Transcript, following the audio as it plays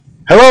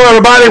Hello,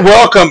 everybody.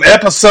 Welcome.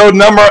 Episode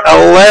number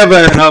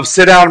 11 of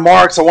Sit Down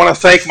Marks. I want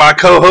to thank my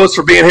co-host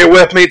for being here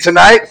with me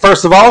tonight.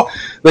 First of all,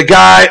 the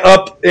guy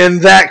up in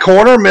that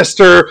corner,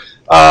 Mr.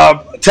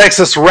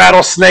 Texas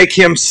Rattlesnake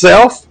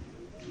himself,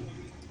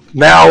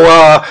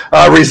 now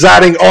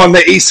residing on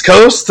the East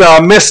Coast,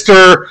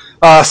 Mr.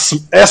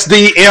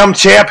 SDM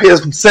champ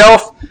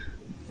himself,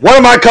 one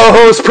of my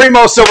co-hosts,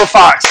 Primo Silver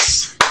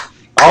Fox.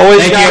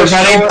 Always thank you,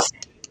 everybody.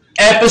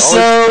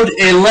 Episode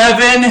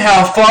 11.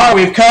 How far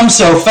we've come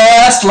so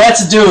fast.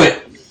 Let's do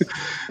it.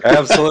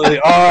 Absolutely.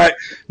 All right.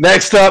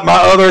 Next up, my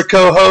other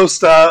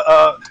co-host.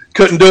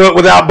 Couldn't do it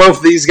without both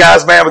of these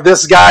guys, man. But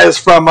this guy is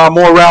from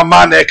more around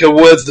my neck of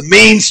woods, the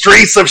mean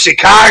streets of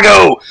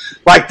Chicago.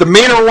 Like the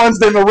meaner ones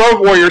than the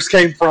Road Warriors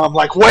came from.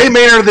 Like way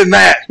meaner than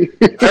that.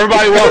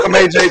 Everybody welcome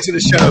AJ to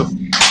the show.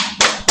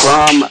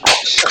 From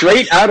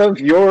straight out of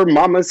your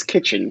mama's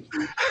kitchen.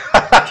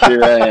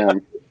 Here I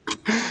am.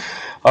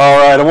 All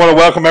right, I want to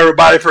welcome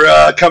everybody for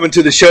coming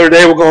to the show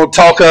today. We're going to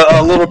talk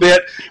a little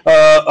bit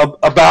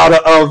about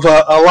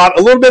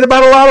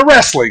a lot of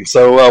wrestling.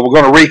 So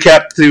we're going to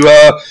recap to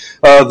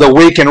the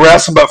week in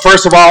wrestling. But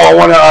first of all, I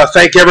want to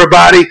thank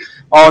everybody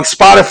on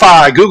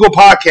Spotify, Google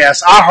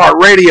Podcasts,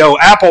 iHeartRadio,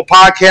 Apple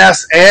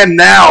Podcasts, and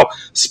now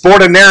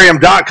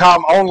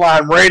Sportinarium.com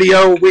online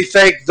radio. We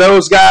thank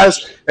those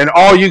guys and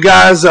all you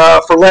guys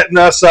for letting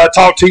us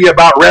talk to you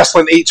about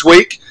wrestling each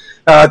week.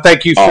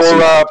 Thank you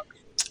for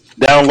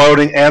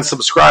downloading and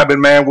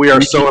subscribing, man. We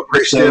are so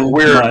appreciative.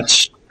 We're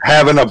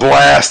having a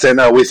blast, and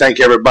we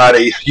thank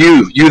everybody.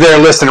 You there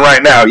listening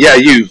right now. Yeah,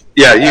 you.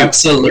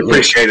 Absolutely. We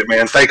appreciate it,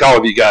 man. Thank all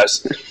of you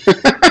guys.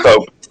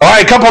 So, all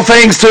right, a couple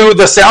things too.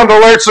 The sound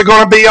alerts are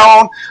going to be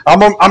on.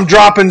 I'm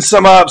dropping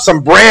some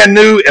brand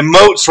new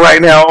emotes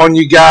right now on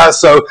you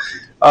guys. So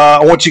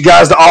I want you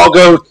guys to all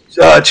go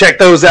check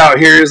those out.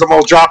 I'm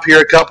going to drop here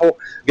a couple.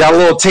 Got a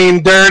little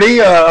Team Dirty,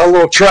 a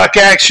little truck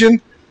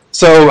action.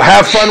 So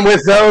have fun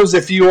with those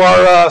if you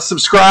are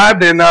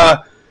subscribed and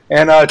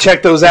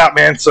check those out,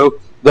 man. So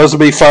those will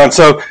be fun.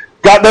 So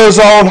got those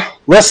on.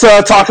 Let's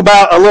talk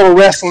about a little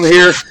wrestling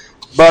here.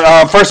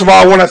 But first of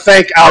all, I want to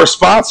thank our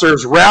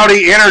sponsors,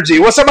 Rowdy Energy.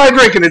 What's everybody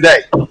drinking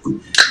today?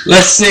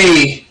 Let's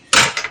see.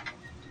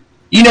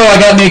 You know I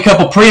got me a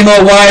couple Primo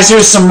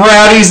Wisers, some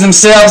Rowdies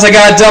themselves. I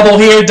got a double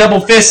here, double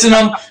fist in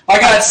them. I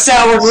got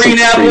sour green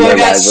apple. I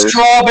got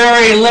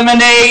strawberry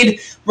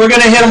lemonade. We're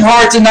going to hit them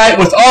hard tonight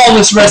with all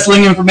this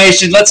wrestling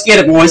information. Let's get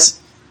it, boys.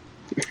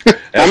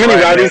 How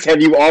many Rowdies have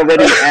you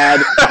already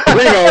had?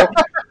 Primo,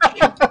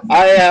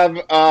 I have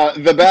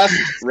the best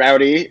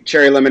Rowdy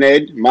cherry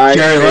lemonade.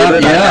 Cherry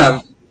lemonade, yeah.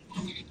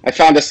 I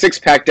found a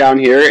 6-pack down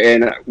here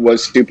and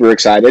was super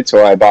excited,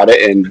 so I bought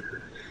it, and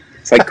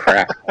it's like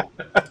crack.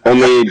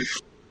 Only,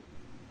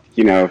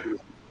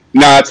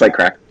 it's like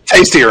crack.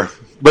 Tastier,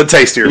 but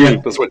tastier. Yeah.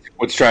 That's what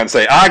you're trying to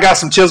say. I got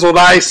some chiseled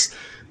ice.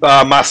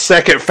 My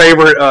second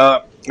favorite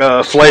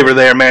flavor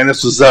there, man.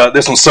 This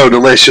one's so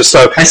delicious.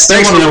 So I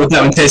still want to know what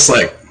that one tastes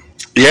like.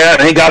 Yeah,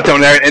 they ain't got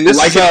them there. And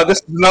this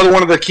is another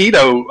one of the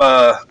keto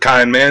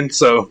kind, man.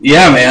 So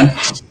yeah, man.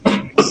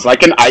 It's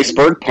like an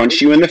iceberg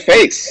punch you in the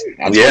face.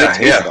 That's yeah.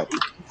 You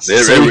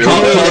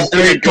call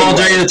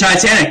Jerry the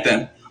Titanic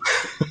then.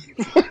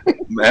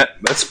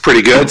 That's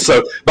pretty good.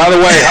 So, by the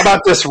way, how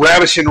about this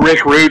Ravishing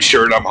Rick Rude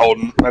shirt I'm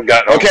holding? I've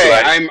got.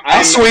 Okay,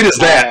 how sweet is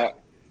that?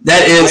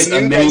 That is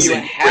amazing.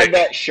 That you had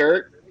that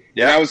shirt.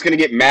 Yeah, I was going to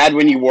get mad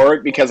when you wore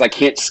it because I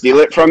can't steal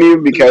it from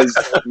you because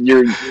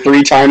you're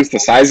 3 times the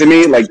size of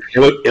me. Like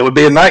it would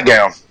be a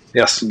nightgown.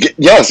 Yes.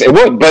 Yes, it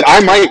would. But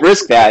I might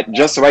risk that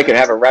just so I could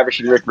have a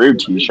Ravishing Rick Rude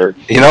t-shirt.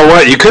 You know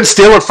what? You could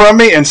steal it from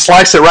me and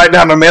slice it right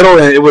down the middle,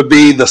 and it would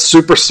be the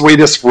super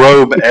sweetest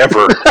robe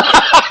ever.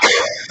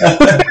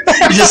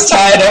 You just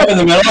tie it up in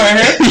the middle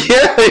right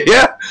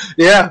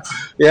here?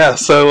 Yeah.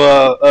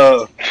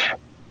 So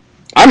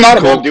I'm not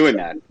about doing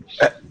that.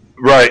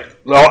 Right.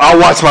 I'll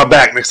watch my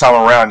back next time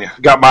I'm around you.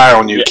 Got my eye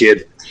on you,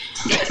 kid.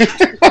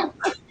 All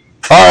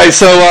right.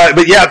 So,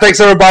 but yeah, thanks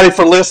everybody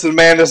for listening,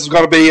 man. This is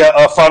going to be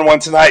a fun one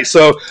tonight.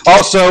 So,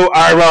 also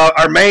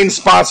our main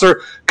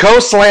sponsor,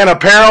 Coastland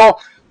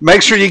Apparel.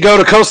 Make sure you go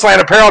to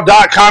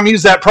coastlandapparel.com.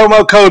 Use that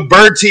promo code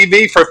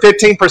BirdTV for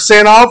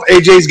 15% off.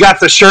 AJ's got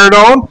the shirt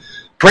on.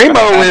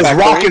 Primo is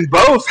rocking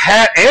both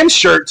hat and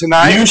shirt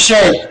tonight. New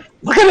shirt.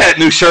 Look at that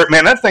new shirt,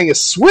 man. That thing is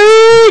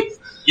sweet.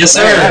 Yes,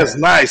 sir. Man, that is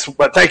nice.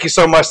 But thank you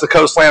so much to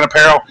Coastland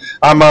Apparel.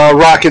 I'm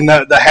rocking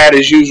the hat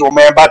as usual,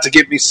 man. About to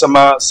get me some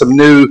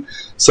new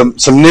Coastland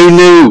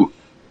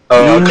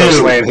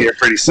here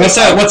pretty soon. What's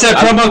that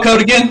promo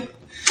code again?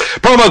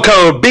 Promo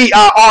code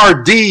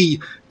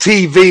BIRDTV,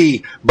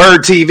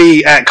 Bird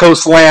TV at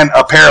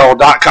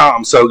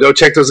coastlandapparel.com. So go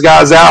check those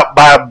guys out.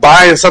 By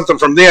buying something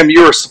from them,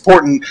 you are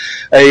supporting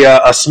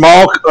a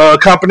small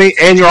company,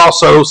 and you're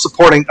also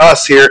supporting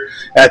us here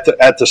at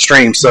the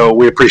stream. So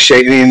we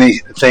appreciate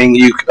anything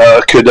you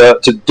could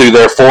to do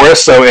there for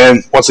us. So,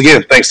 and once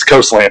again, thanks to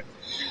Coastland.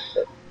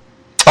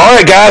 All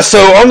right, guys. So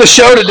on the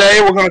show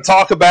today, we're going to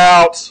talk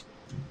about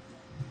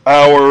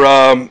our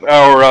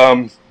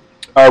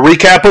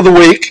recap of the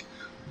week,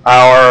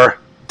 our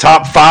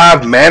top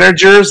 5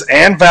 managers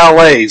and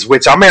valets,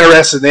 which I'm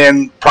interested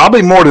in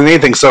probably more than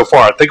anything so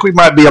far. I think we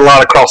might be a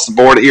lot across the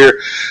board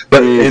here,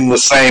 but in the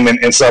same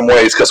in some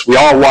ways, because we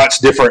all watch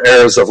different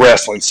eras of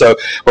wrestling. So,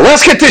 well,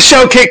 let's get this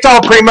show kicked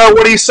off, Primo.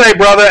 What do you say,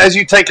 brother, as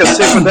you take a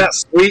sip of that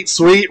sweet,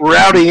 sweet,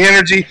 rowdy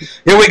energy?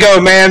 Here we go,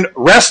 man.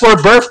 Wrestler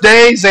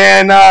birthdays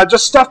and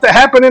just stuff that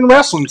happened in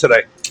wrestling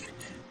today.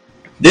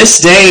 This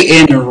day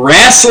in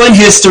wrestling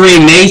history,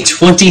 May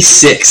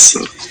 26th,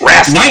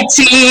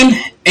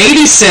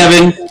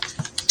 1987,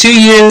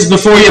 2 years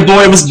before your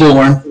boy was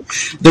born,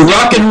 the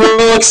Rock and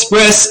Roll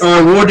Express are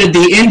awarded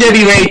the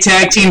NWA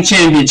Tag Team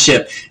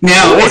Championship.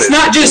 Now, it's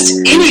not just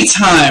any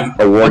time,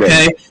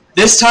 okay?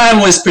 This time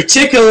was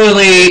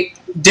particularly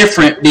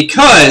different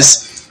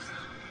because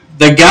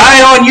the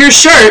guy on your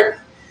shirt,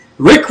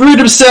 Rick Rude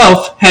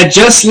himself, had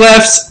just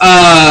left.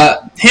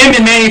 Him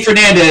and Manny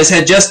Fernandez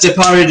had just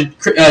departed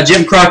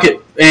Jim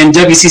Crockett and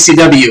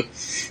WCCW.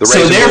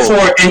 So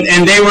therefore,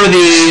 and they were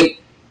the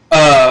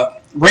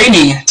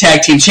reigning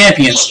tag team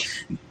champions.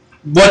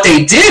 What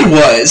they did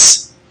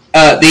was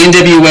the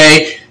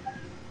NWA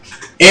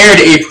aired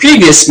a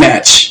previous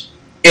match,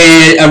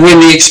 and when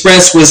the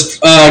Express was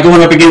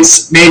going up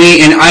against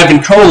Manny and Ivan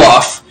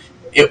Koloff,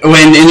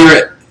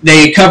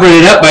 they covered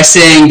it up by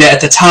saying that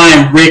at the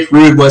time Rick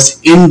Rude was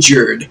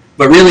injured.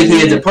 But really, he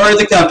had departed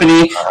the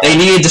company. They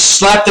needed to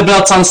slap the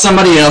belts on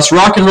somebody else.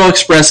 Rock and Roll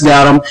Express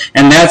got them,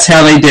 and that's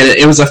how they did it.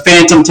 It was a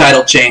phantom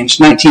title change,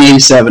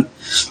 1987.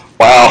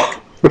 Wow.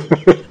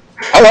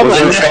 I love was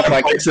there a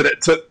phantom place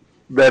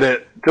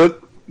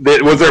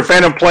was there a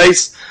phantom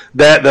place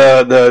that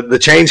the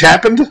change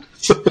happened?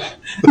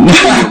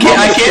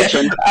 I can't.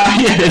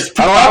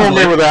 I don't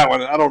remember that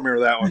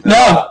one.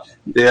 No.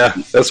 Yeah,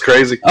 that's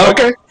crazy.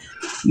 Okay.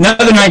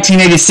 Another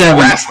 1987.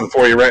 Wrestling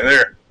for you right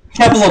there.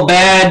 Couple of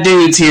bad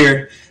dudes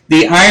here.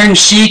 The Iron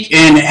Sheik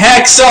and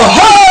Hacksaw.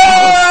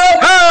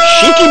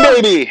 Sheiky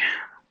baby.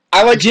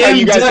 I like Jim how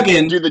you guys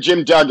Duggan. do the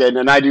Jim Duggan,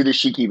 and I do the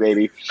Sheiky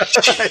baby.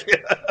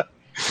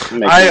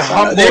 I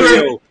humble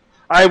you.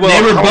 I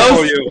will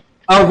humble you.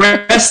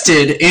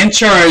 Arrested and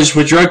charged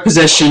with drug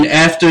possession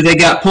after they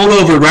got pulled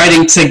over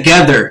riding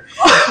together.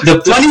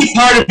 The funny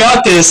part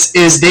about this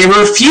is they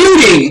were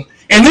feuding,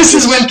 and this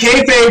is when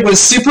kayfabe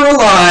was super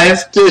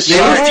alive. They were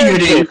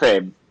feuding.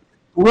 Kayfabe.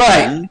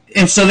 Right,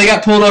 and so they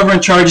got pulled over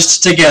and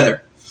charged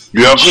together.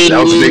 Yep,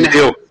 that was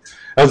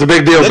a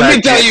big deal. Let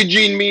me tell you,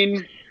 Gene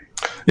Mean.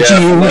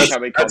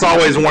 Yeah, that's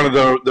always one of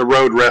the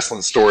road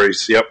wrestling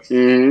stories. Yep.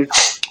 Mm-hmm.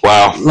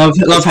 Wow.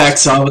 Love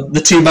Hacksaw.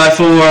 The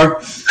 2x4.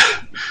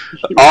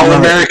 All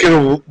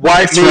American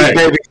wife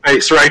baby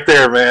face right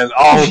there, man.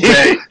 All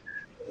day.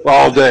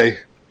 All day.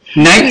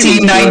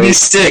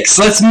 1996.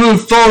 Let's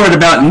move forward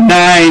about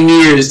 9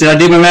 years. Did I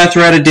do my math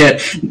right? I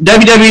did.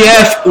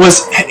 WWF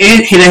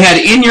they had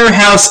In Your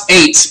House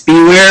 8,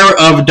 Beware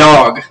of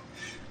Dog.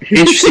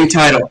 Interesting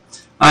title.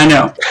 I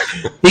know.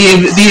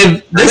 This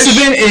event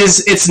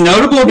it's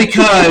notable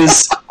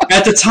because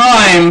at the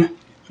time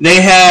they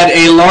had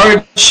a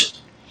large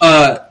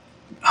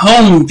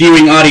home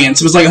viewing audience.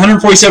 It was like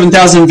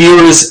 147,000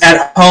 viewers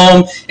at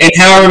home and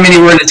however many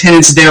were in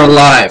attendance there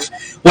live.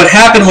 What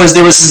happened was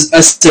there was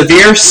a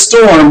severe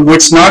storm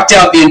which knocked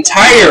out the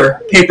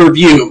entire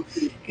pay-per-view,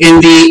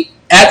 and the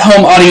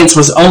at-home audience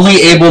was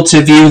only able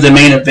to view the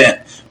main event.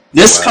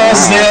 This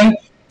caused them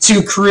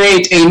to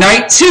create a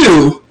night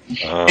 2,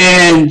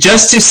 and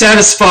just to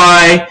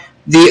satisfy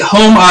the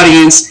home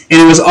audience, and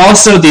it was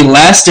also the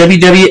last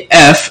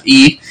WWF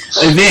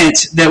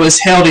event that was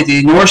held at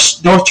the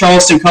North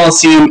Charleston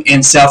Coliseum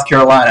in South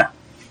Carolina.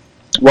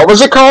 What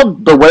was it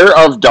called? Beware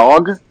of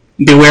Dog?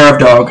 Beware of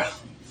Dog.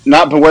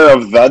 Not Beware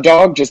of the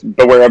Dog, just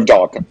Beware of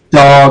Dog.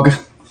 Dog.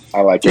 I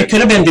like it. It could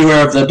have been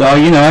Beware of the Dog.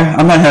 You know,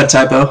 I might have a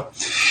typo.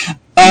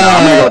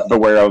 I'm going to go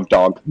Beware of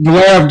Dog.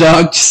 Beware of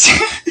Dog.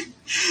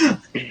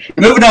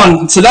 Moving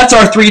on. So that's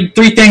our three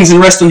things in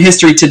wrestling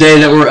history today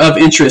that were of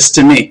interest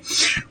to me.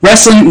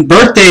 Wrestling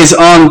birthdays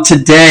on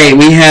today.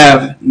 We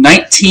have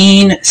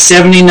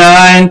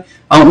 1979.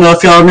 I don't know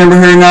if y'all remember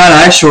her or not.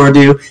 I sure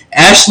do.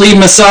 Ashley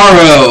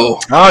Massaro.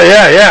 Oh,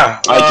 yeah.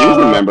 I do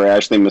remember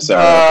Ashley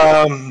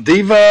Massaro.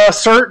 Diva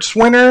Search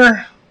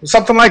winner,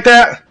 something like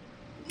that.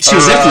 She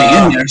was definitely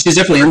in there. She's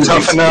definitely in there.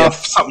 Tough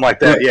enough, something like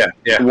that. Yeah.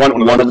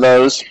 One of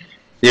those.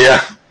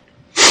 Yeah.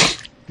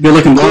 Good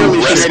looking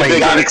blonde. Wrestling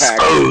got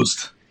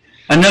exposed.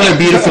 Another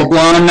beautiful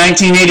blonde,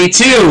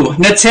 1982.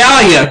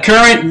 Natalia,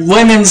 current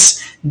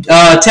women's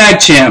tag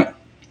champ.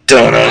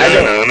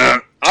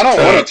 I don't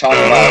want to talk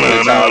about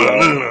Natalia.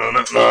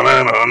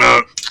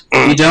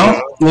 You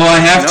don't? Well, I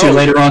have to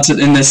later on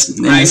in this.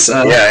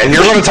 Yeah, and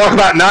you're going to talk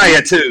about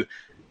Nia, too.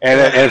 And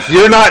if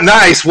you're not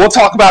nice, we'll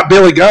talk about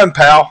Billy Gunn,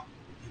 pal.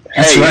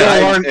 That's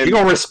right. You're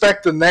going to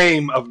respect the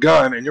name of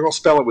Gunn, and you're going to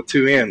spell it with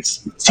 2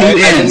 N's. I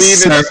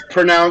believe it's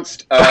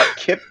pronounced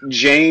Kip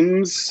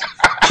James.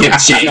 Kip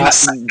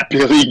James. Not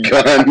Billy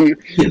Gunn.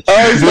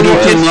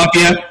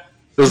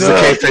 This is the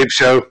kayfabe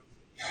show.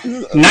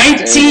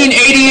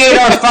 1988,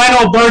 our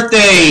final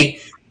birthday.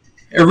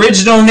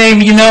 Original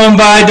name you know him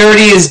by,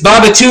 Dirty, is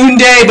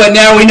Babatunde, but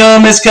now we know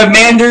him as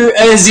Commander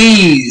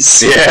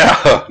Aziz.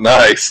 Yeah,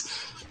 nice.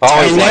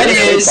 And that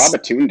is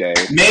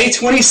Babatunde. May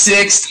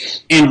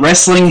 26th in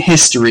wrestling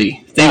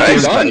history. Thank you,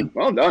 everybody.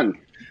 Well done.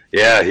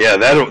 Yeah,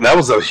 that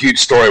was a huge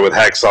story with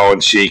Hacksaw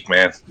and Sheik,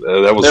 man.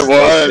 That was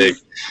big.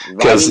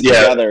 Because the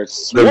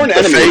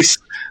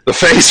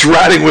face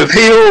riding with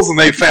heels, and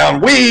they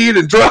found weed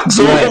and drugs.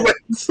 Right.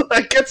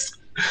 Like it's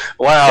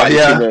wow,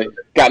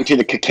 Got into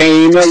the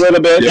cocaine a little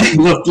bit. Yeah.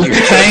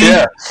 Cocaine?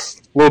 Yeah, a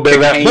little bit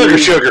of that booger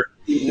sugar.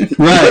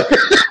 Right.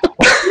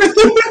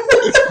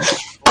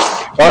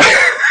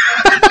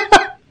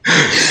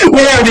 We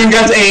haven't even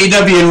got to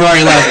AEW and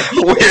Rory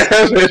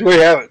Levin. We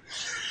haven't.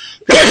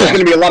 There's going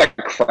to be a lot of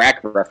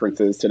crack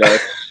references today.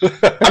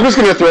 I'm just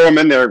going to throw them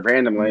in there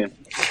randomly.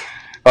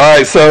 All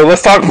right, so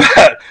let's talk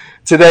about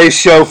today's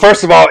show.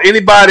 First of all,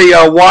 anybody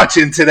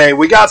watching today,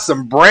 we got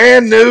some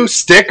brand new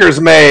stickers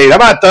made. How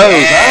about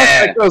those?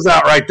 Yeah. Check those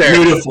out right there.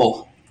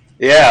 Beautiful.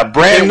 Yeah,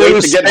 brand new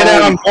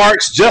spin-out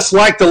marks, just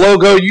like the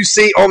logo you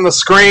see on the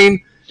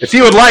screen. If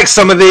you would like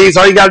some of these,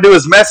 all you got to do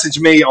is message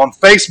me on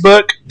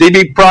Facebook,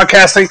 DB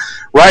Broadcasting,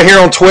 right here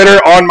on Twitter,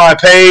 on my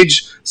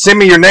page. Send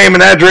me your name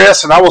and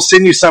address, and I will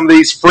send you some of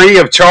these free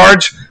of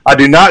charge. I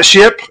do not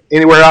ship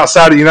anywhere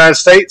outside of the United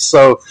States,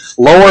 so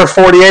lower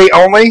 48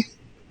 only.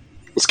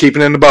 Let's keep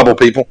it in the bubble,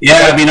 people.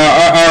 Yeah, I mean,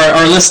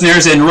 our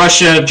listeners in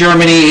Russia,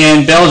 Germany,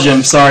 and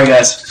Belgium. Sorry,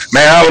 guys.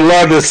 Man, I would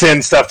love to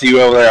send stuff to you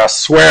over there. I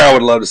swear I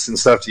would love to send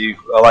stuff to you.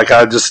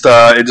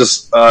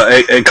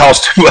 It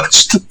costs too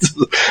much.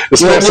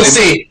 We'll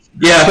see.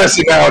 Yeah.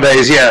 Especially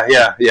nowadays. Yeah.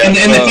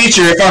 In the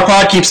future, if our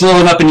pod keeps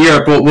loading up in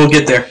Europe, we'll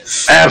get there.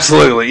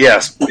 Absolutely,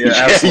 yes. Yeah,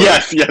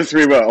 absolutely. yes,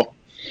 we will.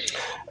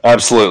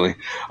 Absolutely.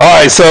 All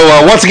right, so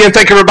once again,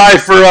 thank everybody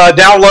for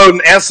downloading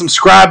and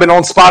subscribing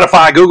on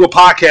Spotify, Google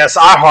Podcasts,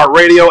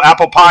 iHeartRadio,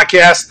 Apple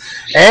Podcasts,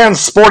 and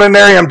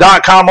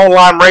Sportinarium.com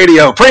online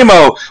radio.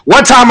 Primo,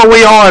 what time are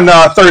we on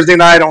Thursday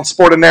night on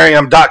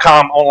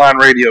Sportinarium.com online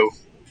radio?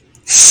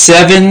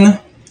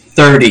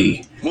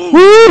 7:30.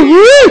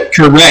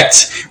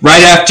 Correct.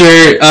 Right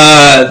after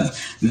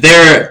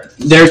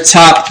their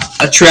top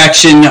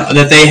attraction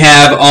that they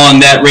have on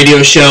that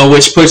radio show,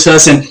 which puts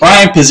us in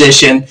prime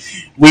position.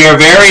 We are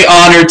very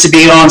honored to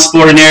be on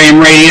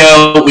Sportinarium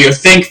Radio. We are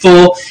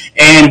thankful,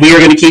 and we are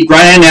going to keep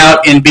grinding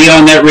out and be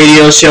on that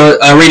radio show,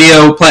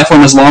 radio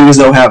platform as long as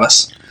they'll have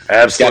us.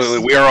 Absolutely.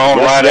 Yes. We are on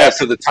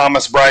after the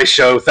Thomas Bryce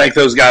show. Thank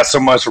those guys so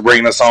much for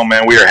bringing us on,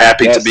 man. We are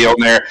happy to be on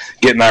there,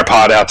 getting our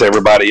pod out to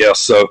everybody else.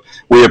 So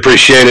we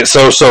appreciate it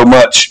so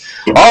much.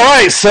 All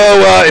right, so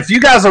if you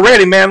guys are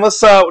ready, man,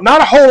 let's.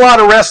 Not a whole lot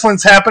of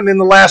wrestling's happened in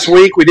the last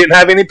week. We didn't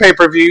have any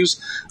pay-per-views,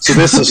 so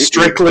this is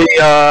strictly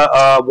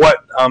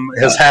what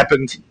has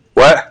happened.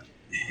 What?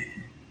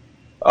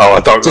 Oh,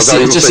 I thought it's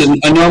just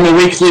a normal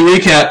weekly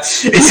recap.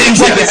 It seems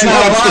like it's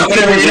not a lot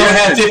whenever you don't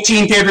have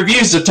 15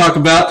 pay-per-views to talk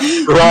about.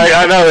 Right,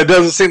 I know. It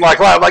doesn't seem like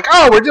a lot. Like,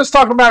 oh, we're just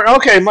talking about,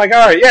 okay. I'm like,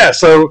 all right, yeah.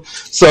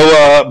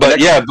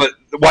 But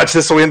watch,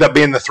 this will end up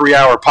being the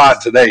 3-hour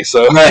pod today.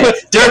 So, right.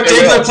 Dirk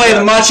Diggler play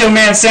the Macho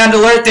Man sound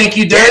alert. Thank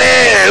you, Dirk.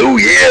 Yeah, oh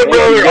yeah,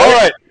 brother. All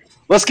right.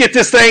 Let's get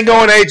this thing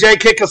going,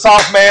 AJ. Kick us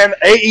off, man.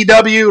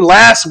 AEW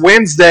last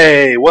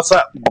Wednesday. What's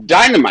up?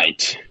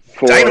 Dynamite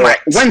for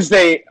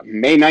Wednesday,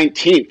 May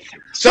 19th.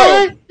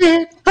 So,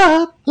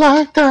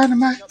 like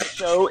dynamite. The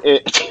show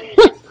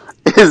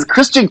is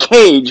Christian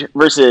Cage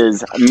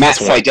versus Matt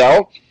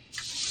Sydal.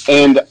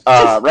 And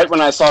right when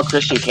I saw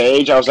Christian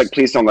Cage, I was like,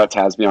 please don't let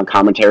Taz be on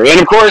commentary.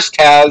 And of course,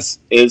 Taz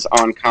is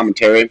on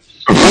commentary.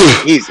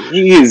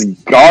 He's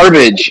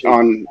garbage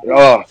on.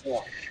 Oh.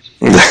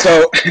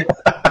 So,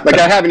 like,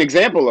 I have an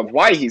example of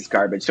why he's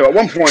garbage. So, at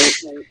one point,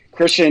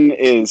 Christian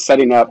is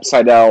setting up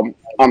Sydal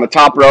on the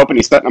top rope, and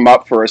he's setting him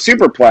up for a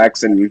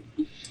superplex, and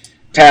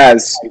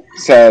Taz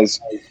says,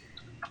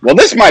 well,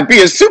 this might be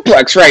a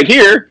suplex right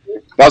here.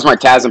 That was my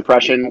Taz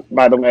impression,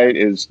 by the way,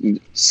 is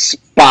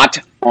spot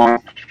on.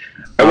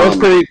 It was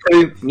pretty,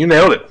 you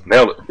nailed it.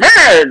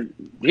 Man,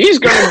 he's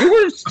going to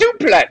do a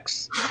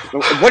suplex.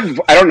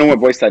 I don't know what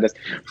voice that is,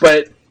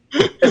 but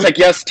it's like,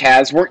 yes,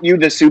 Taz, weren't you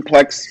the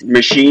suplex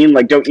machine?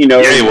 Like, don't you know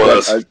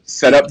what a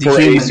setup for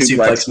a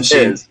suplex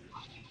machine is?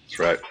 That's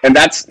right. And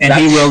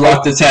he will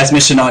lock the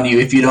transmission on you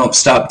if you don't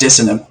stop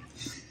dissing him.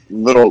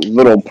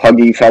 Little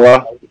puggy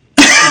fella.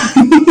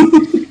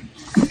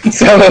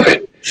 So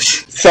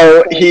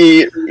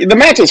the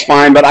match is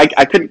fine, but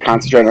I couldn't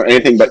concentrate on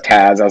anything but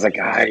Taz. I was like,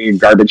 you're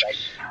garbage.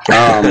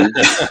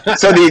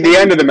 So the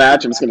end of the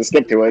match, I'm just going to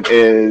skip to it,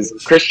 is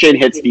Christian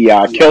hits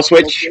the kill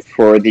switch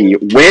for the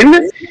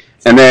win.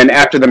 And then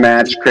after the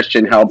match,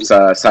 Christian helps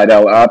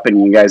Sydal up,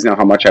 and you guys know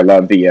how much I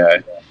love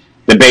the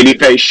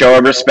babyface show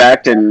of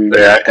respect, and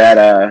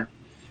that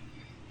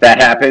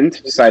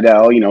happened.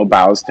 Sydal,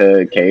 bows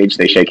to Cage.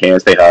 They shake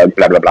hands. They hug.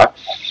 Blah blah blah.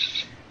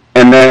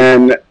 And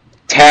then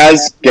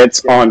Taz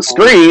gets on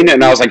screen,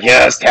 and I was like,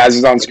 yes, Taz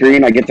is on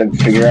screen. I get to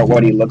figure out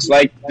what he looks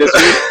like this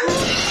week.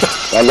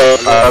 I love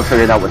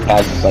figuring out what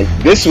Taz looks like.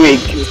 This week,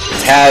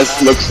 Taz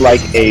looks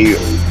like a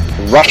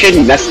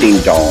Russian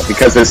nesting doll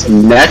because his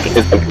neck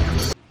is like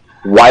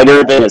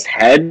wider than his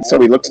head, so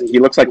he looks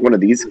like one of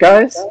these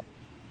guys,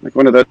 like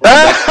one of the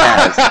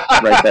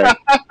right there.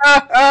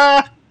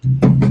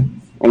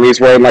 Only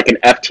he's wearing like an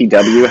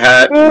FTW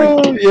hat.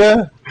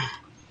 Yeah,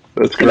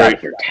 that's Get out of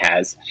here,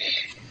 Taz.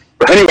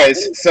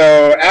 Anyways,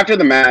 so after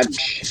the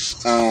match,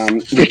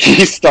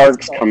 Ricky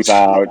Starks comes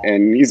out,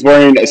 and he's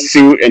wearing a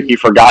suit, and he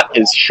forgot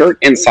his shirt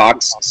and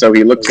socks, so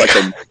he looks like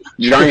a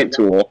giant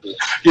tool.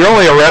 You're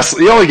only a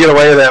wrestler. You only get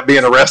away with that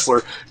being a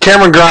wrestler.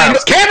 Cameron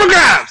Grimes. Cameron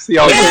Grimes.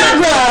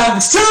 Cameron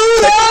Grimes to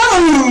the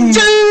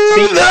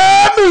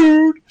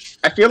moon.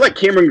 I feel like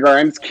Cameron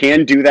Grimes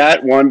can do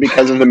that, one,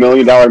 because of the $1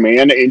 Million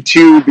Man, and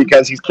two,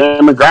 because he's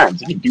Cameron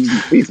Grimes. He can do what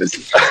he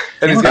pleases.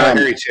 And he's got a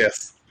hairy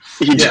chest.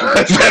 He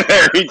does have a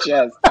hairy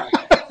chest.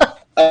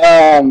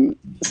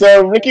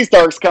 So Ricky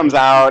Starks comes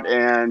out,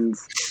 and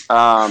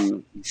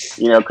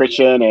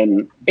Christian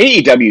and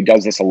AEW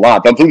does this a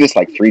lot. They'll do this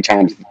like 3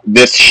 times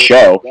this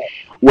show,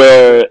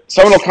 where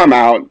someone will come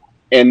out,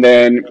 and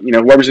then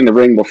whoever's in the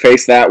ring will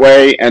face that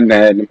way, and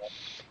then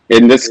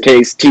in this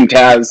case, Team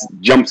Taz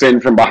jumps in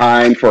from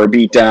behind for a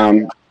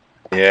beatdown.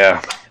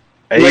 Yeah,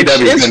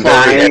 AEW's been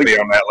very heavy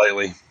on that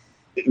lately.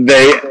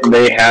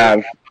 They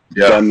have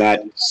done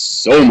that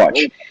so much.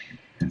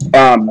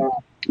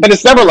 But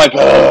it's never like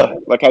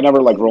I never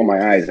roll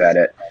my eyes at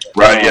it.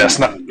 Right? It's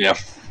not. Yeah.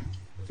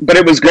 But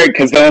it was great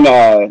because then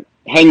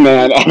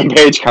Hangman Adam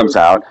Page comes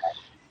out,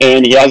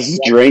 and he has his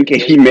drink,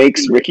 and he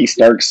makes Ricky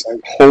Starks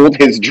hold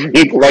his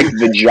drink like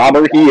the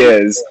jobber he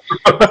is.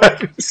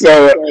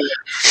 So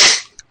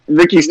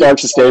Ricky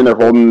Starks is standing there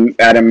holding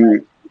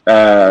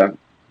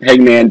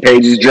Hangman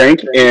Page's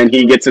drink, and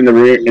he gets in the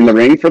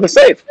ring for the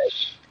save.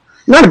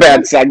 Not a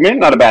bad segment,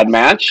 not a bad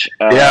match.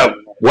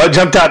 What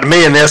jumped out to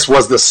me in this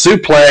was the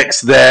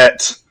suplex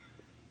that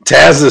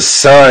Taz's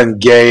son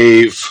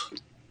gave.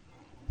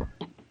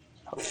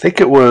 I think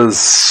it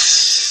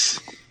was.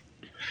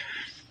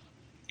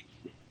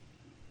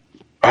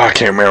 I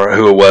can't remember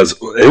who it was.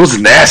 It was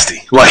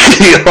nasty. Like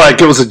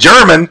it was a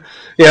German,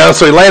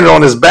 so he landed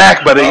on his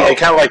back, but he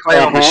kind of like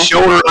landed on his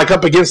shoulder, like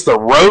up against the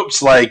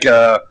ropes, like.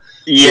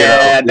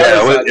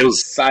 It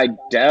was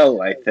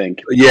Seidel, I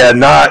think. It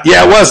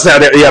was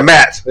that. Yeah,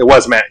 Matt. It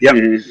was Matt. Yep.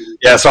 Mm-hmm.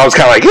 Yeah, so I was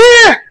kind of like,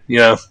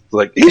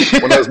 like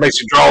one of those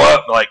makes you draw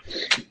up, like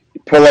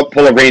pull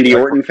a Randy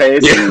Orton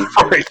face. Yeah.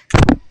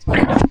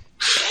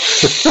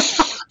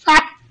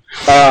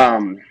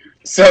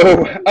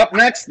 So up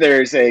next,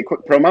 there's a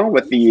quick promo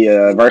with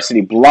the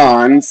Varsity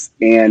Blondes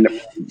and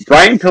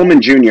Brian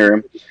Pillman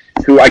Jr.,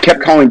 who I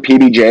kept calling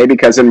PBJ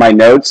because in my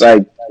notes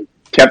I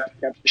kept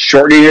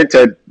shortening it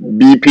to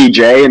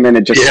BPJ, and then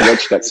it just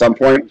switched at some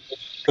point.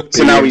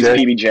 So now he's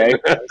PBJ.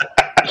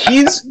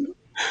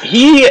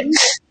 He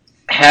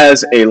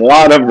has a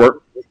lot of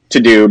work to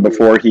do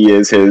before he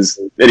is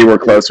anywhere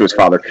close to his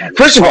father.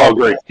 First of all,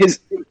 his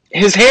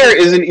hair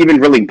isn't even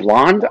really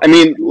blonde. I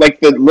mean,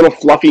 like the little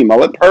fluffy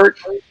mullet part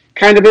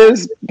kind of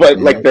is, but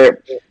like the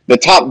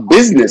top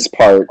business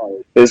part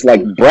is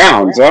like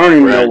brown. So I don't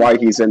even know why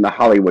he's in the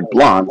Hollywood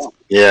Blondes.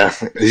 Yeah,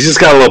 he's just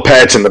got a little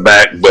patch in the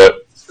back,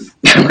 but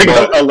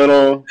a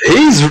little.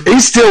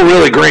 He's still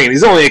really green.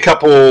 He's only a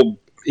couple,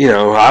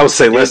 I would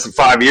say less than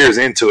 5 years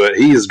into it.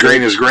 He is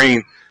green as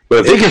green.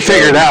 But if he can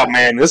figure it out,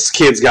 man, this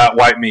kid's got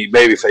white meat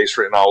babyface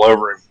written all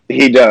over him.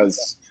 He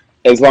does.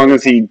 As long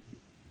as he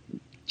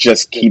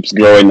just keeps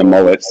growing the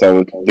mullet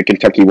so the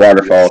Kentucky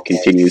waterfall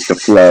continues to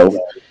flow.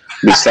 It'd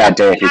be a sad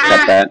day if he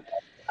cut that.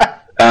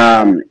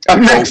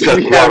 Next cut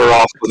the water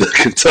off with the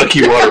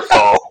Kentucky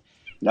waterfall.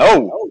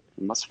 No,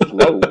 it must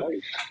flow.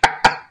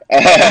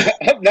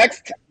 Up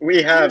next,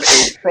 we have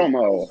a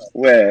promo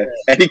with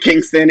Eddie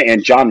Kingston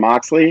and Jon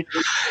Moxley.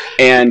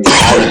 And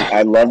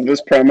I love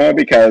this promo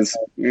because,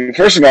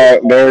 first of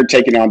all, they're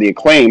taking on the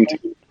Acclaimed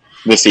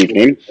this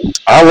evening.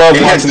 I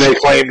love watching the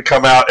Acclaimed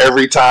come out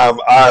every time.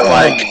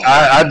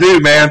 I do,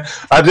 man.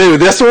 I do.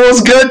 This one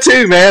was good,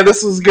 too, man.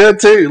 This was good,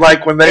 too.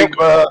 Like when they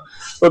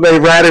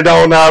ratted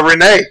on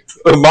Renee.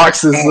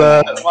 Mox is,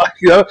 they're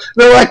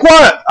like,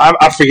 what?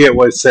 I forget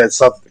what it said.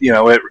 Something, we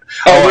want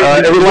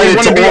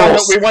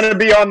to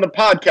be on the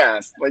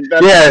podcast. Like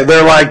that. Yeah,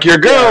 they're like, your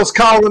girl's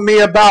calling me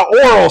about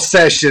oral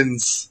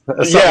sessions.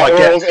 Something like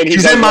that.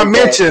 She's in my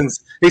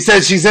mentions. He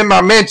said she's in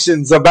my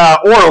mentions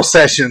about oral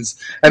sessions.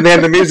 And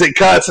then the music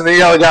cuts, and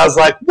the other guy's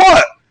like,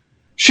 what?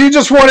 She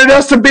just wanted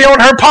us to be on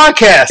her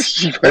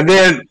podcast. And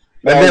then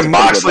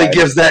Moxley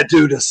gives that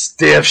dude a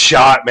stiff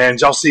shot, man.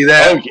 Did y'all see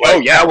that?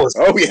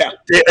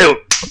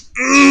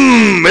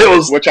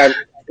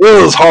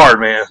 It was hard,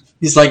 man.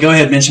 He's like, go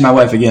ahead, mention my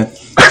wife again.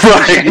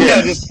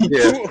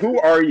 Who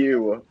are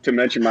you to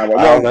mention my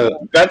wife? Well,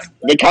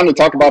 they kind of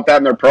talk about that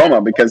in their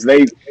promo because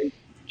they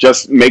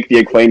just make the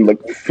Acclaimed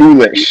look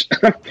foolish.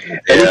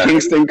 Eddie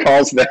Kingston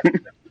calls them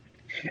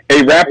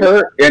a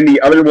rapper, and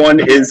the other one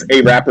is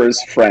a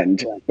rapper's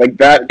friend. Like,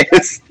 that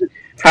is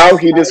how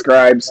he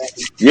describes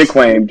the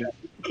Acclaimed,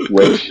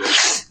 which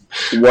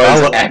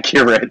was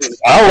accurate.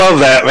 I love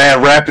that,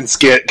 man. Rapping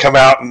skit come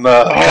out and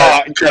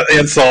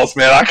insults,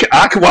 man.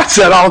 I could watch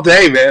that all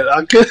day, man.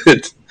 I could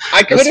if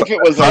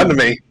it was fun to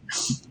me.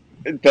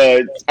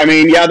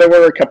 there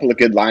were a couple of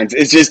good lines.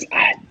 It's just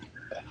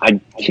I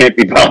can't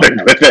be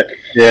bothered with it.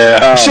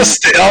 Yeah, it's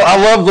just I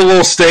love the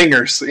little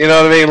stingers. You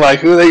know what I mean? Like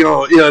who they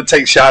gonna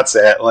take shots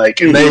at?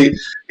 Like and they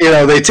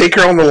they take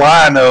her on the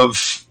line of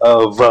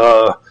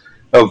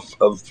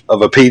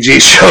a PG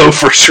show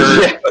for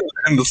sure,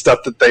 and the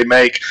stuff that they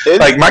make.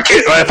 Like my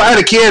kid, if I had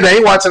a kid, they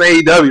ain't watching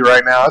AEW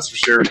right now. That's for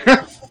sure.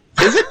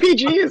 Is it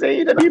PG? Is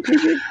AEW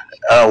PG?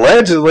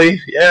 Allegedly,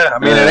 yeah. I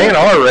mean, it ain't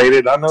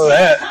R-rated. I know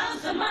that.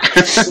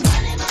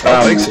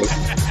 I don't think so.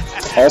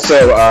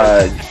 Also,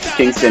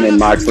 Kingston and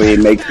Moxley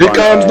make Here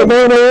comes the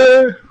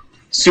money.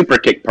 Super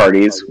kick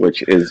parties,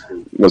 which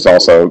was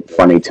also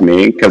funny to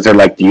me because they're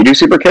like, "Do you do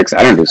super kicks?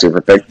 I don't do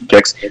super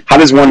kicks. How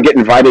does one get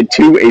invited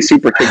to a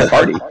super kick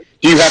party?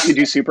 Do you have to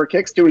do super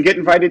kicks? Do we get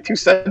invited to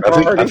said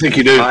party? I think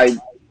you do. I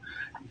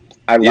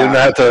you either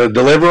have to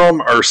deliver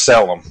them or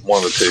sell them.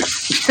 One of the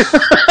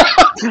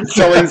two.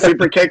 Selling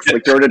super kicks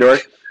like door to door.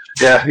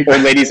 Yeah,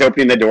 old ladies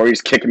opening the door, you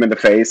just kick them in the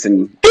face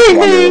and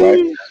wander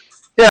away.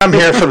 Yeah, I'm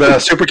here for the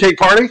super cake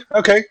party.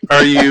 Okay,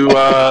 are you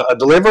a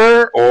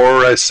deliverer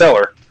or a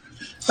seller?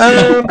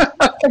 I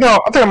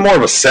think I'm more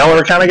of a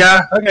seller kind of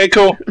guy. Okay,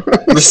 cool.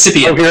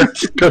 Recipient.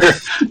 Go here.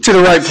 To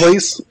the right,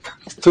 please.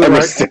 To the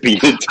right.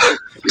 Recipient.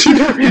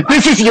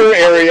 This is your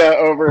area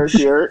over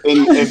here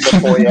in the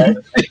foyer.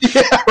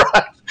 Yeah,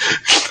 right.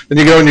 And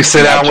you go and you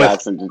sit down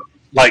with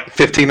like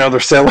 15 other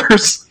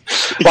sellers,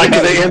 like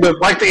the end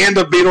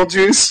of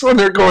Beetlejuice when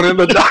they're going in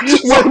the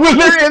doctor's when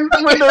they're in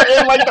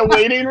like the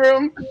waiting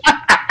room.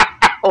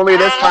 Only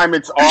this time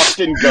it's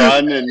Austin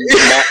Gunn and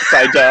Matt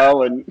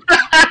Sydal and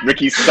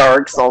Ricky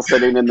Starks all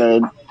sitting in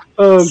the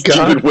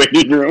stupid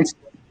waiting room.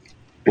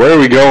 Where are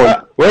we going?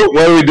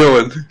 What are we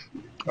doing?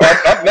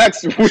 Up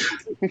next,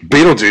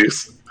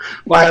 Beetlejuice.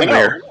 What happened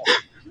there?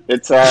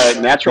 It's a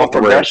natural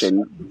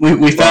progression.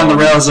 We found the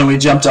rails and we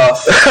jumped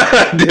off.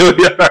 Dude,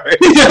 yeah, right.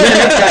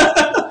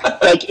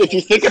 Like, if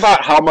you think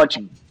about how much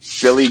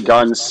Billy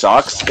Gunn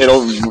sucks,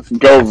 it'll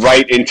go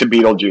right into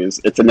Beetlejuice.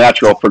 It's a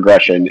natural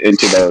progression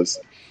into those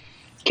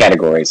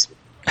categories.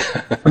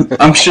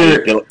 I'm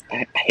sure.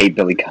 I hate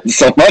Billy Gunn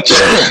so much.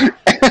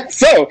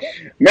 So,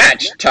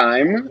 match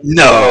time.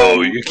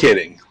 No, you're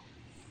kidding.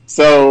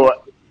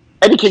 So,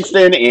 Eddie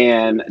Kingston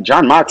and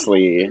Jon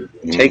Moxley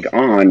take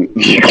on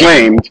the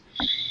Acclaimed,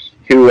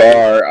 who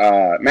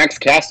are Max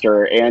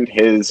Caster and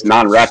his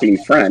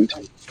non-rapping friend.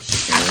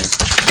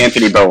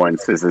 Anthony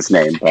Bowens is his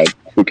name, but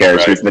who cares?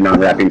 Right. He's the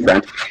non-rapping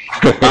friend.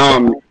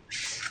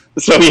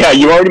 So, yeah,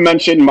 you already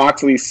mentioned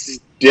Moxley's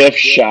stiff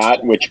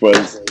shot, which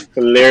was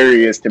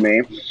hilarious to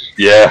me.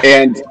 Yeah.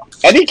 And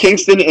Eddie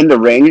Kingston in the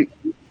ring,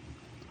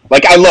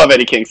 like, I love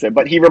Eddie Kingston,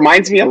 but he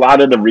reminds me a lot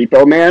of the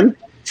Repo Man.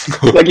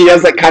 Like, he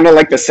has, like, kind of,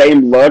 like, the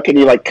same look, and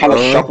he, like, kind of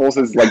shuffles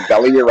his, like,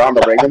 belly around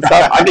the ring and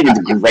stuff. I think it's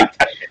great.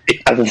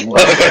 I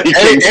love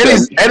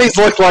Eddie's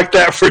looked like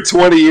that for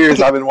 20 years.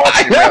 I've been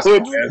watching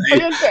wrestling.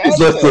 He's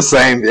looked the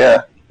same,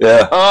 yeah.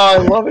 Oh, I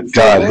love it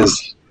so God,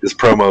 his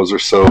promos are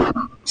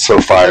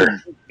so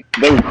fire.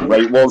 They were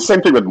great. Well,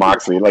 same thing with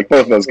Moxley. Like,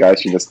 both of those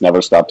guys should just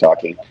never stop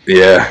talking.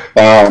 Yeah.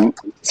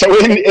 So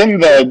in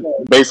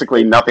the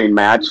basically nothing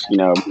match, you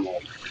know,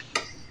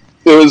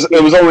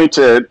 it was only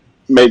to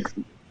make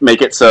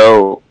it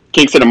so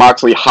Kingston and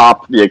Moxley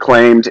hop the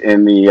Acclaimed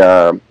in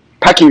the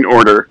pecking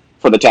order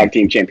for the tag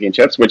team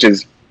championships, which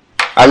is,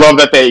 I love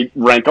that they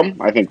rank them.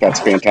 I think that's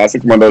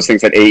fantastic. One of those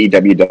things that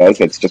AEW does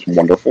that's just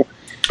wonderful.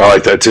 I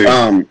like that too.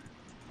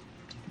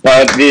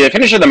 But the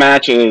finish of the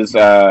match is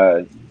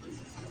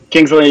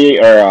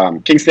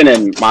Kingston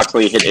and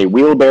Moxley hit a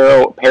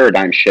wheelbarrow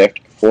paradigm shift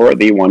for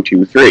the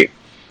 1-2-3.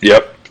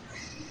 Yep.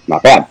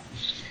 Not bad.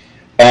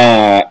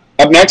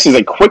 Up next is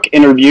a quick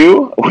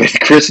interview with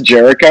Chris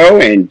Jericho,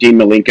 and Dean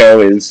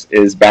Malenko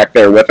is back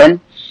there with him.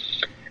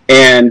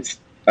 And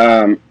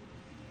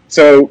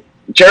so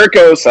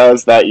Jericho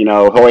says that, you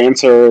know, he'll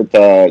answer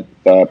the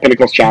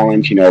Pinnacles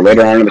Challenge, you know,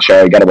 later on in the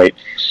show. You gotta wait.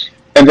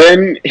 And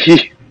then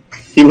he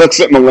looks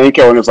at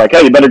Malenko and is like,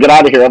 hey, you better get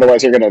out of here,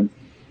 otherwise you're going to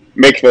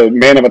make the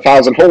man of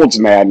 1,000 holds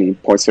mad. And he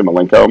points to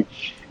Malenko.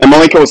 And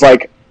Malenko was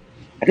like,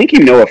 I think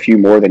you know a few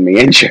more than me.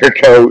 And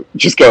Jericho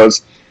just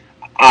goes,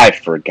 I've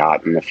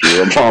forgotten a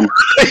few of them.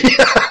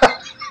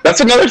 That's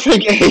another thing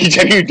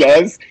AEW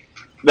does.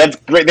 That's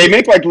great. They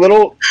make like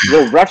little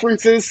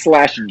references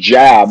 /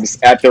 jabs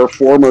at their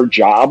former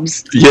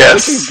jobs. Yes.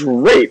 This is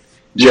great.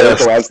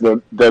 Jericho has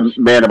the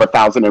man of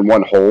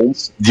 1,001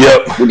 holds.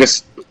 Yep. We're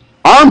just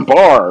arm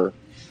bar,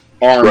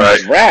 arm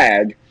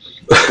drag.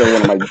 Still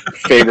one of my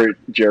favorite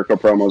Jericho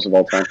promos of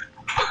all time.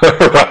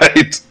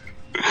 Right.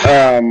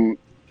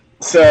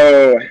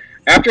 So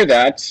after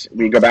that,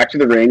 we go back to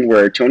the ring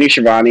where Tony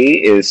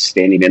Schiavone is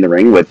standing in the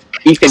ring with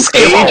Ethan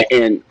Page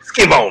and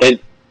Shavante.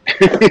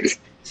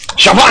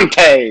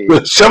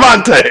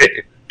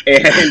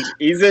 And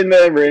he's in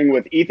the ring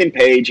with Ethan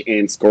Page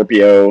and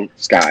Scorpio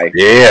Sky.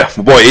 Yeah,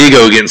 my boy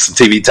Ego getting some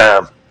TV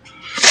time.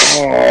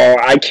 Oh,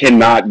 I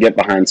cannot get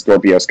behind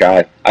Scorpio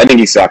Sky. I think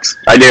he sucks.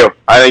 I do.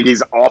 I think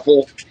he's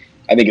awful.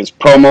 I think his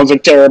promos are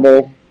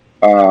terrible.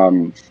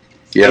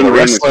 Yeah, the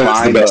wrestling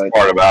is the best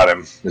part about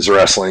him, is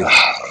wrestling.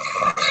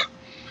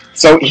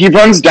 So he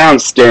runs down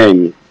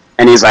Sting,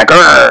 and he's like,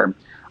 I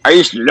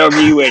used to love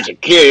you as a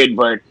kid,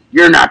 but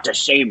you're not the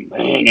same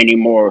man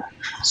anymore.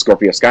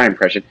 Scorpio Sky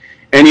impression.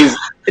 And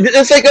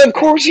it's like, of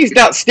course he's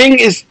not. Sting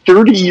is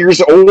 30 years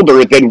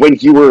older than when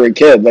you were a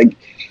kid. Like,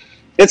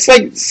 it's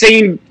like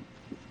saying,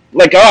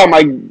 like, oh,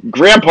 my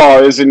grandpa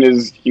isn't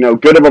as,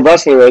 good of a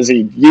wrestler as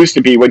he used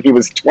to be when he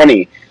was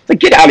 20. It's like,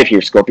 get out of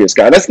here, Scorpio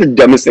Sky. That's the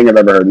dumbest thing I've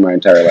ever heard in my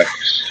entire life.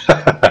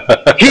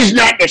 He's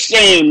not the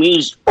same.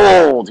 He's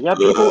old. Yeah,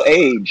 people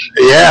age.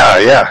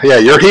 Yeah.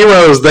 Your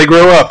heroes, they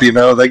grow up,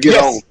 they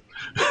get old.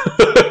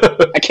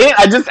 I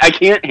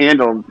can't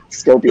handle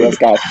Scorpio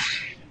Sky.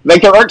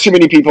 Like, there aren't too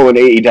many people in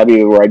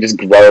AEW where I just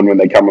groan when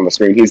they come on the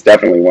screen. He's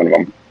definitely one of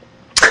them.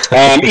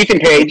 Ethan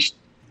Page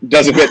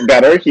does a bit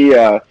better. He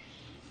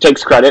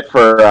takes credit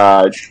for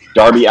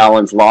Darby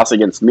Allin's loss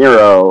against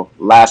Miro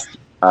last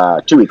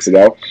 2 weeks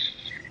ago,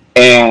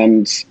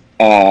 and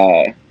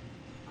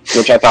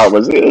which I thought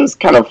was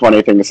kind of a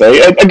funny thing to say,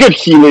 a good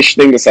heelish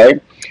thing to say.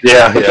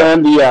 Yeah. But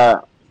then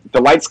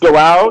the lights go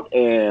out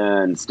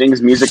and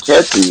Sting's music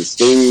hits, and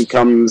Sting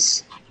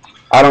comes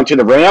out onto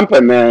the ramp,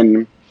 and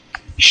then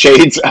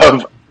shades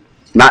of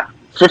not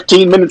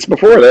 15 minutes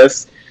before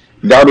this,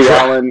 Darby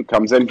Allin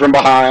comes in from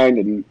behind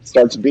and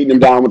starts beating him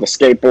down with a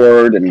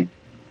skateboard, and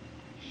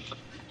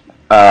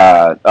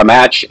a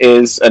match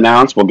is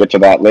announced. We'll get to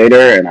that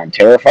later, and I'm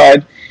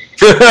terrified.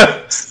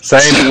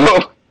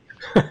 Same.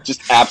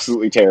 Just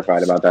absolutely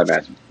terrified about that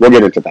match. We'll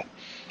get into that.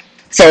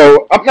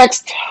 So, up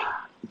next,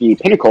 the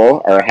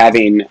Pinnacle are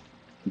having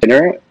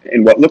dinner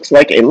in what looks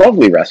like a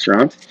lovely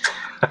restaurant.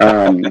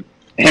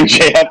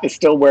 MJF is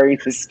still wearing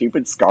his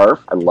stupid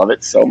scarf. I love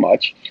it so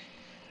much.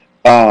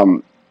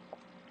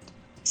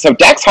 So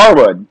Dax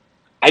Harwood,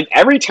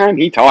 every time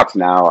he talks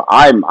now,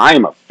 I'm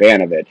a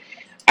fan of it.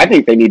 I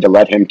think they need to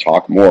let him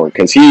talk more,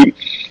 because he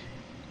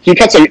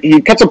cuts a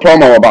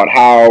promo about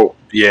how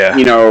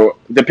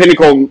the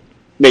Pinnacle,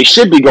 they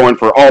should be going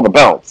for all the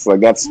belts.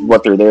 Like, that's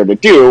what they're there to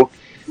do.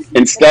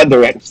 Instead,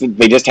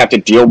 they just have to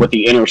deal with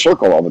the Inner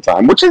Circle all the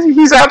time, which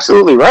he's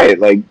absolutely right.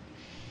 Like,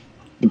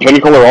 the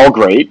Pinnacle are all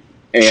great,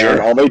 and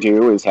all they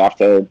do is have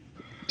to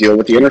deal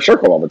with the Inner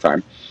Circle all the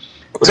time.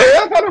 So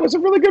I thought it was a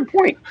really good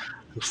point.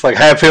 It's like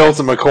Hatfields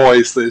and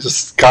McCoys. They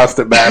just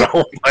constant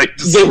battle.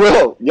 They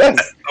will,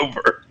 yes.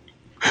 Over.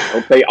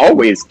 Hope they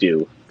always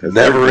do.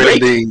 Never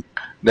ending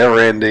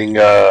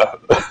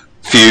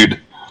feud.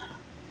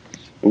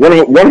 One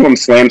of them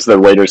slams the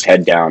waiter's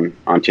head down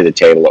onto the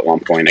table at one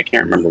point. I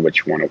can't remember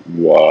which one it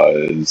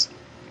was.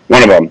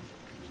 One of them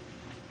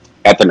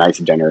at the nice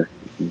dinner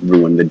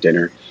ruined the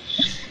dinner.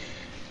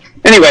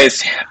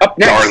 Anyways, up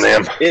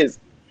next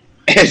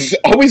is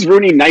always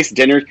ruining nice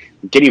dinner,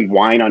 getting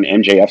wine on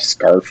MJF's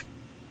scarf.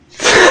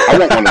 I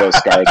want one of those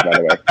scarves, by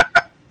the way.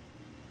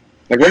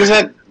 Like, what is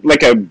that?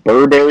 Like a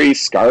Burberry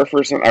scarf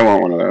or something? I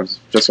want one of those,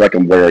 just so I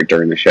can wear it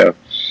during the show.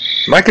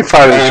 I can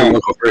find it at your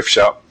local thrift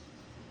shop.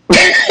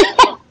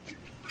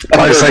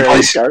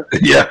 Burberry scarf?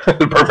 Yeah,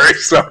 the Burberry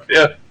scarf,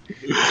 yeah.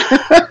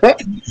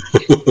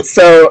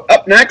 So,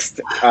 up next,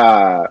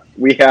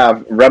 we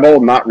have Rebel,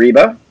 not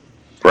Reba.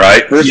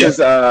 Right. Versus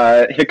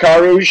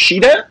Hikaru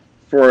Shida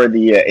for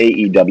the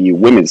AEW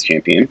Women's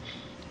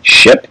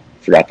Championship.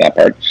 Forgot that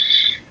part.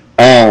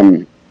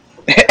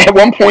 At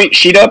one point,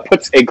 Shida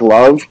puts a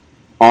glove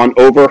on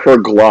over her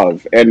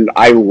glove, and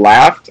I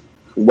laughed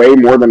way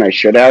more than I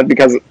should have,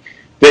 because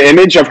the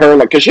image of her,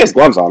 because she has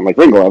gloves on, like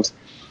ring gloves,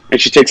 and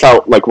she takes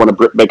out like one of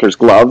Britt Baker's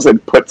gloves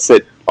and puts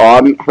it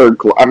on her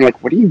glove. I'm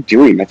like, what are you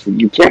doing?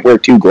 You can't wear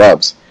two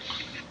gloves.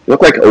 You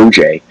look like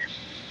OJ.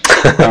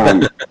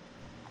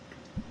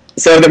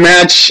 So the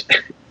match,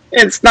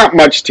 it's not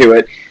much to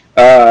it.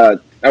 At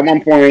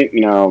one point,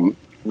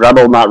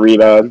 Rebel, not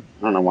Reba,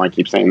 I don't know why I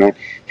keep saying that,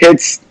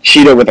 hits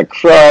Shida with a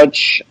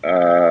crutch,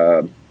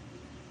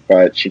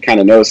 but she kind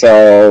of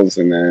no-sells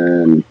and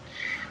then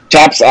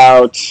taps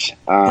out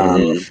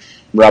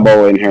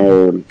Rebel in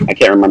her, I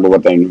can't remember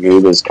what the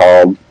move is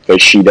called, the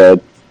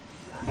Shida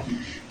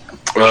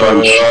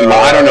crunch.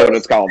 I don't know what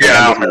it's called.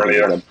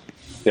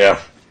 Yeah.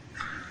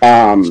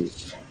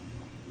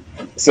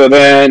 So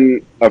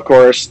then, of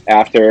course,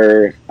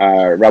 after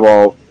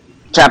Rebel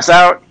taps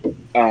out,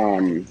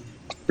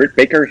 Britt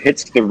Baker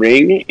hits the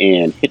ring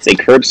and hits a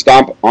curb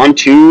stomp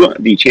onto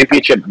the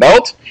championship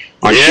belt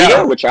on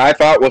Shida, which I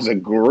thought was a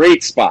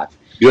great spot.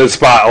 Good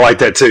spot. I like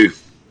that too.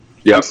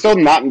 Yep. I'm still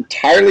not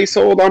entirely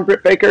sold on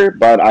Britt Baker,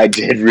 but I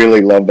did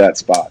really love that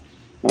spot.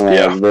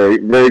 Very,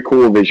 very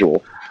cool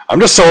visual. I'm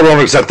just sold on her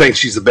because I think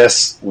she's the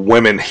best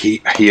woman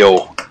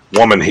heel in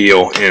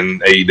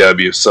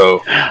AEW.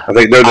 So I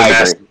think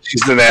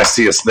she's the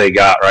nastiest they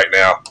got right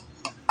now.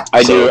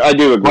 I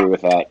do agree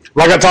with that.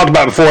 Like I talked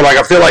about before,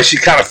 I feel like she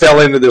kind of fell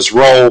into this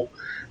role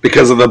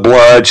because of the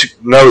blood,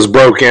 nose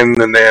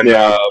broken, and then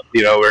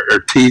her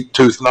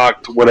tooth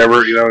knocked,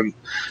 whatever, and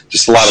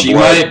just a lot of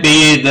blood. She might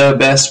be the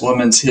best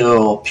women's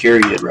heel,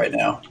 period, right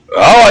now.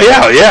 Oh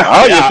yeah.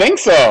 Oh, you think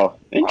so?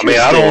 I mean,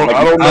 I don't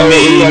know.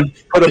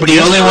 The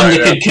only one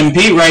that could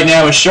compete right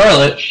now is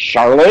Charlotte.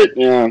 Charlotte,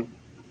 yeah.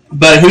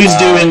 But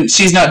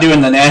she's not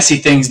doing the nasty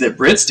things that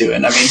Britt's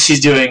doing. I mean, she's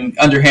doing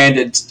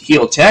underhanded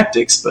heel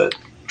tactics, but...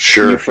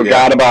 Sure. You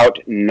forgot about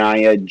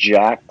Nia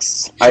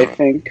Jax, I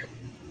think.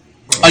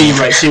 Oh, you're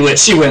right. She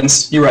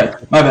wins. You're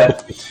right. My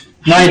bad.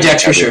 Nia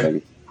Jax for sure.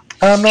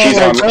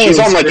 She's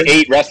on like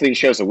 8 wrestling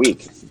shows a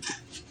week.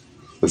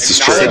 This is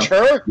true.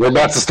 Her? We're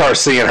about to start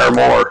seeing her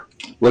more,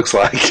 looks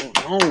like.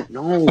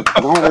 No.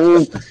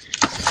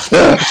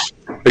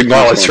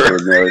 Acknowledge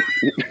her.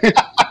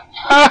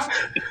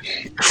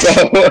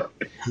 So,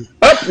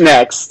 up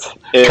next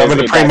is coming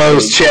to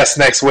Primo's chest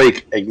next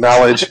week.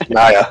 Acknowledge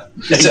Nia.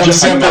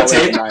 Nia.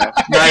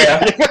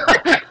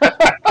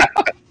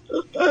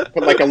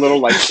 Put like a little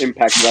like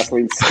Impact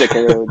Wrestling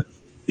sticker.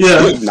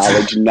 Yeah.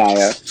 Acknowledge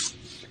Nia.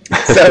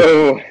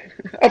 So,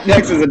 up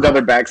next is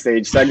another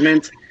backstage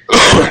segment.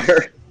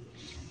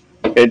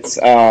 It's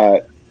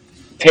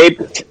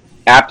taped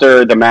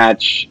after the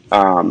match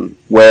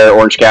where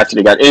Orange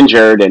Cassidy got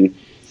injured, and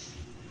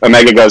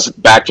Omega goes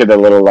back to the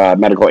little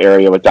medical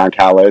area with Don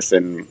Callis,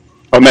 and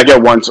Omega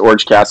wants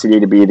Orange Cassidy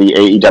to be the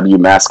AEW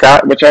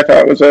mascot, which I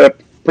thought was a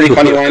pretty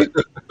funny line.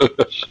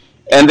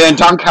 And then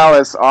Don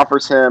Callis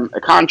offers him a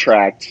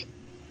contract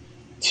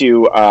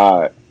to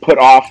put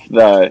off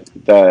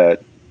the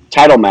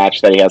title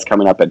match that he has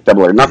coming up at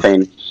Double or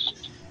Nothing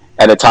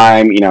at a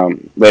time,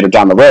 later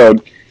down the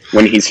road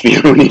when he's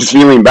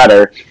feeling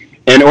better.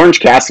 And Orange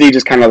Cassidy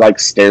just kind of like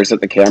stares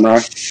at the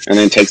camera and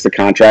then takes the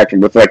contract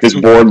and with like this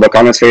bored look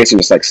on his face and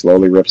just like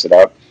slowly rips it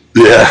up.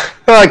 Yeah,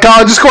 like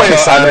just go ahead and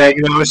sign it.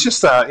 It's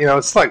just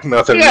it's like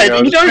nothing.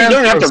 Yeah, you don't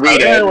have to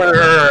read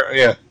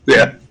it.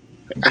 Yeah.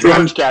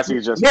 Orange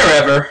Cassidy's just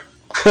wherever.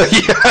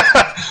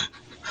 Yeah,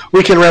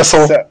 we can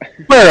wrestle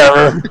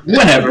wherever,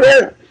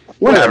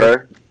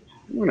 whenever.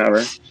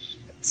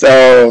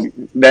 So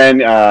then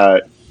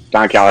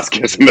Don Callis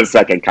gives him a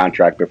second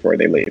contract before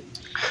they leave.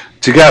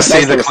 Did you guys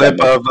see the clip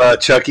of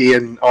Chucky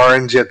and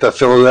Orange at the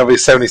Philadelphia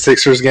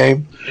 76ers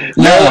game?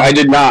 No, I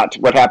did not.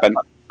 What happened?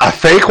 I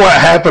think what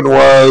happened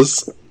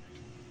was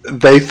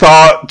they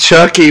thought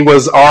Chucky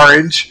was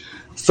Orange,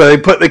 so they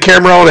put the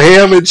camera on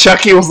him, and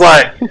Chucky was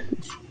like... and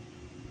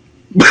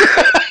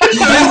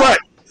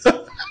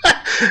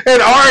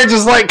Orange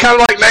is like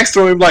kind of like next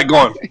to him, like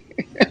going...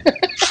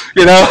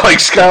 like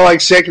kind of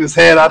like shaking his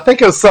head. I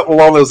think it was something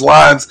along those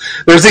lines.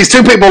 There's these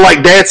two people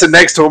like dancing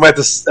next to him at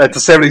the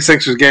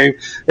 76ers game,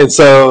 and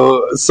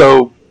so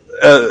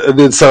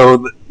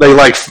they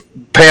like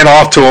pan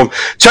off to him.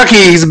 Chucky,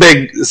 he's a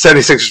big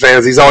 76ers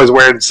fan. He's always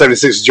wearing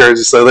 76ers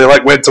jerseys, so they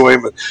like went to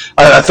him. And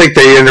I think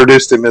they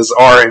introduced him as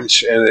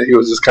Orange, and he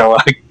was just kind of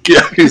like,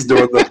 yeah, he's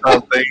doing the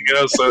thing,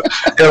 So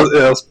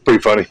it was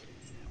pretty funny.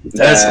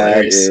 That's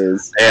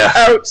hilarious.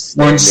 Yeah.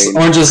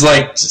 Orange is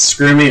like,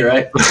 screw me,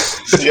 right?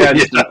 Yeah.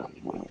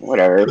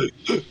 Whatever.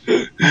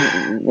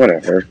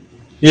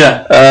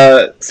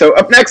 Yeah. So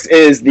up next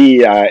is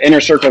the Inner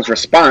Circle's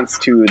response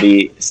to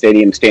the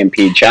Stadium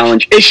Stampede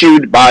Challenge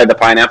issued by the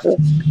Pineapple.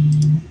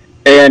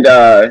 And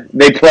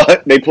they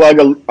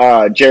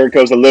plug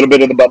Jericho's A Little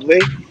Bit of the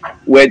Bubbly,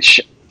 which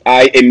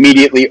I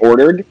immediately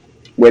ordered,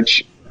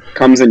 which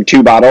comes in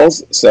 2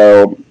 bottles.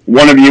 So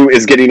one of you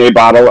is getting a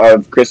bottle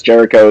of Chris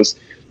Jericho's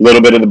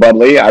Little Bit of the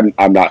Bubbly. I'm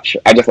not sure.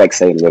 I just like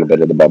saying a little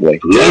bit of the bubbly.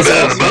 A little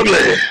bit of the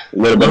bubbly. A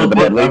little bit of the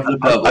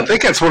bubbly. I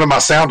think that's one of my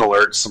sound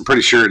alerts. I'm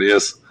pretty sure it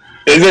is.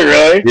 Is it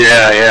really?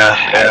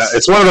 Yeah.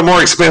 It's one of the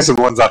more expensive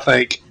ones, I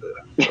think.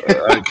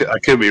 I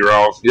could be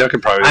wrong. You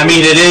could probably. I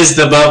mean, it is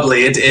the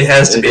bubbly. It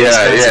has to be.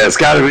 Yeah. It's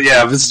got to be.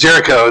 Yeah, if it's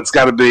Jericho, it's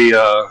got to be.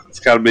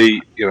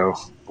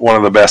 One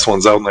of the best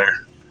ones on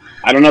there.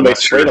 I don't know. They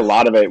sprayed a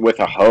lot of it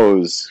with a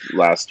hose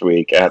last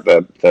week at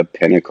the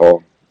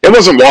Pinnacle. It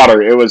wasn't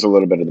water. It was a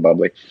little bit of the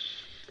bubbly.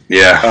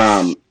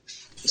 Yeah.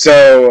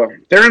 So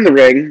they're in the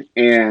ring,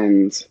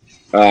 and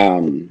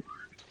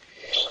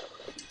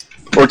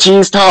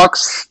Ortiz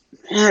talks.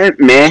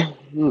 Meh.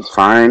 It's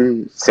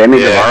fine. Sammy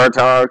Guevara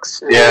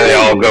talks. Yeah, they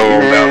all go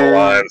down the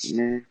lines.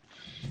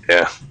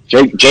 Yeah.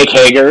 Jake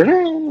Hager.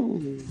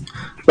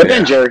 But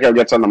then Jericho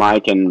gets on the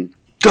mic and...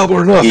 Double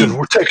or Nothing.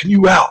 We're taking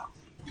you out.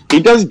 He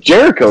does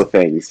Jericho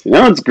things.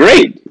 It's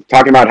great.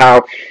 Talking about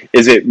how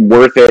is it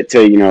worth it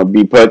to,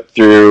 be put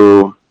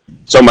through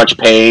so much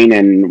pain,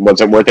 and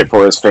was it worth it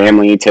for his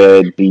family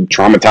to be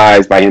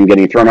traumatized by him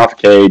getting thrown off a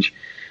cage,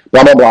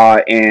 blah, blah, blah.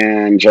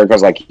 And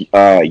Jericho's like,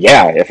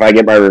 yeah, if I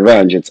get my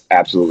revenge, it's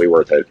absolutely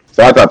worth it.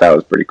 So I thought that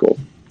was pretty cool.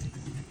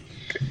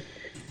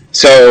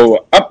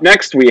 So up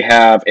next, we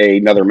have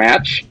another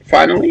match,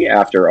 finally,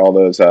 after all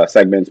those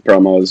segments,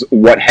 promos,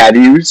 what have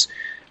yous.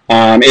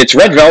 It's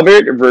Red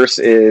Velvet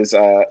versus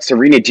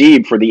Serena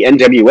Deeb for the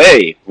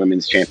NWA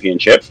Women's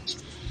Championship.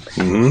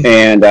 Mm-hmm.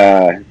 And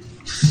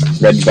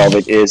Red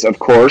Velvet is, of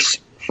course,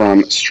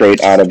 from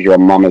Straight Out of Your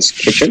Mama's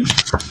Kitchen.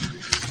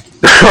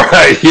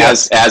 Right.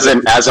 Yes. As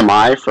am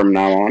I from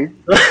now on.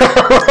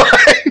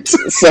 Right.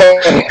 So,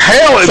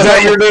 is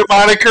that your new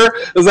moniker?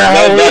 Is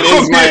that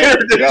is my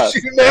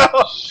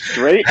now?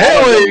 Straight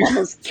Out of Your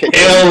Mama's Kitchen.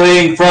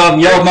 Hailing from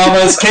Your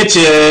Mama's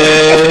Kitchen.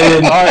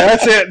 All right,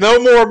 that's it. No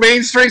more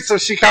main streets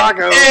of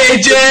Chicago.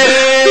 AJ!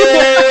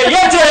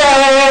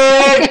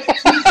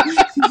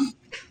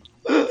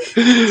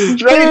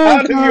 Straight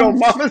out of your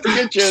mama's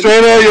kitchen.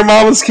 Straight out of your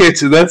mama's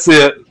kitchen. That's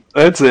it.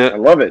 I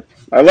love it.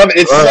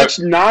 It's such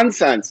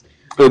nonsense.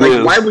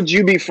 Why would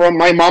you be from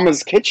my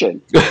mama's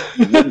kitchen?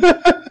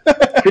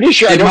 Pretty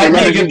sure I don't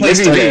remember you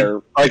living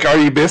there. Like, are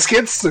you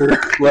biscuits or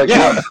like?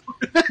 Yeah.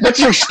 What's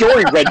your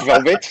story, Red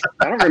Velvet?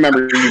 I don't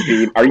remember you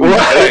being. Are you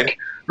right?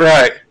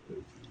 Right.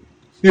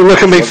 You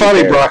look at me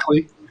funny,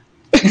 broccoli.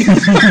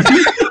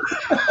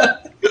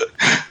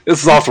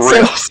 This is off the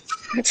rails.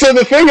 So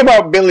the thing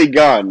about Billy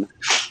Gunn,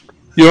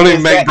 you don't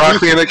even make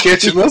broccoli in the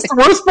kitchen. That's the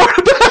worst part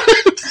about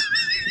it.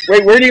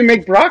 Wait, where do you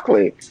make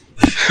broccoli?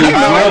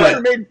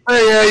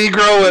 Yeah, you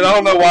grow it. I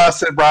don't know why I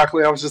said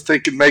broccoli. I was just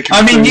thinking making.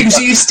 I mean, you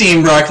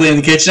steam broccoli in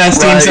the kitchen. I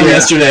steamed some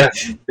yesterday.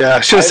 Yeah, I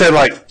should have said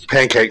like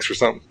pancakes or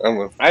something. I don't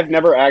know. I've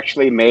never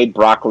actually made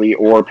broccoli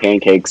or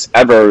pancakes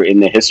ever in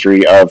the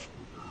history of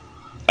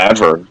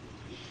ever.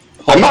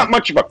 I'm not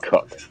much of a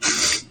cook.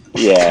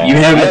 Yeah, you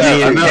haven't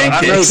made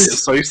pancakes. I know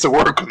this. I used to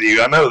work with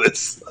you. I know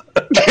this.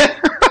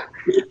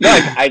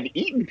 I've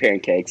eaten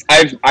pancakes.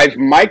 I've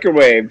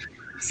microwaved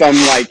some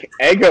like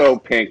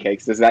Eggo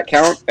pancakes. Does that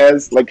count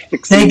as like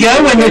fixing? They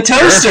go in the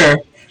toaster.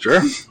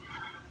 Sure.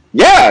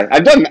 Yeah,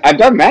 I've done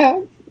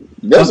that.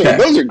 Those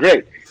are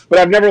great. But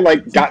I've never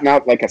like gotten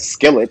out like a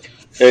skillet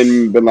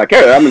and been like,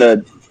 hey, I'm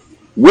gonna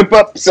whip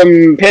up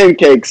some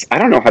pancakes. I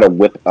don't know how to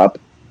whip up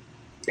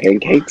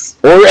pancakes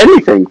or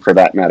anything for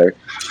that matter.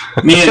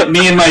 Me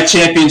and my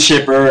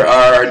championship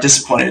are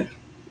disappointed.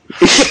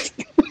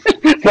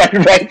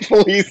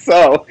 Rightfully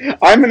so.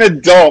 I'm an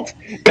adult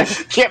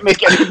that can't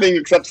make anything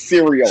except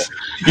cereal.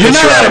 You're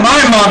not out of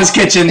my mom's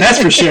kitchen,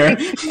 that's for sure.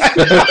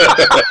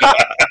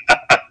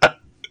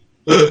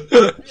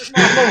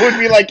 Mama would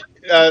be like,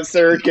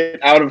 sir,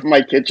 get out of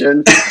my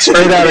kitchen.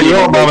 Straight out of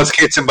your mama's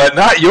kitchen, but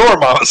not your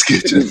mama's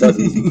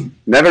kitchen.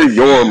 Never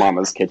your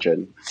mama's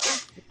kitchen.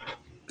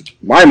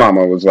 My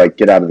mama was like,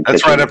 get out of the kitchen.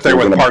 That's right up there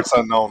with Parts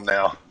Unknown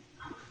now.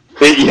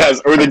 Yes,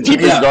 or the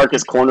deepest,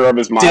 darkest corner of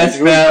his mind. Death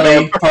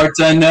Valley, Parts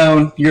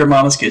Unknown, your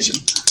mama's kitchen.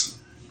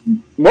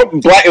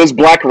 It was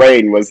Black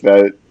Rain was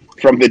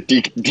from the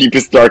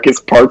deepest,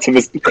 darkest parts of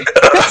his...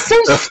 That's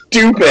so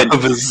stupid.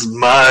 Of his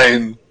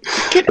mind.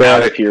 Get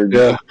out of here,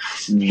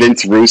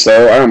 Vince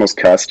Russo. I almost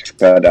cussed,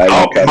 but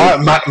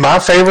my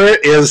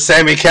favorite is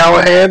Sammy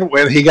Callahan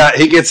when he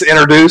gets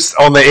introduced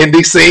on the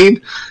indie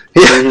scene.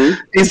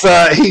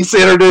 He's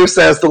introduced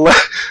as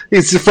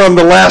he's from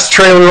the last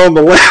trailer on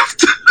the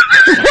left.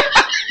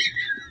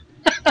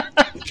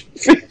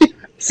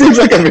 Seems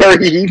like a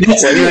very Heath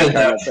Slater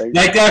kind of thing.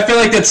 Like, I feel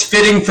like that's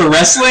fitting for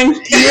wrestling.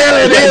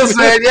 Yeah, it is,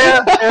 man.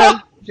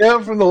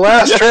 Yeah, from the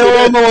last trailer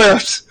on the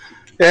left.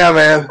 Yeah,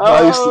 man.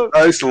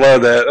 I used to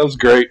love that. That was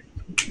great.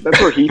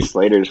 That's where Heath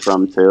Slater's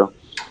from too.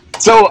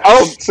 So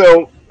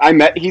I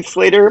met Heath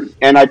Slater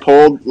and I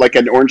pulled like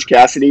an Orange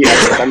Cassidy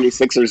at the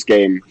 76ers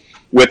game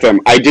with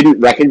him. I didn't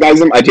recognize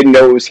him. I didn't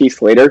know it was Heath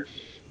Slater.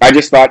 I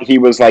just thought he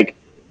was like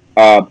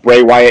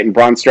Bray Wyatt and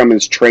Braun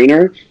Strowman's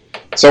trainer.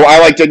 So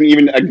I didn't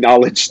even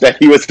acknowledge that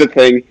he was the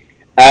thing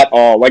at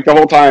all. Like the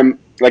whole time,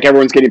 like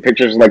everyone's getting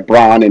pictures of like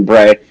Braun and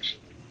Bray,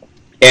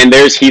 and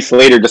there's Heath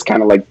Slater just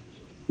kind of like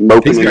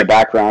moping in the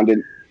background.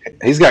 And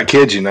he's got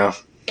kids, you know.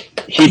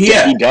 He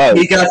does.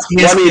 He has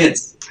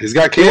kids. He's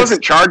got kids. He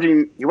wasn't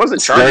charging for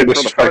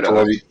the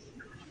photo.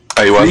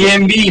 Oh, he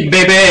wasn't? 3MB,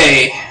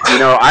 baby. You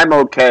know, I'm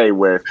okay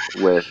with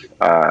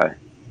not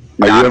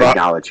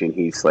acknowledging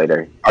Heath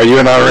Slater. Are you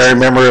an honorary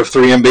member of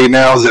 3MB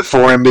now? Is it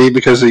 4MB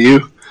because of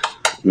you?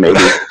 Maybe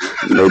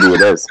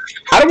it is.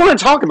 I don't want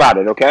to talk about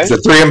it, okay? Is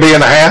it 3MB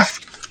and a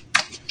half?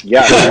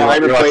 Yeah. I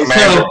replaced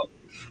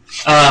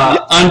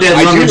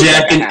Undead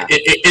Lumberjack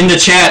in the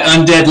chat.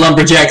 Undead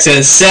Lumberjack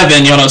says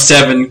 7. Y'all know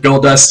 7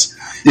 Goldust.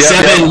 Yeah,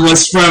 7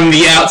 was from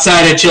the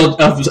outside of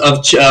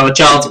a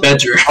child's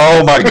bedroom.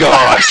 Oh my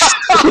gosh!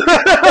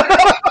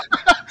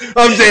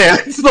 I'm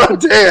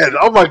dead.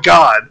 Oh my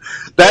god,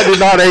 that did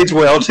not age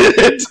well, did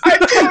it?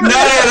 Not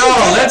at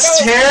all.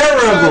 That's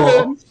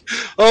terrible.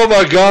 Oh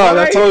my god,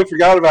 I totally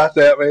forgot about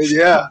that, man.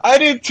 Yeah, I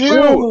did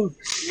too.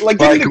 Like,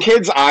 didn't the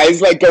kid's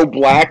eyes go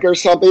black or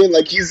something?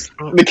 Like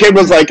the kid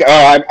was like,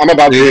 "Oh, I'm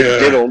about to get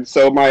diddled,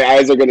 so my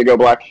eyes are going to go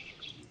black."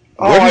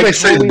 Where did they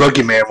say the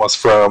boogeyman was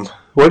from?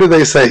 Where did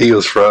they say he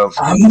was from?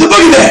 I'm the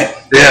boogeyman.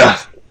 Yeah,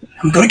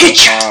 I'm gonna get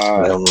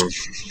you.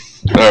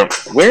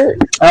 Where?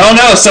 I don't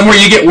know. Somewhere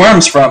you get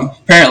worms from,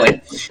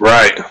 apparently.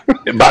 Right,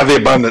 by the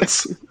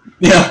abundance.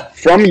 Yeah.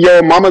 From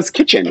your mama's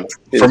kitchen.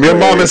 From your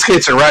mama's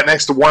kitchen, right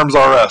next to Worms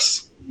R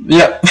Us.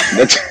 Yep.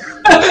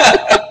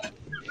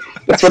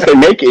 That's what they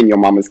make in your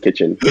mama's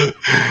kitchen.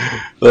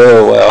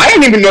 Oh, wow. I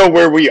don't even know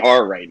where we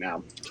are right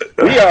now.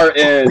 We are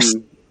in...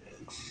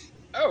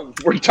 Oh,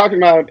 we're talking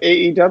about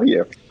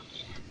AEW.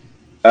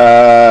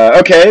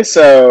 Okay,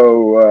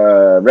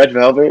 so Red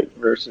Velvet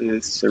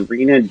versus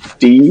Serena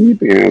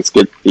Deeb. Yeah, let's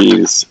get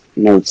these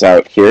notes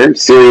out here.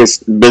 Serious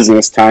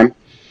business time.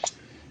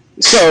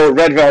 So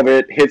Red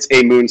Velvet hits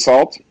a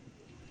moonsault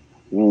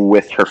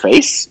with her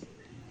face.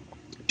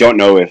 Don't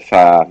know if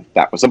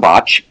that was a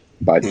botch,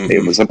 but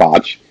it was a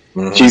botch.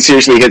 Mm-hmm. She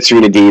seriously hit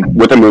Serena Deeb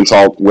with a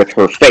moonsault with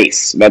her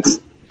face. That's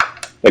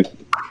like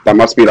That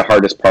must be the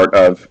hardest part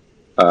of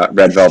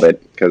Red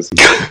Velvet, because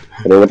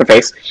they're with the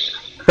face.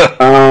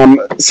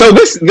 So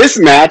this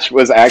match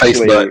was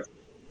actually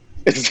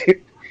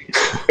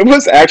it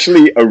was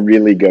actually a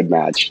really good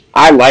match.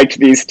 I liked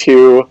these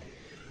two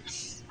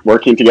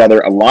working together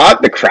a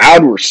lot. The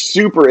crowd were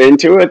super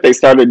into it. They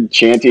started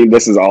chanting,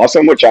 "This is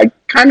awesome," which I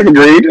kind of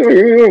agreed.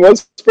 It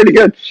was pretty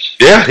good.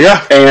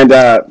 Yeah. And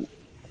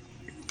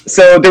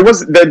so there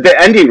was the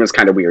ending was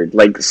kind of weird.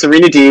 Like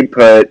Serena Deeb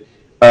put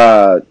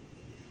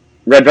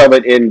Red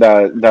Velvet in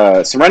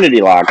the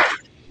Serenity Lock,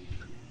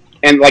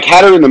 and like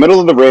had her in the middle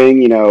of the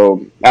ring. You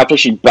know, after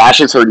she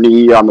bashes her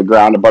knee on the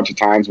ground a bunch of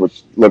times,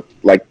 which looked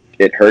like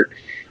it hurt.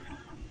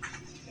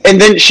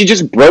 And then she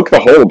just broke the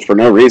hold for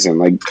no reason.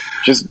 Like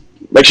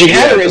she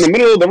had her in the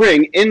middle of the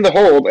ring in the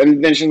hold,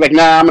 and then she's like,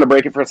 "Nah, I'm gonna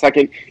break it for a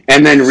second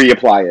and then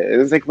reapply it." It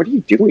was like, "What are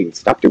you doing?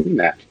 Stop doing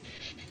that.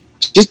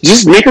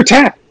 Just make her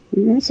tap.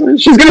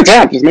 She's gonna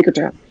tap. Just make her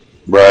tap."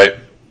 Right.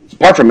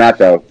 Apart from that,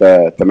 though,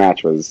 the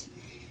match was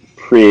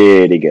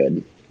pretty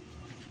good.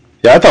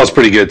 Yeah, I thought it was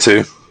pretty good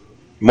too.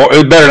 It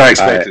was better than I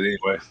expected,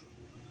 anyway.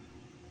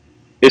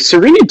 Is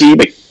Serena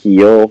Deeb a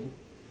heel?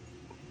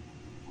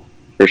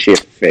 Or is she a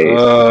face?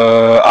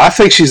 I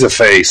think she's a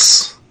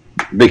face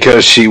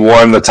because she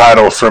won the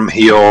title from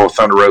heel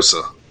Thunder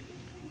Rosa.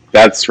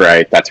 That's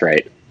right.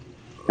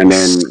 And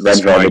then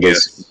Red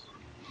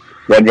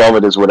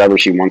Velvet is whatever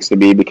she wants to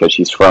be because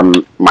she's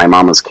from My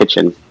Mama's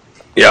Kitchen.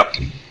 Yep.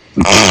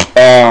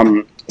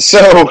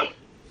 So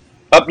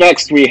up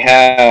next we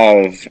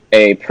have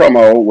a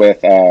promo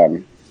with.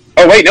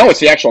 Oh wait, no, it's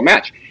the actual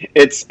match.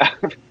 It's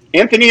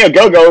Anthony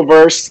Ogogo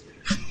versus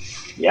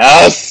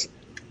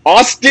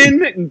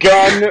Austin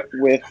Gunn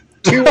with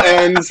 2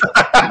 N's.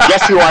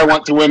 Guess who I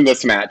want to win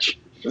this match?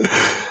 If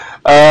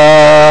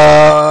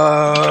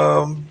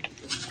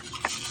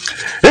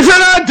you're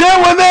not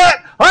done with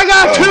that, I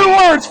got 2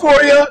 words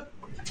for you.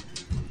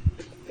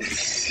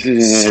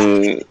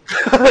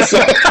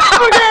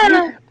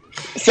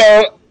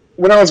 So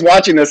when I was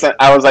watching this,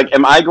 I was like,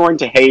 am I going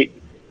to hate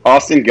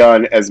Austin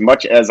Gunn as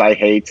much as I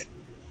hate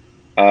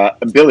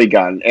Billy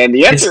Gunn? And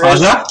the answer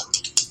is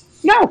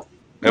no.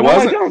 It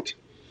wasn't. I don't.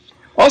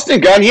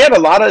 Austin Gunn, he had a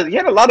lot of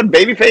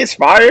babyface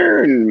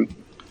fire, and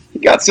he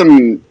got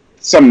some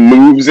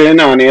moves in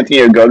on Anthony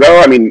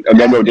Ogogo. I mean,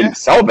 Ogogo didn't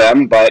sell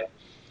them, but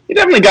he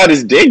definitely got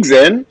his digs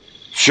in.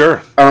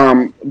 Sure.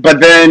 But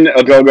then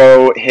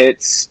Ogogo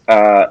hits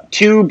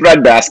 2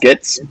 bread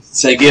baskets.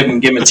 So give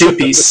him a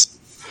 2-piece.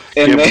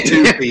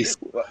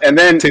 And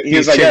then he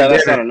was like, "Yeah,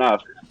 that's not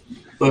enough."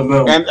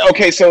 And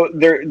okay, so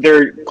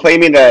they're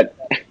claiming that.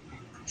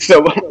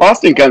 So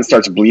Austin Gunn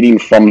starts bleeding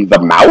from the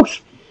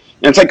mouth.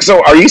 And it's like,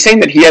 so are you saying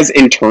that he has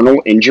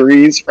internal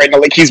injuries right now?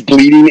 Like he's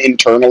bleeding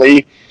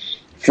internally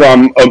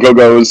from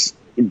Ogogo's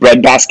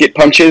breadbasket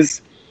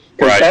punches?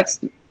 Right.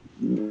 It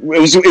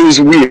was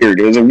weird.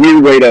 It was a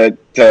weird way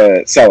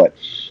to sell it.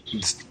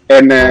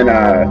 And then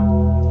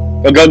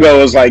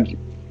Ogogo was like,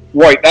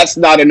 "Wait, that's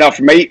not enough,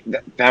 mate."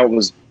 That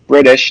was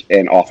British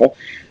and awful.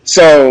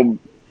 So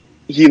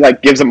he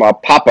like gives him a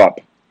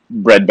pop-up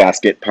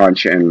breadbasket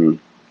punch, and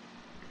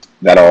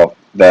that'll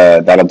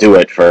do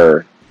it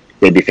for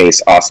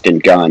babyface Austin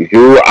Gunn,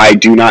 who I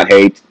do not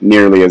hate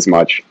nearly as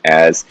much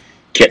as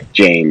Kip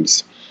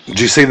James. Did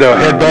you see the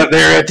headbutt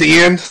there at the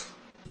end?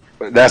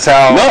 That's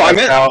how.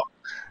 No,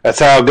 that's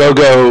how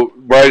Go-Go,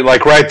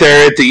 right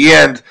there at the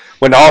end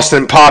when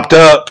Austin popped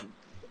up,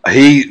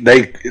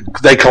 they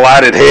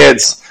collided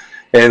heads,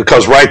 and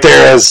because right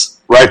there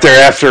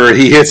after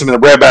he hits him in the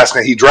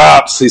breadbasket, he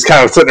drops. He's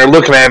kind of sitting there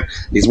looking at him.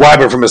 He's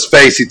wiping from his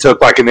face. He took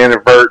like an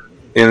inadvertent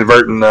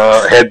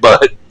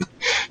headbutt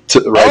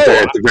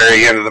there at the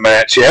very end of the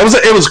match. Yeah,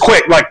 it was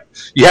quick. Like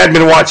you had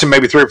been watching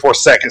maybe 3 or 4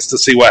 seconds to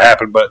see what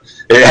happened, but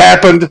it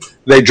happened.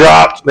 They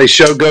dropped. They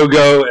showed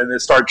Go-Go, and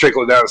it started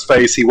trickling down his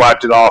face. He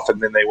wiped it off,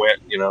 and then they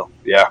went.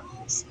 Yeah.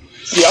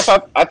 See, I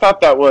thought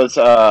that was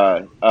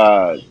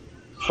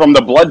from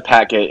the blood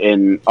packet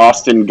in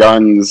Austin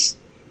Gunn's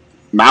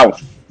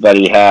mouth that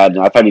he had,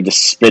 and I thought he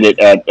just spit it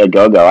at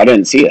Go-Go. I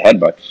didn't see a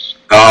headbutt.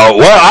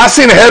 Well, I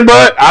seen a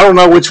headbutt. I don't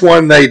know which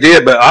one they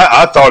did, but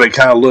I thought it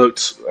kind of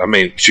looked. I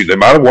mean, shoot, they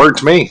might have worked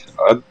to me.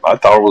 I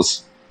thought it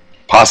was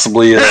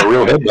possibly a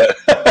real headbutt.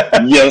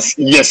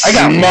 Yes, I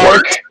got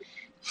marked.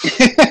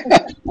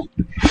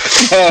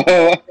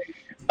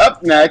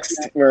 Up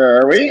next,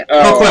 where are we?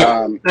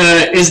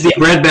 Is the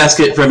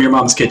breadbasket from your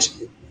mom's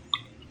kitchen?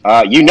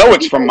 You know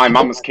it's from my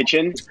mama's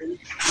kitchen.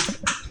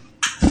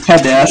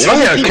 Had to ask. Oh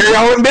yeah, carry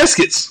all them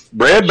biscuits.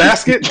 Bread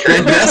basket,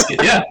 bread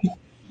basket. Yeah.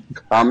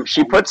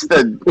 She puts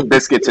the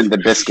biscuits in the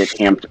biscuit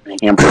hamper.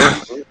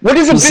 What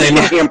is a biscuit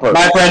hamper?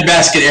 My bread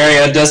basket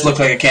area does look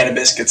like a can of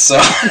biscuits.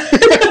 So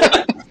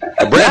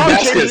a bread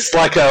basket's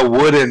like a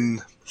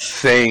wooden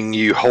thing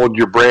you hold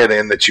your bread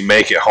in that you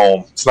make at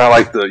home. It's not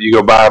like you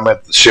go buy them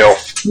at the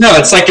shelf. No,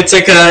 it's like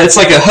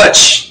a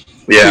hutch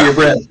for your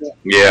bread.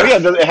 Yeah. Oh, yeah,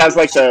 it has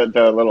like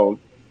the little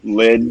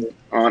lid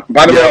on.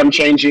 By the way, I'm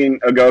changing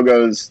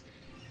Ogogo's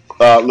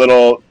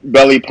little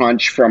belly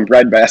punch from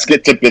bread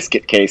basket to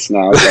biscuit case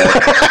now. So.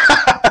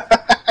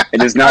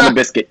 It is not a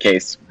biscuit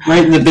case.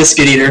 Right in the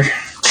biscuit eater.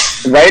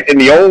 Right in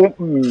the old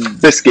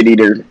biscuit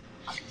eater.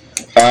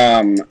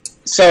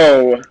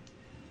 So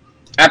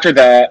after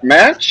that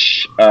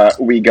match,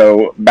 we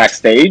go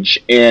backstage,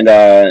 and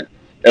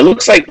it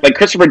looks like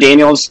Christopher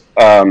Daniels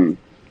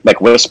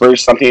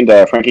whispers something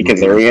to Frankie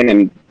Kazarian,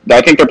 and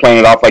I think they're playing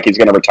it off like he's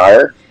going to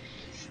retire.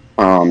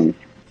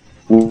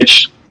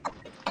 Which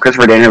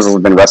Christopher Daniels has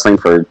been wrestling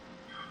for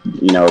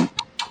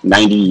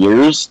 90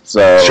 years,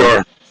 so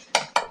sure,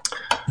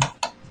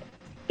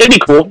 it'd be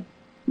cool.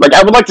 Like,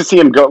 I would like to see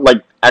him go,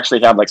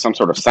 actually have some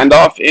sort of send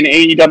off in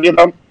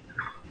AEW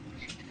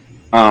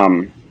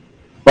though.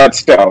 But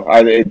still,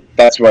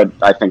 that's what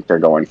I think they're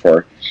going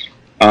for.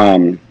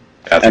 And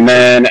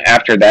then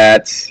after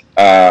that,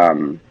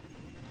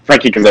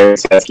 Frankie Kazarian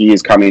says he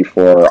is coming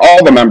for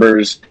all the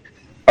members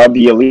of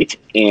the Elite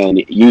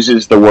and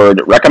uses the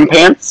word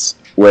recompense,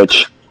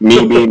 which,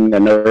 me being the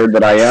nerd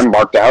that I am,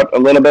 marked out a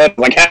little bit.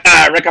 Like,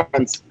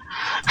 recompense.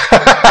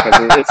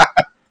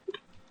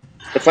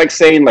 It's like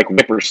saying,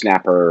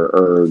 whippersnapper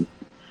or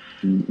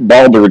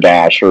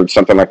balderdash or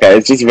something like that.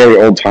 It's just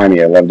very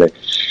old-timey. I loved it.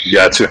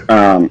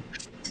 Gotcha.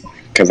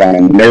 Because I'm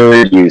a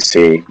nerd, you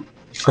see.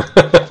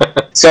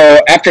 So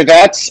after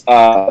that,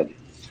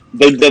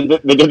 they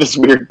did this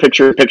weird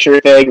picture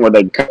thing where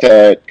they cut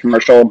to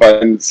commercial,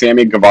 but then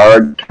Sammy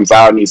Guevara comes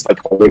out and he's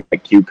holding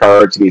cue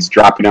cards and he's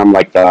dropping them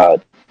like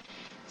the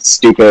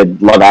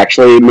stupid Love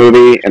Actually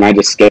movie, and I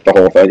just skipped the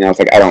whole thing. And I was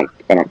like, I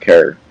don't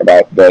care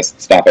about this.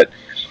 Stop it.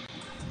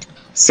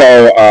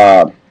 So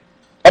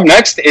up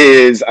next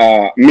is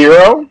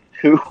Miro,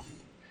 who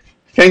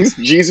thanks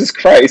Jesus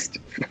Christ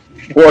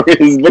for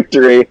his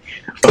victory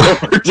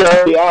over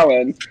Darby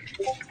Allin.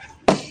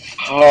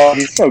 Oh,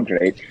 he's so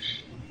great.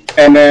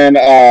 And then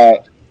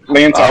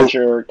Lance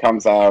Archer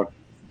comes out.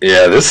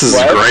 Yeah, this is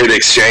a great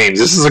exchange.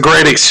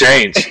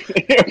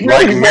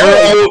 Like,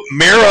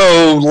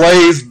 Miro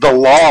lays the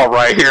law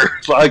right here.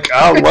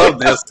 I love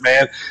this,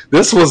 man.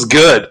 This was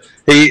good.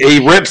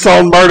 He rips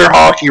on Murder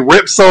Hawk. He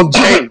rips on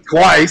Jake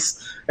twice.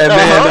 And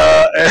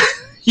then,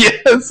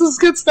 this is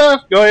good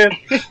stuff. Go ahead.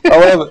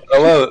 I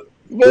love it.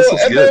 This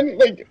is good.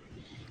 Then,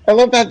 I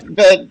love that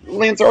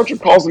Lance Archer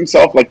calls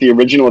himself, the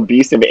original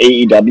beast of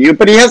AEW,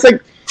 but he has,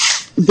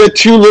 the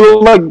two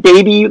little,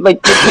 baby,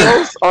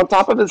 pigtails on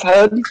top of his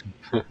head.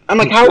 I'm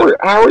like, how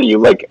are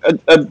you,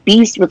 a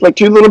beast with,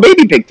 two little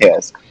baby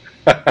pigtails?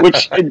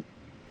 Which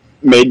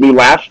made me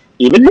laugh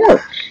even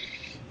more.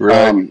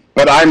 Right.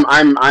 But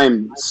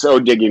I'm so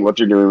digging what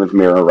they're doing with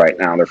Miro right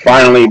now. They're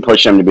finally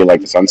pushing him to be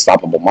this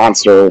unstoppable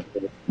monster.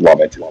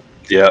 Love it.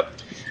 Yep.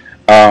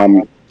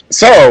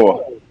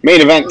 So main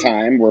event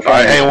time. We're all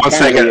right, hang on 1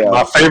 second.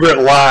 My favorite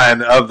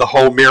line of the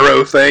whole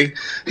Miro thing.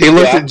 He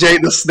looked at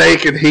Jake the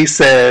Snake and he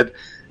said,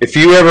 "If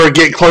you ever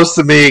get close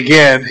to me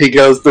again," he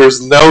goes,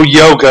 "there's no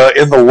yoga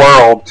in the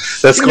world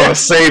that's going to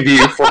save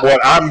you from what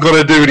I'm going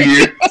to do to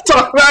you."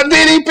 Talking about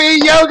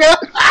DDP yoga.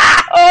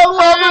 I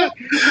love it.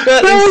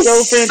 That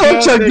was so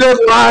such a good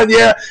line.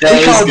 Yeah,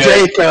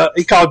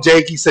 he called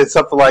Jake. He said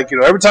something like,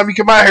 every time you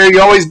come out here,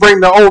 you always bring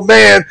the old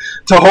man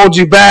to hold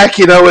you back,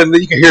 and then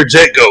you can hear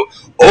Jake go,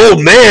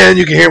 "Old man,"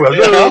 you can hear him,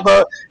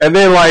 and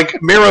then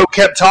Miro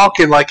kept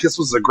talking this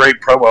was a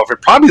great promo.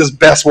 Probably his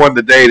best one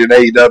to date in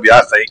AEW,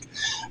 I think.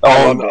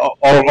 On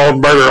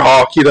Murder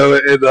Hawk,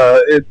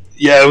 it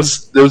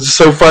was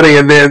so funny.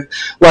 And then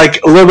a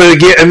little bit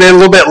again, and then a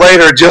little bit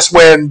later, just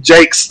when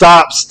Jake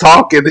stops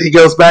talking, he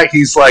goes back.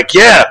 He's like,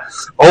 "Yeah,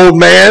 old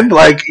man,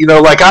 like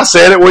I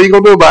said it. What are you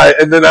gonna do about it?"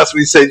 And then that's what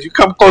he said. "You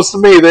come close to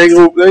me.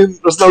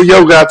 There's no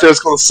yoga out there that's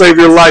gonna save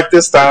your life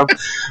this time."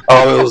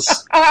 Oh, it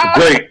was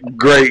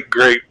great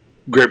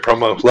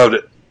promo. Loved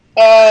it.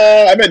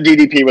 I bet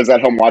DDP was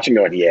at home watching,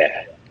 going,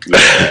 "Yeah,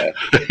 bang."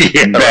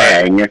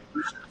 Right.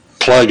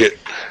 Plug it.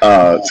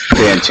 It's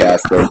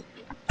fantastic.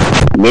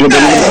 Little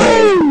bit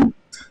of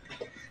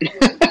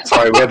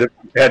Sorry, we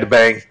had to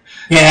bang.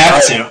 You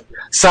have to.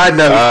 Side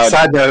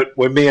note,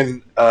 when me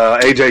and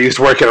AJ used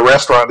to work at a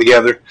restaurant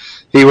together,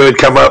 he would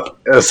come up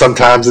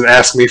sometimes and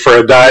ask me for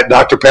a Diet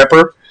Dr.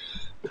 Pepper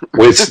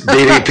with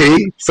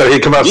DDP. So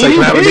he'd come up and say,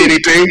 "Can I have a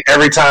DDP?"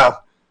 Every time.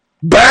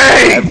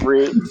 Bang!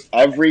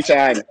 Every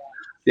time.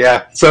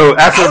 Yeah. So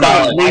after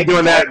about me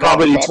doing that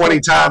probably 20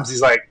 times, he's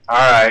like, "All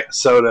right,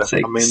 soda.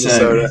 I'm in the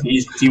soda."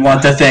 You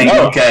want the thing?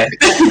 No. Okay.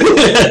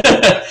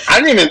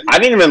 I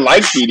didn't even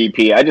like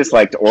DDP. I just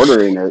liked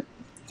ordering it.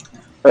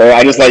 Or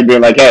I just like being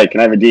like, "Hey, can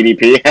I have a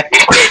DDP?"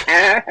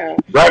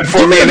 Right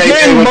before me and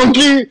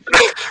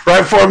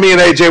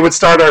AJ would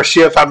start our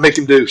shift, I'd make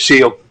him do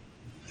Shield.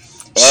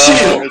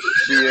 Shield.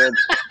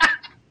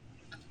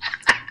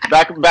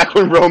 Back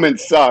when Roman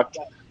sucked.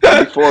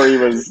 Before he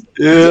was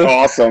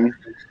awesome.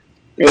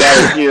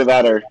 Yeah, either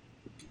that or...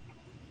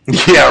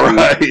 Yeah,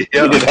 right. Yeah. He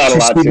did that a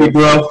lot too.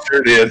 Bro.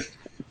 Sure did.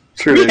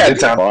 We had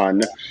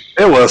fun.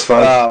 It was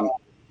fun.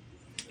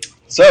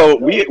 So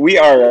we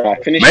are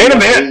finishing main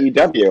event.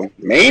 AEW.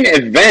 Main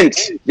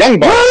event. Young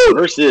Bucks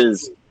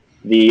versus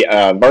the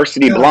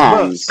Varsity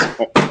Blondes.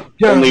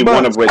 Only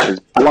one of which is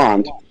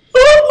blonde.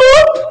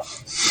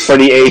 for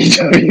the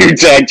AEW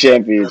Tag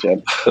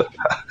Championship.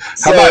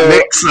 How about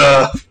Nick's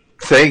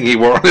thing he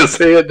wore on his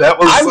head? That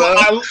was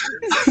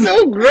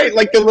so great.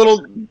 Like the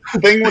little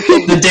thing with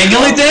the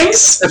dangly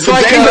things. It's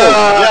like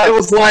it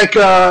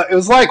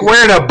was like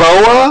wearing a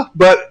boa,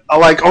 but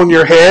like on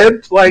your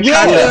head, like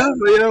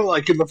kinda,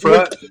 like in the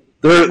front.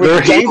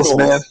 They're heels,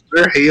 man.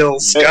 They're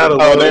heels. They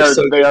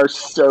are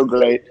so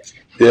great.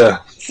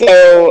 Yeah.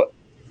 So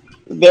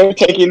they're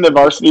taking on the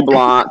Varsity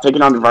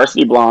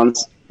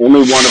Blondes.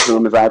 Only one of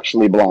whom is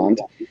actually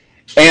blonde,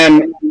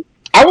 and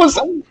I was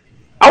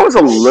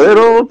a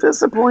little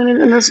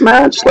disappointed in this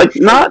match. Like,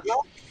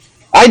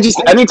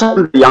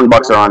 anytime the Young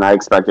Bucks are on, I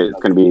expect it's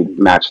going to be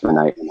match of the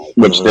night,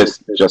 which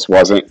this just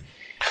wasn't.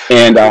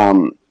 And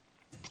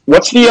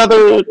what's the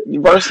other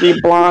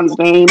Varsity Blonde's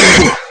name?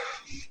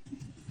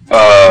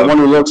 The one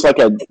who looks like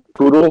a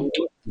poodle.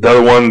 The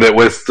other one that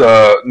with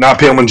not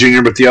Pillman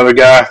Jr., but the other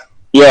guy.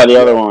 Yeah,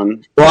 the other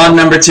one. Blonde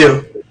number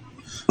 2.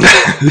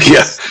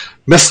 Yes,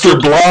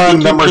 Mr.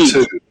 Blonde number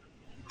 2.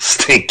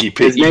 Stinky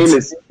Pete. His name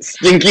is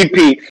Stinky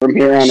Pete from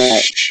here on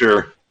out.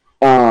 Sure.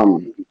 Are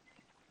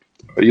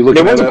you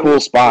looking? There was a cool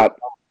spot,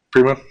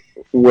 Primo,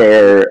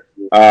 where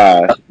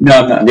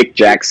Nick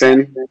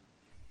Jackson.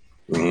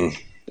 He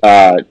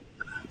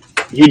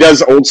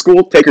does old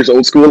school, Taker's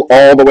old school,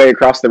 all the way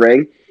across the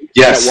ring.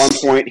 Yes. And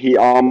at one point, he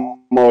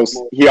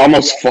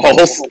almost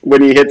falls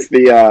when he hits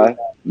the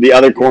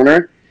other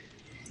corner,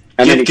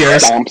 and then he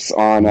stomps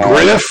on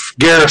Griff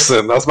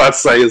Garrison. I was about to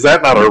say, is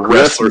that not a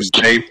wrestler's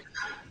name?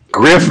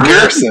 Griff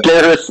Garrison.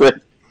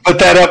 Put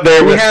that up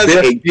there with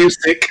Biff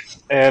Busick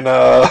and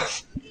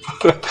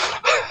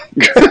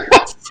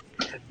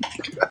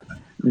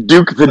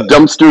Duke the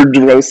Dumpster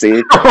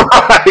Drosy.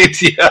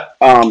 Right, yeah.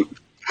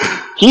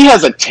 He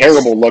has a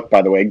terrible look,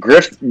 by the way.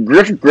 Griff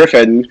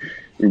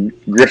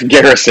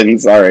Garrison,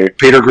 sorry.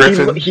 Peter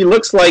Griffin. He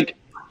looks like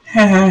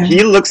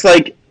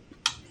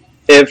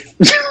if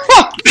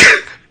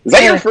is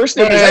that your first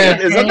is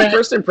that the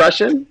first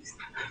impression?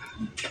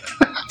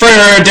 For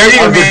Dirty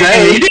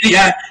Day.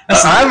 Yeah.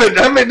 I haven't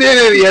done it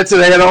yet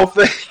today, I don't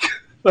think.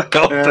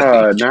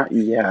 Not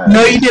yet.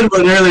 No, you did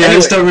one earlier. Anyway. I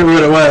just don't remember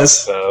what it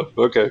was.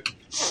 Okay.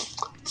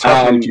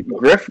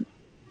 Griff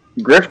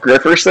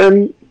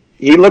Grifferson,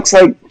 he looks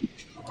like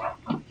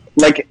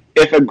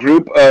if a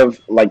group of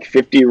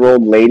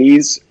 50-year-old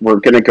ladies were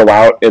going to go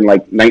out in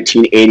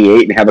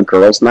 1988 and have a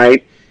girls'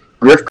 night.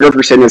 Griff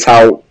Grifferson is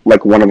how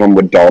one of them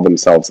would doll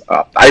themselves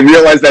up. I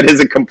realize that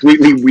is a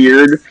completely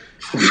weird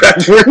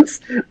reference,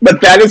 but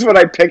that is what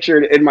I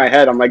pictured in my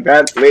head. I'm like,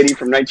 that lady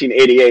from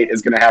 1988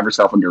 is going to have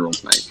herself a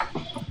girls' night.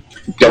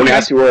 Don't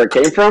ask me where it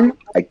came from.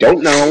 I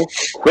don't know.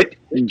 Quit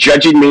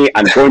judging me.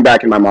 I'm going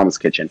back in my mom's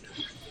kitchen.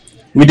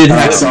 We did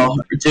Hacksaw.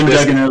 Jim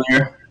Duggan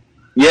earlier.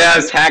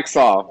 Yes,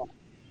 Hacksaw.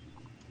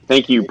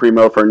 Thank you,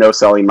 Primo, for no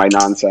selling my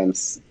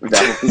nonsense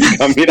that was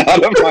coming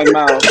out of my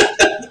mouth.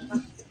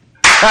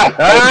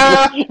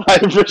 I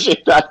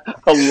appreciate that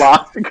a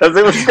lot because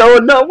it was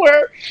going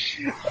nowhere.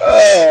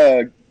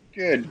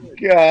 Good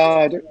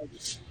God.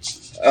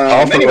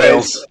 Off the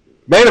rails.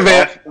 Main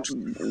event.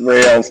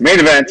 Main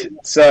event.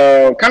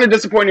 So, kind of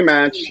disappointing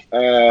match.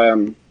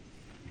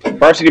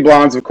 Varsity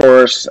Blondes, of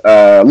course,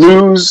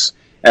 lose,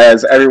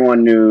 as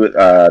everyone knew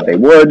they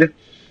would.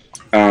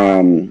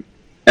 And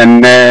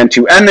then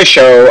to end the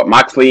show,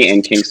 Moxley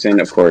and Kingston,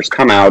 of course,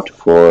 come out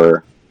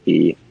for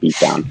the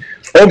beatdown.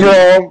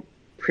 Overall,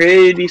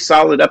 pretty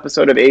solid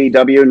episode of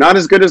AEW. Not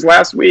as good as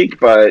last week,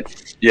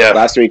 but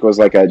last week was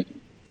like a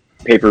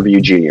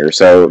pay-per-view junior.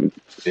 So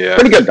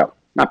pretty good, though.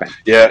 Not bad.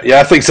 Yeah,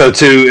 I think so,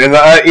 too. And,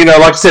 like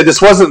I said,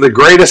 this wasn't the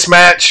greatest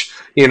match.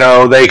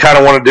 They kind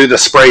of want to do the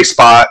spray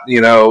spot,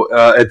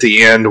 at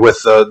the end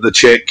with the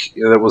chick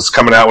that was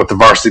coming out with the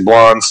Varsity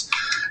Blondes.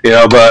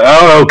 But I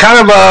don't know,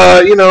 kind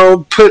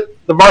of, put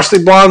the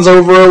Varsity Blondes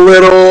over a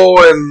little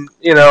and,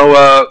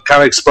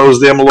 kind of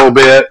expose them a little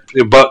bit.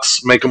 The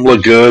Bucks make them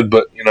look good,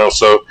 but,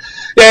 so,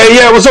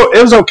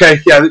 it was okay.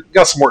 Yeah,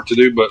 got some work to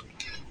do, but,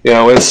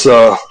 it's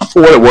for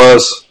what it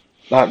was,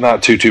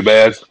 not too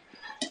bad.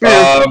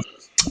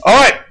 All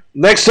right,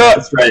 next up.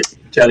 That's right.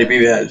 Johnny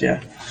B.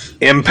 Yeah.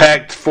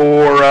 Impact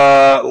for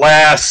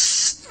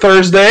last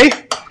Thursday.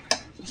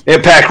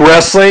 Impact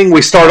Wrestling.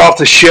 We start off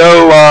the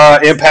show.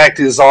 Impact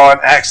is on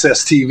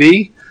Access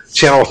TV,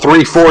 channel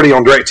 340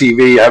 on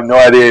DirecTV. I have no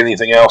idea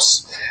anything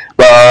else.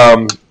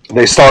 But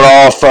they start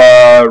off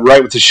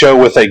right with the show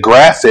with a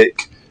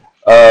graphic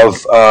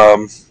of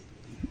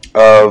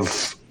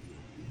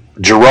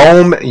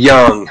Jerome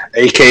Young,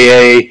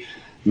 a.k.a.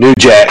 New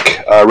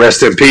Jack,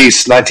 rest in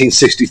peace.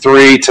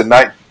 1963 to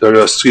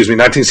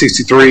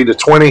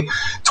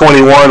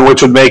 2021,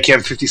 which would make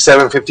him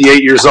 57,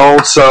 58 years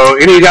old. So,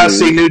 any of you guys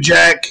see New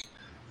Jack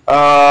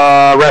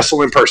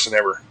wrestle in person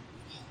ever?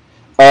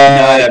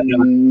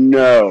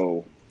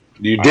 No.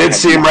 You did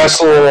see him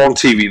wrestle on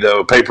TV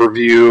though,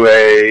 pay-per-view,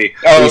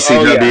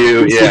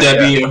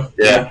 ECW.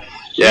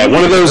 Yeah.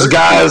 One of those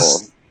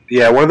guys.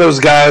 Yeah, one of those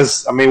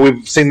guys, I mean,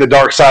 we've seen the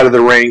dark side of the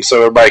ring,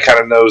 so everybody kind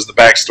of knows the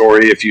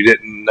backstory if you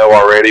didn't know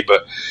already.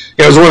 But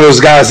it was one of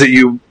those guys that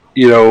you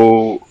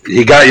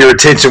he got your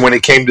attention when he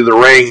came to the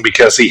ring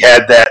because he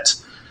had that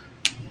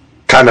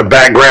kind of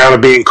background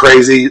of being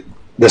crazy.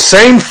 The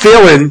same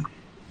feeling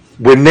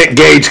when Nick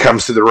Gage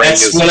comes to the ring.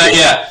 That's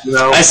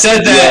I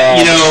said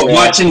that,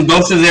 watching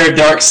both of their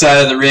dark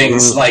side of the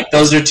rings, like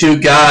those are two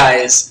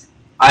guys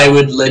I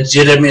would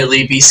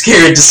legitimately be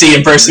scared to see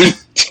in person.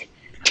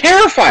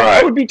 Terrified.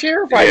 Right. I would be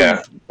terrified.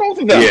 Yeah.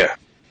 Both of them.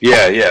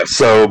 Yeah.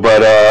 So,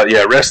 but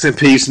rest in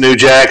peace, New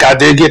Jack. I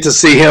did get to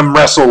see him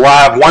wrestle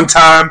live one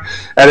time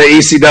at an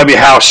ECW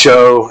house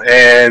show,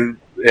 and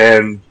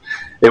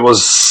it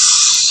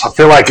was, I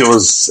feel like it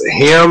was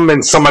him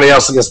and somebody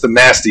else against the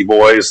Nasty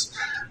Boys,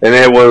 and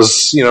it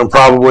was,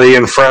 probably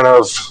in front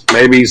of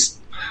maybe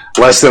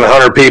less than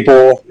 100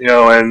 people,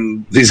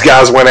 and these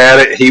guys went at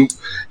it. He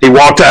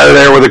walked out of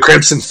there with a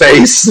crimson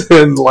face,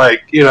 and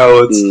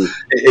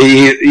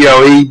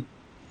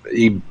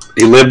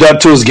he lived up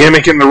to his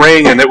gimmick in the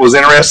ring, and it was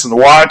interesting to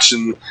watch.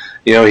 And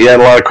he had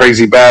a lot of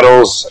crazy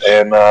battles,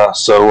 and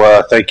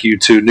so thank you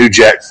to New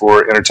Jack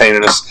for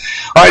entertaining us.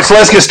 All right, so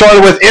let's get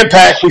started with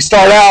Impact. We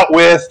start out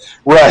with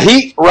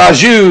Rohit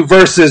Raju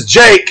versus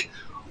Jake.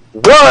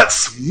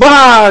 What's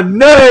my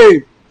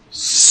name?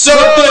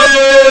 Something!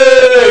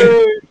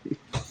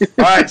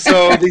 All right,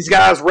 so these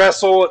guys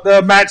wrestle.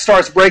 The match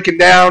starts breaking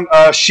down.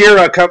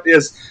 Shira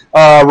is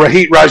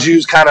Rohit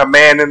Raju's kind of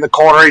man in the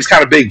corner. He's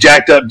kind of big,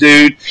 jacked up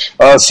dude.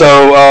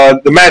 So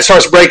the match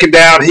starts breaking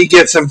down. He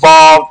gets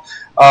involved,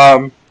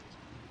 and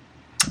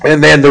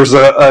then there's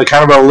a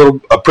kind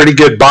of a pretty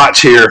good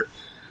botch here.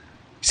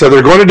 So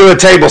they're going to do a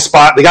table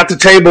spot. They got the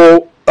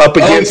table up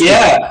against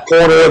the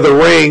corner of the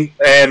ring,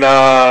 and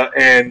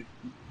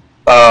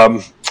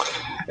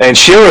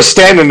Shira's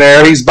standing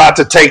there. He's about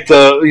to take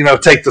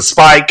the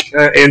spike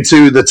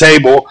into the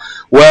table.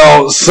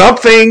 Well,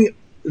 something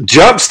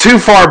jumps too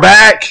far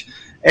back,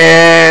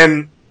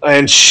 and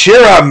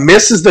Shira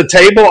misses the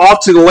table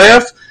off to the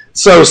left.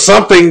 So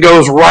something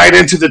goes right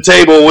into the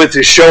table with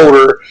his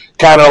shoulder,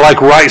 kind of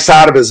like right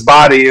side of his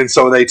body, and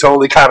so they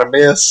totally kind of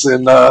miss.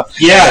 And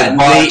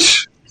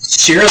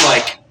Shira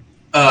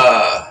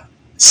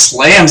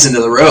slams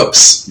into the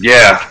ropes.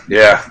 Yeah.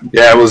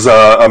 It was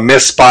a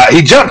missed spot.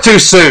 He jumped too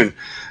soon.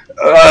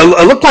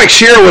 It looked like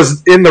Shira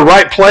was in the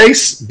right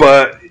place,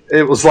 but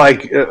it was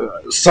like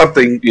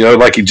something,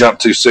 like he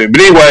jumped too soon.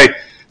 But anyway,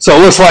 so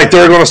it looks like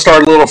they're going to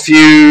start a little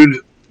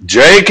feud.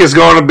 Jake is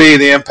going to be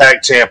the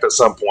Impact champ at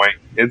some point.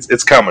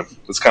 It's coming.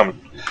 It's coming.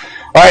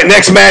 All right,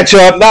 next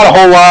matchup, not a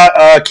whole lot.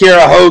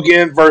 Kiera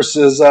Hogan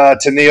versus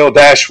Tennille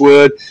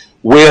Dashwood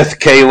with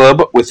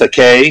Caleb, with a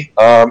K.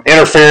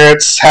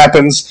 Interference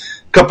happens.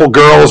 A couple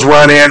girls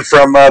run in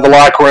from the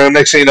locker room.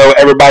 Next thing you know,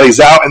 everybody's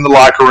out in the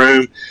locker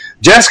room.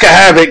 Jessica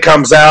Havoc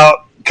comes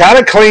out, kind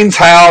of cleans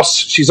house.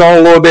 She's on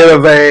a little bit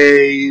of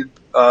a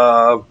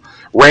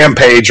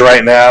rampage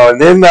right now.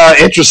 And then,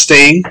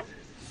 interesting,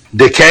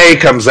 Decay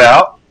comes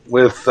out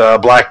with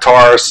Black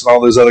Taurus and all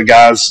those other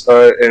guys,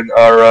 and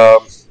our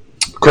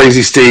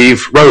Crazy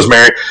Steve,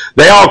 Rosemary.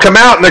 They all come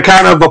out, and they're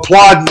kind of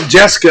applauding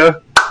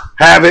Jessica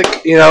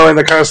Havoc, and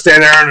they're kind of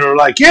standing there, and they're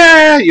like,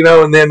 yeah,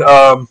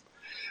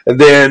 and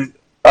then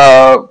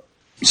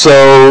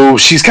so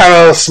she's kind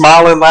of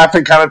smiling,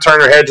 laughing, kind of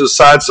turning her head to the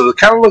side. So it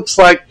kind of looks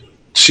like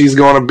she's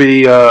going to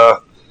be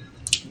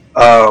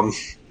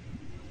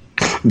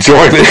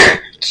joining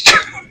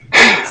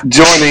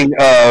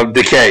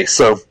Decay.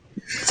 So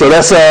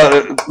that's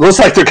looks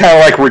like they're kind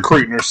of like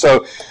recruiting her.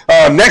 So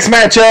next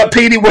matchup,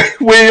 Petey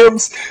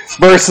Williams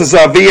versus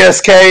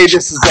VSK.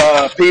 This is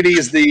Petey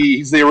is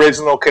he's the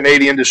original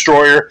Canadian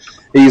Destroyer.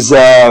 He's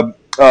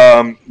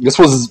this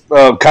was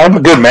kind of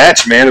a good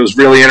match, man. It was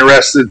really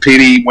interesting.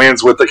 Petey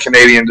wins with the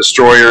Canadian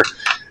Destroyer,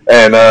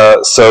 and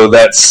so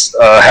that's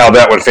how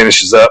that one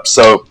finishes up.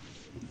 So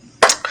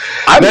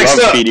I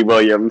love Petey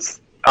Williams.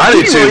 I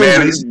do too,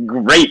 man. He's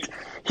great.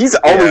 He's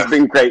always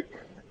been great.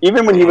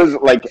 Even when he was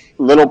like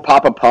little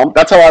Papa Pump,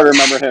 that's how I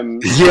remember him.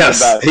 Yes,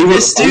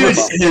 this dude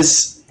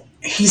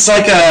he's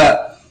like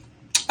I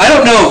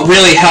don't know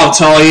really how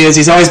tall he is.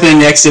 He's always been in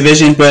the X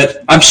Division,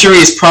 but I'm sure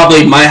he's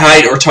probably my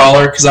height or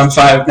taller because I'm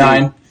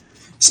 5'9".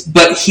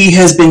 But he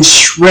has been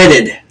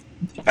shredded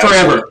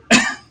forever.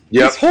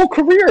 His whole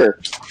career.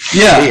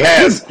 Yeah, he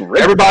has.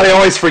 Everybody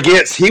always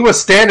forgets he was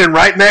standing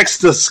right next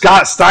to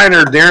Scott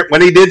Steiner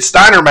when he did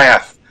Steiner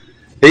Math.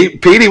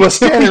 Petey was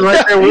standing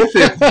right there with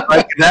him,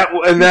 like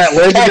in that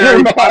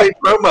legendary body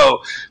promo.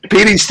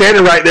 Petey's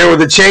standing right there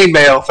with a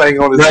chainmail thing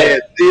on his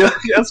head. Yeah,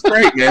 that's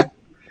great, man.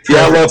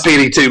 Yeah, I love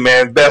Petey too,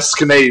 man. Best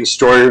Canadian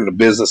destroyer in the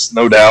business,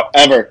 no doubt.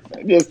 Ever.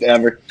 Just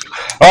ever.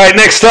 All right,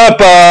 next up,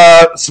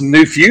 some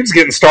new feuds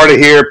getting started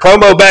here.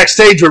 Promo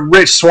backstage with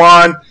Rich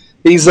Swann.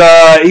 He's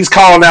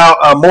calling out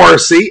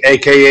Morrissey,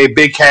 a.k.a.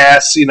 Big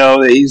Cass. He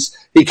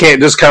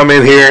can't just come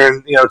in here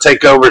and,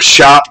 take over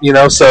shop,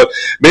 So,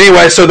 but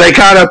anyway, so they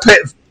kind of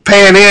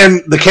pan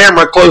in the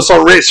camera close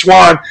on Rich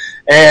Swann,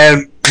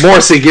 and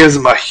Morrissey gives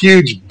him a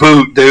huge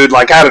boot, dude,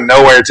 like out of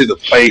nowhere to the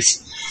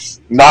face.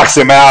 Knocks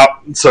him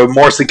out, so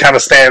Morrissey kind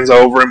of stands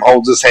over him,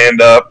 holds his hand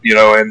up,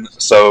 and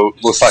so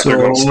looks like they're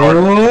going to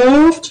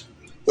start.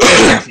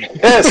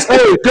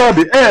 SAWFT.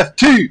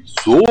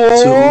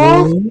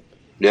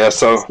 Yeah,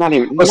 so It's not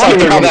even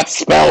how that's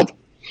spelled.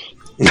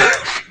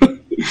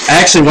 I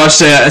actually watched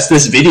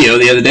this video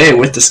the other day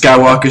with the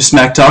Skywalker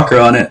Smack Talker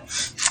on it.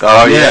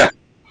 Oh, yeah.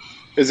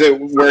 Is it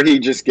where he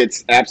just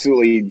gets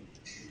absolutely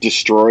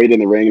destroyed in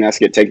the ring and has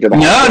to get taken to the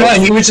hospital? No,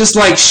 he was just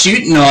like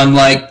shooting on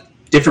like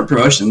different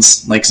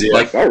promotions, like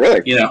Oh,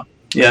 really? Yeah.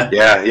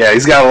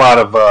 He's got a lot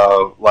of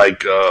like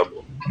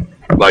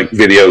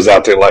videos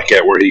out there like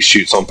that where he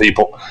shoots on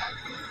people.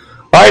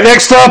 All right,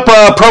 next up,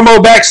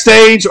 promo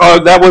backstage.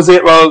 That was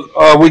it.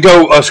 We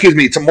go,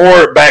 to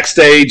more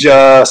backstage.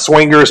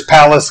 Swingers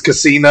Palace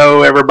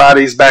Casino.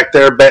 Everybody's back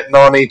there betting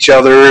on each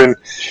other and,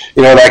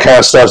 that kind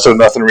of stuff. So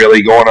nothing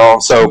really going on.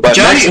 So, but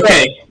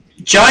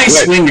Johnny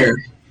Swinger.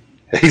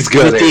 He's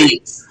good.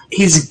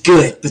 He's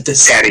good, but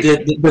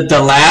the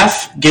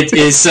laugh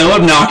is so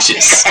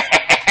obnoxious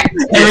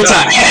every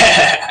time.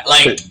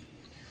 Like,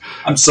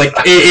 I'm just like,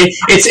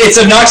 it's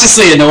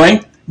obnoxiously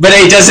annoying. But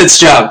it does its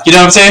job. You know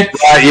what I'm saying?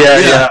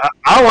 Yeah.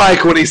 I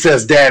like when he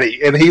says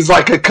daddy. And he's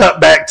like a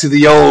cutback to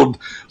the old,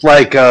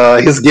 like,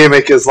 his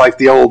gimmick is like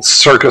the old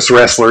circus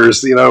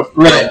wrestlers,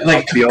 Right,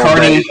 like the old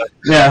Carney.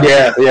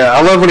 Yeah.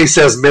 I love when he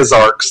says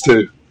Mizarks,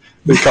 too.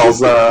 He calls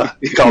them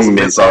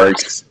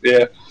Mizarks.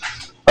 Yeah.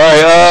 All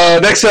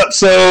right, next up,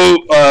 so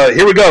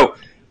here we go.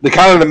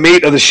 The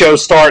meat of the show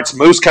starts.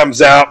 Moose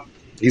comes out.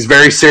 He's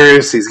very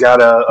serious. He's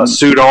got a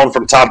suit on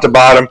from top to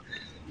bottom.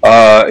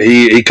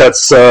 He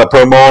cuts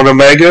promo on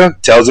Omega,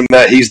 tells him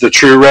that he's the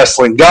true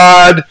wrestling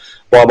god,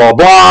 blah, blah,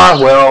 blah.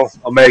 Well,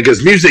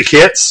 Omega's music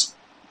hits.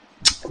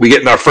 We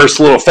get in our first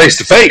little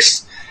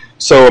face-to-face.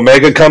 So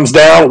Omega comes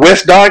down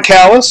with Don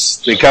Callis.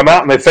 They come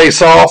out and they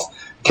face off.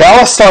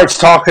 Callis starts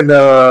talking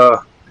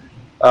to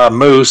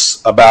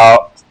Moose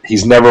about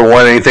he's never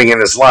won anything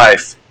in his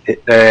life.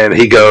 And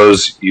he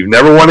goes, "You've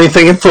never won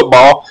anything in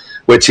football,"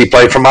 which he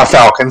played for my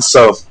Falcons,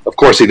 so of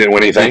course he didn't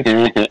win anything.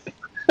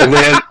 And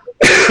then...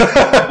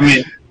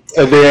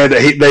 and then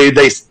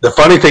the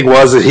funny thing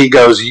was that he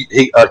goes,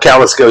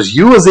 Callis goes,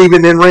 "You was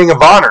even in Ring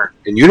of Honor,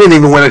 and you didn't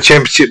even win a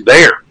championship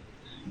there."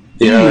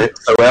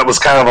 So that was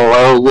kind of a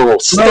low little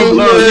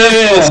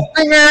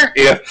stinger.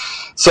 Yeah.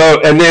 So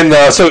and then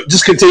so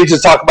just continue to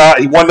talk about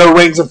he won no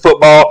rings in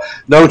football,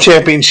 no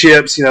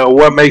championships.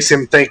 What makes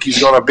him think he's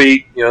going to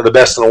beat the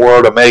best in the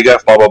world, Omega?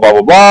 Blah blah blah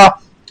blah blah.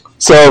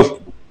 So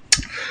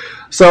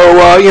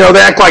they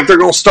act like they're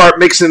going to start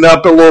mixing it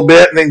up a little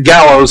bit, and then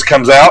Gallows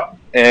comes out,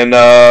 and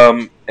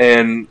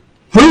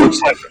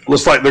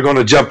looks like they're going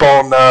to jump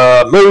on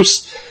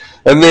Moose,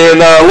 and then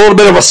a little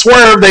bit of a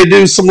swerve. They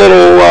do some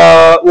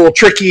little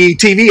tricky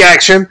TV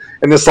action,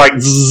 and it's like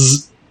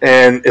zzz,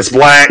 and it's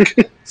black.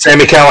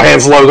 Sami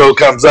Callihan's logo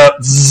comes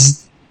up.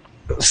 Zzz.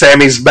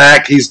 Sammy's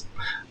back. He's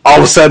all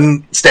of a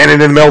sudden standing in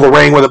the middle of the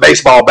ring with a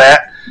baseball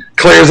bat,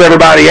 clears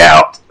everybody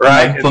out,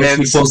 right? And then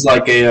he pulls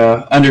like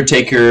a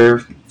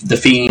Undertaker. The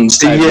Fiends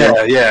type.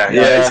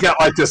 Yeah. He's got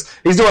like this.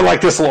 He's doing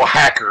like this little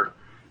hacker,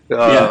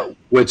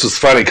 which is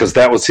funny because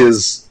that was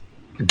his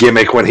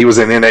gimmick when he was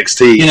in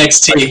NXT.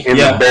 In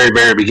the very,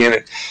 very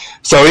beginning.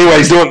 So anyway,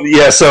 he's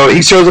doing. So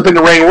he shows up in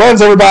the ring,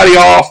 runs everybody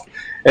off,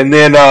 and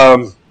then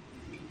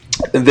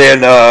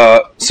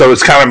so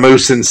it's kind of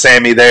Moose and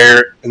Sammy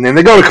there, and then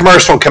they go to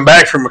commercial and come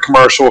back from a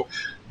commercial.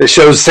 It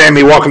shows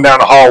Sammy walking down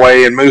the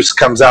hallway, and Moose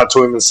comes out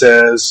to him and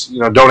says,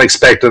 "Don't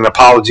expect an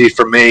apology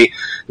from me."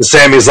 And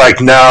Sammy's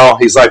like, "No."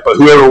 He's like, "But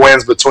whoever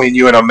wins between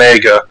you and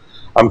Omega,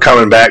 I'm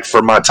coming back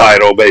for my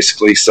title,"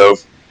 basically. So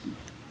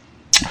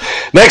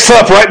next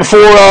up, right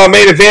before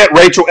main event,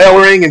 Rachel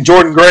Ellering and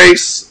Jordan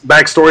Grace.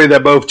 Backstory, they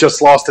both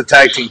just lost the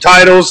tag team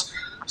titles.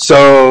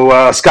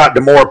 So Scott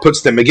D'Amore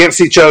puts them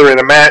against each other in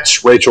a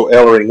match. Rachel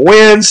Ellering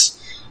wins.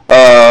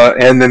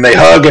 And then they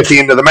hug at the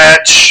end of the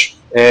match.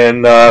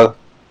 And...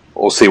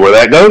 we'll see where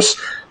that goes.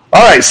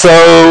 All right,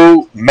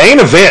 so main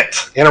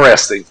event.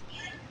 Interesting.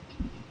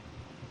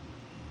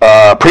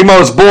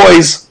 Primo's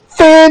boys,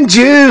 Finn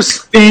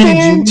Juice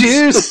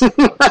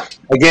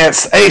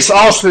against Ace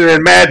Austin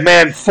and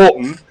Madman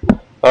Fulton.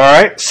 All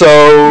right,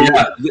 so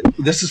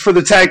this is for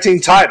the tag team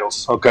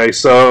titles. Okay,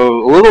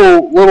 so a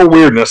little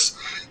weirdness.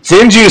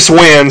 Finn Juice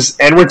wins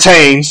and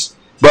retains,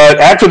 but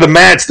after the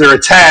match, they're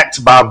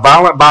attacked by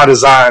Violent by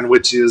Design,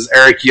 which is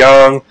Eric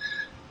Young,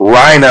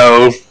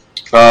 Rhino,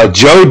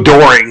 Joe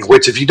Doring,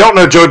 which if you don't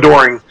know Joe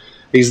Doring,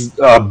 he's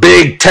a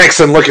big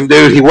Texan-looking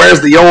dude. He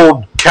wears the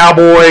old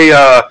cowboy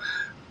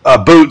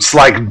boots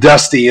like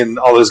Dusty and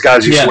all those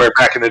guys used to wear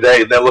back in the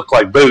day that look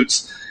like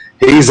boots.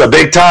 He's a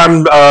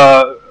big-time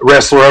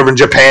wrestler over in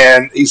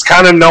Japan. He's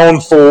kind of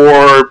known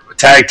for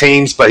tag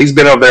teams, but he's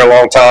been over there a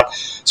long time.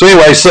 So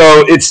anyway,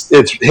 so it's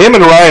him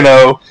and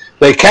Rhino.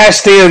 They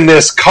cashed in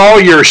this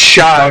Call Your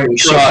Shot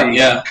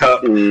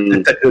cup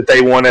that they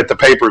won at the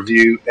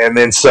pay-per-view, and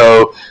then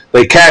so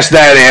they cashed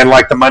that in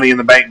like the Money in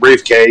the Bank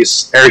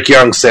briefcase. Eric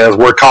Young says,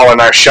 "We're calling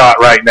our shot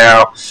right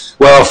now."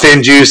 Well,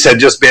 Finn Juice had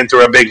just been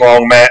through a big,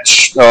 long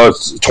match,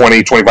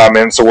 20, 25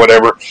 minutes or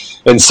whatever.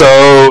 And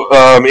so,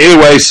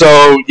 anyway,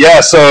 so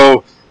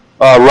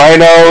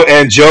Rhino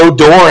and Joe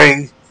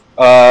Doring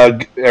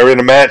are in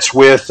a match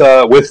with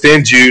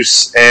Thin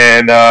Juice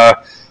and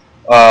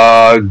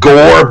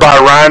Gore by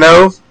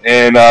Rhino,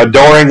 and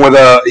Doring with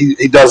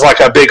he does like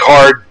a big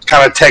hard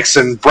kind of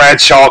Texan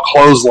Bradshaw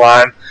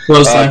clothesline.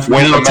 Clothesline for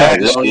win the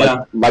match.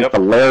 Like the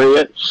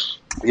lariat.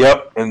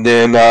 Yep, and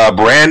then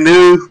brand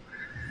new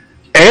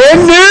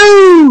and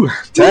new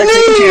tag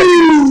team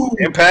champions.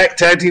 Impact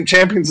tag team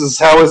champions is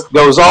how it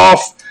goes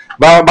off.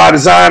 Violent by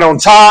Design on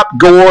top.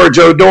 Gore,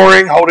 Joe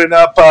Doring holding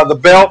up the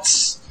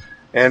belts,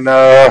 and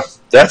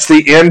that's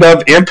the end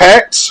of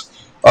Impact.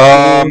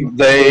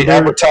 They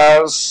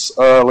advertise.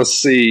 Let's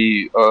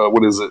see.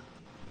 What is it?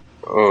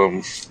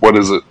 What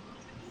is it?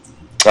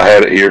 I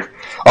had it here.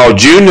 Oh,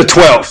 June the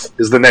 12th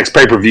is the next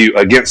pay-per-view,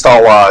 Against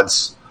All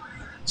Odds.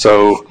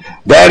 So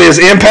that is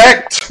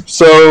Impact.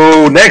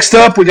 So next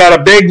up, we got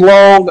a big,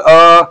 long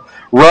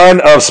run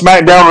of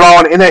SmackDown, Raw,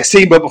 and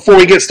NXT. But before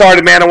we get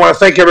started, man, I want to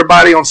thank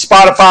everybody on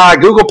Spotify,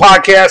 Google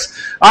Podcasts,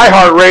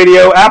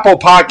 iHeartRadio, Apple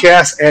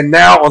Podcasts, and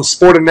now on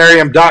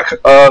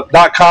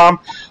Sportinarium.com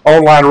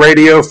online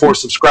radio for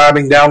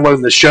subscribing,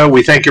 downloading the show.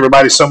 We thank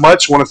everybody so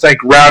much. I want to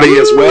thank Rowdy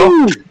as well.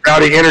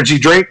 Rowdy Energy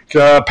Drink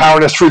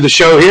powering us through the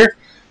show here.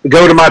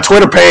 Go to my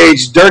Twitter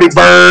page, Dirty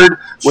Bird,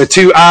 with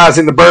 2 eyes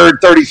in the bird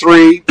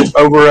 33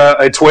 over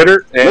a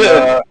Twitter,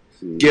 and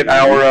get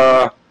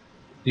our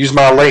use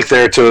my link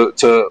there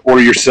to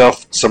order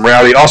yourself some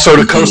Rowdy. Also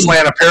to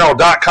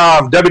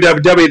coastlandapparel.com,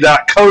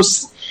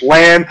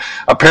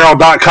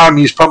 www.coastlandapparel.com.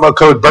 Use promo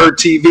code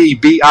BIRDTV,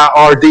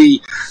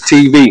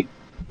 BIRD-TV.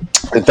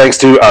 And thanks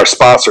to our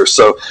sponsors.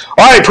 So,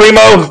 all right,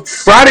 Primo,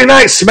 Friday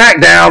Night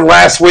SmackDown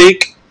last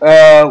week.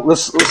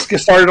 Let's get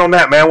started on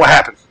that, man. What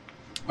happened?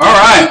 All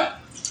right.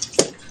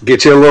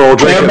 Get you a little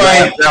drink.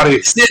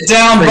 Everybody, sit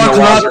down,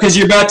 buckle up, because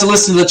you're about to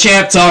listen to the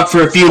champ talk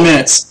for a few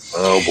minutes.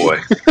 Oh, boy.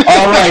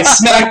 All right,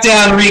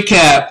 SmackDown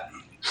recap.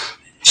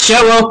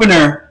 Show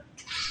opener.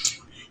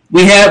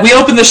 We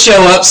opened the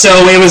show up,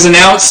 so it was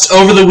announced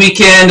over the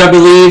weekend, I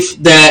believe,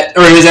 it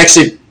was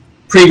actually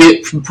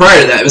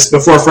prior to that, it was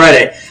before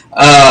Friday,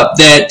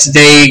 that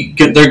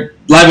their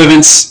live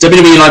events,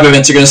 WWE live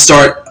events, are going to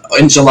start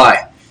in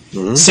July.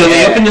 Mm-hmm. So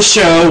they opened the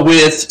show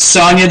with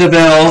Sonya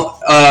Deville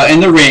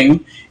in the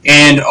ring,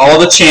 and all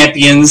the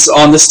champions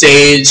on the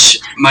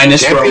stage,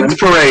 minus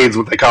Champions Roman. Parade's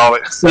what they call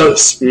it. So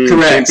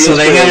correct. So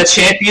they had a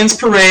Champions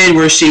Parade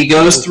where she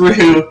goes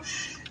through,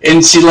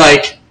 and first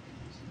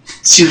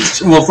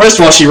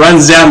of all, she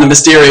runs down the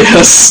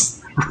Mysterios.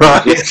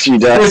 Right, she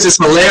does. Which is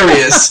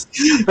hilarious.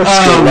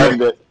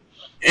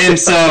 And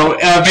so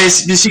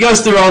basically, she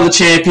goes through all the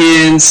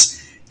champions.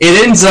 It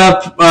ends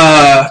up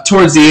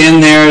towards the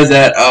end there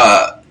that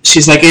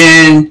she's like,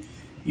 "In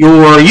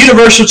your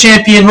Universal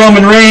Champion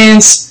Roman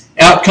Reigns."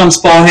 Out comes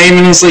Paul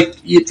Heyman. He's like,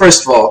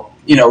 first of all,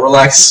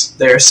 relax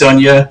there,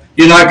 Sonya.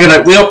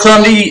 We'll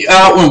come to you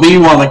out when we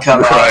want to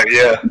come out. Right,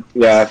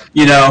 yeah.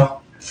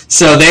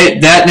 So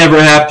that never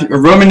happened.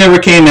 Roman never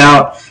came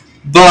out,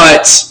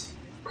 but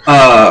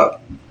a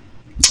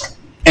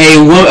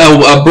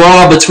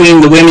brawl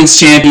between the women's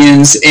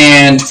champions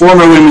and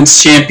former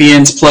women's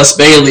champions plus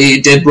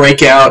Bayley did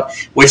break out,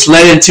 which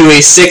led into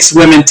a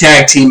 6-women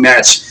tag team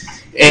match.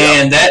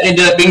 And that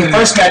ended up being the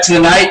first match of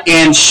the night,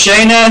 and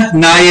Shayna,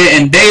 Nia,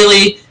 and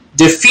Bayley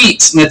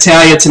defeat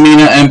Natalya,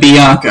 Tamina, and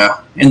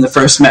Bianca in the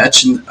first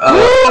match. All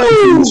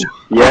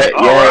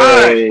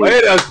right.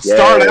 Way to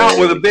start out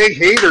with a big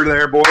heater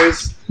there,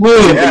 boys.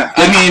 Woo. Yeah.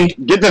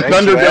 Get the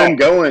Thunderdome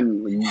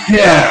going.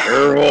 Yeah.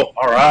 Earl.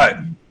 All right.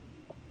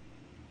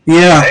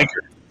 Yeah.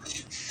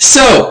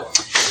 So,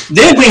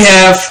 then we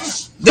have...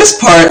 This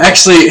part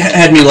actually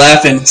had me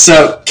laughing.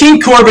 So, King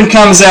Corbin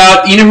comes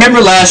out. You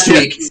remember last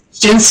week,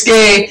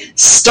 Shinsuke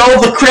stole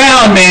the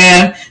crown,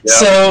 man. Yep.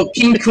 So,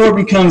 King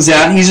Corbin comes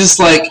out. And he's just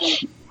like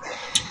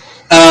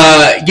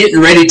getting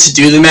ready to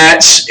do the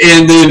match.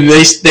 And then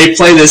they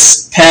play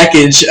this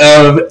package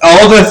of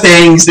all the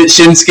things that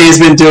Shinsuke's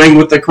been doing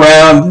with the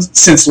crown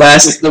since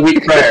the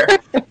week prior.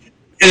 And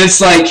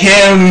it's like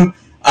him...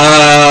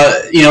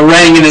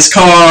 riding in his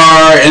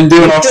car and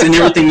doing and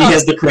everything. He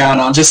has the crown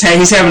on.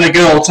 He's having a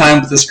good old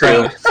time with this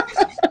crown.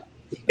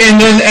 And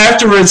then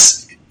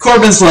afterwards,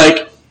 Corbin's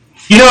like,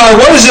 I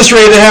was just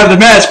ready to have the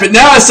match, but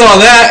now I saw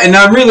that, and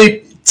I'm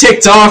really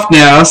ticked off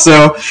now.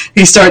 So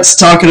he starts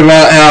talking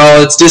about how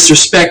it's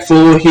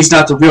disrespectful. He's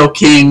not the real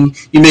king.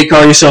 You may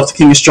call yourself the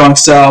King of Strong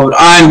Style, but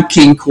I'm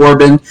King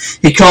Corbin.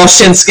 He calls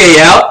Shinsuke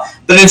out,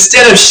 but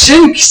instead of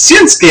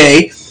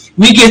Shinsuke,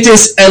 we get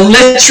this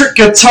electric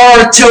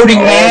guitar-toting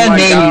man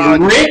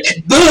named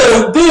Rick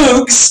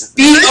Boogs,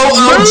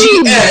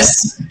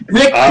 B-O-O-G-S.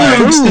 Rick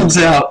Boogs comes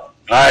out.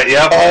 All right,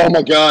 yep. Oh,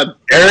 my God.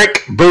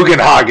 Eric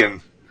Bugenhagen.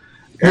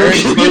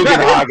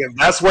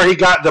 That's where he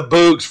got the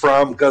Boogs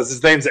from, because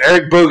his name's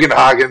Eric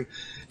Bugenhagen.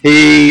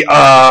 He's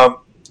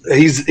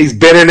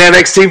been in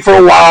NXT for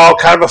a while,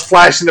 kind of a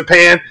flash in the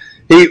pan.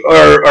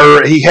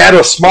 He had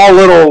a small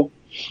little,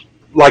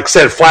 like I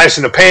said, flash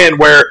in the pan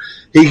where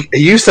he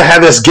used to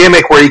have this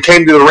gimmick where he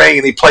came to the ring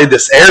and he played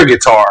this air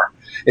guitar,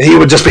 and he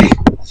would just be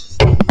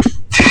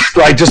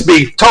like just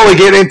be totally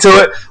get into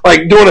it,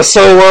 like doing a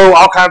solo,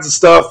 all kinds of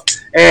stuff.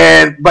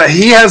 But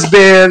he's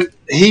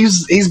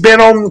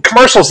been on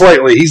commercials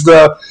lately. He's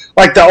the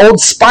Old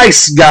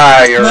Spice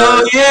guy.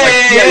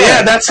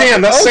 Yeah, that's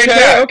him. That's the same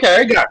guy.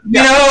 Okay. Yeah.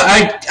 You know,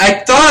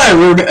 I thought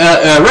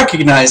I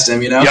recognized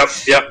him. You know.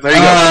 Yep. There you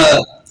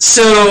go.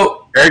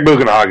 So Eric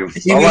Bugenhagen.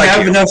 You can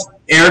have enough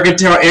air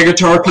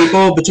guitar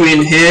people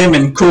between him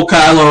and Cool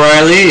Kyle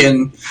O'Reilly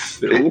and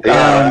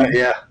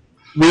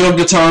wheel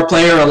guitar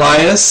player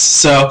Elias.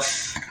 So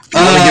you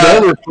want to get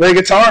over play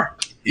guitar.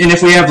 And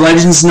if we have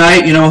Legends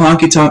Night, you know,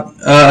 honky tonk.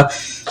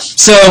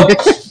 So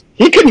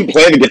he couldn't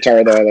play the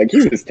guitar though. Like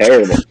he was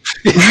terrible.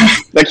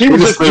 Like he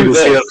was just moved his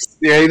hips.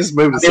 Yeah, he just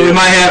moved his hips. We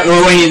might have.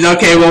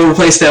 We'll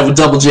replace that with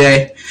Double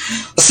J.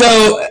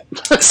 So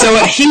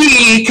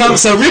he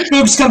comes. So Rick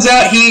Boogs comes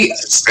out. He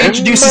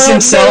introduces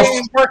himself,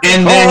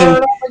 and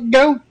then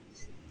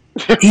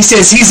he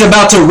says he's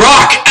about to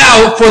rock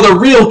out for the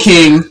real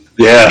king.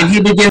 Yeah. And he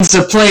begins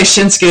to play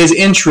Shinsuke's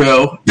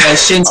intro as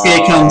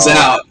Shinsuke comes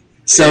out.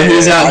 So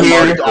he's out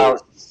here. I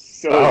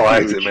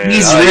like it, man.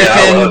 He's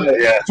ripping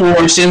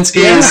for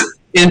Shinsuke's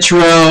intro.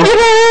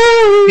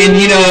 And,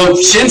 you know,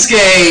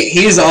 Shinsuke,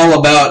 he's all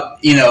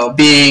about, you know,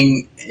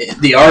 being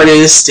the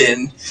artist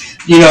and,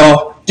 you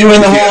know,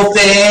 doing the whole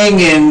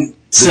thing. And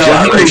so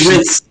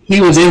he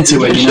was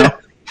into it, you know.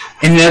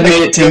 And that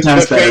made it 10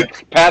 times better.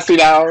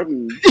 Passing out.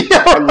 And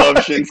I love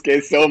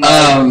Shinsuke so much.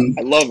 I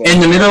love him.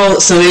 In the middle,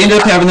 so they ended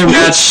up having their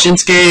match,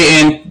 Shinsuke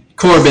and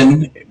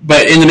Corbin.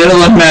 But in the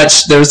middle of the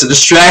match, there was a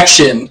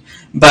distraction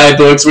by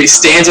Boogs where he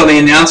stands on the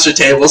announcer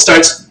table,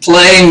 starts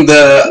playing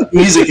the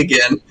music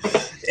again,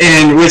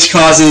 and which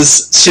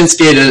causes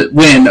Shinsuke to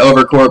win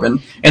over Corbin.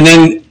 And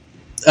then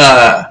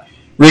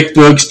Rick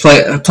Boogs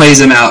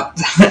plays him out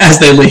as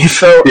they leave.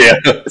 So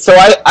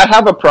I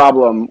have a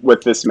problem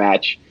with this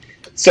match.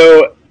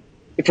 So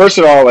first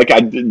of all, like I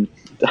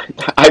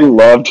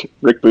loved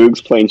Rick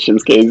Boogs playing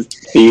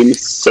Shinsuke's theme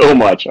so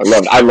much. I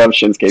love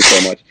Shinsuke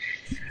so much.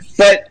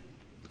 But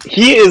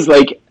he is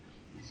like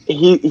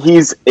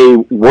he's a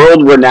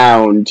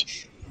world-renowned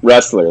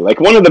wrestler, like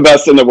one of the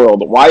best in the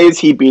world. Why is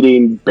he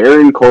beating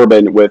Baron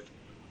Corbin with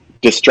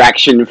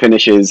distraction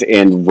finishes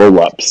and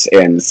roll-ups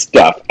and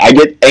stuff? I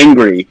get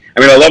angry. I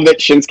mean, I love that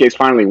Shinsuke's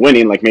finally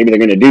winning. Like maybe they're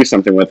going to do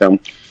something with him.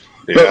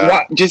 Yeah. But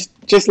why,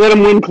 just let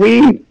him win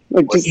clean.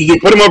 Like just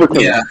put him over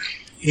clean. Yeah,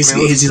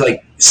 he's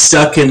like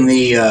stuck in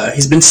the.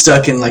 He's been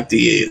stuck in like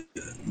the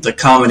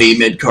comedy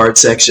mid-card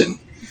section.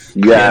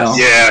 Yeah.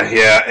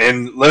 Yeah.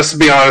 And let's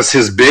be honest,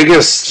 his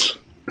biggest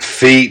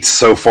feat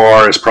so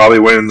far is probably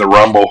winning the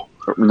Rumble.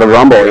 The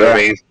Rumble, you know what I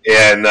mean?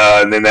 And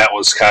then that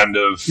was kind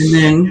of,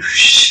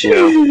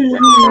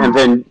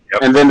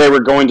 and then they were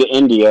going to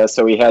India,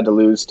 so he had to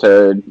lose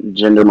to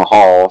Jinder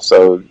Mahal,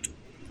 so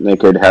they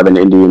could have an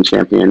Indian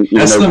champion.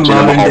 That's the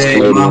modern day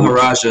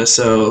Maharaja,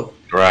 so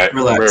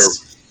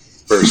relax.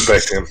 We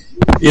respect him.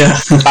 Yeah.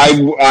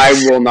 I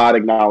will not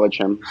acknowledge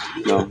him.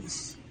 No.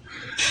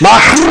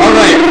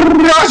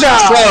 Maharaja!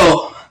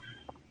 So,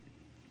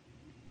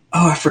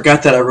 I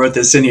forgot that I wrote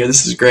this in here.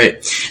 This is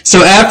great.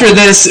 So after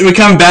this, we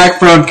come back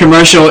from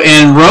commercial,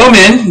 and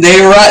Roman, they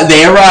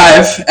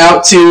arrive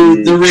out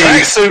to the ring.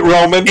 Tracksuit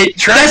Roman.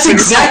 That's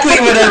exactly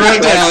what I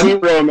wrote down.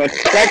 Tracksuit Roman.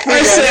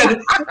 I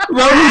said,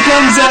 Roman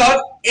comes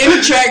out in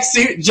a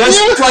tracksuit, just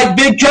like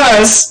Big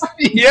Cuz.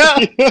 Yeah.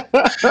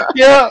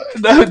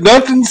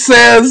 Nothing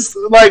says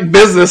like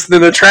business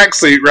than a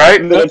tracksuit,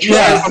 right? I'm going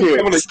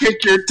to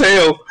kick your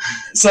tail.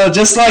 So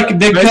just like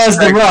Big Cuz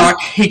the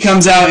Rock, he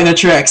comes out in a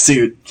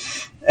tracksuit.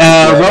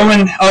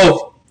 Roman,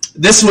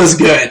 this was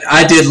good.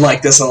 I did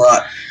like this a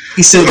lot.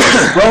 He said,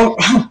 Paul,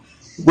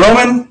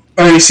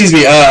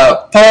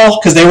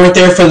 because they weren't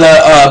there for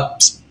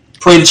the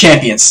Parade of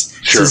Champions.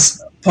 Sure.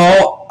 Says,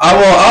 Paul,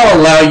 I'll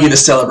allow you to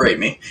celebrate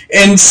me.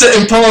 And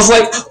Paul's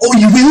like, oh,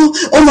 you will?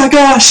 Oh my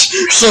gosh!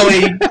 So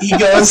he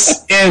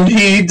goes and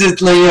he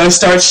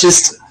starts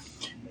just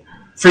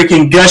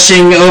freaking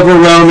gushing over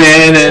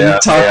Roman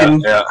and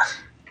talking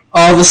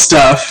all the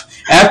stuff.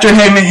 After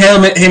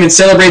Heyman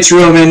celebrates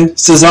Roman,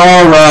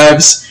 Cesaro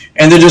arrives,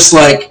 and they're just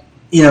like,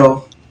 you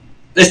know,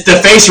 it's the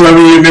face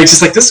Roman makes.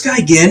 It's like, this guy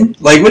again?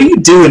 Like, what are you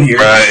doing here?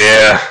 Right,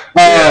 yeah.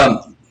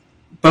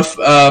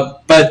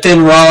 But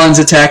then Rollins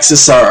attacks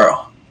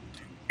Cesaro,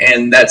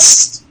 and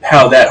that's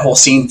how that whole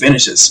scene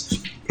finishes.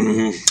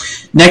 Mm-hmm.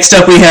 Next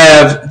up, we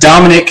have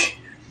Dominic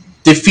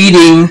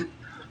defeating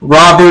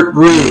Robert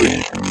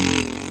Roode.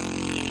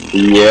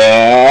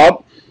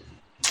 Yep.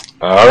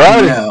 All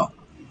right.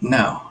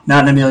 No,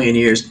 not in a million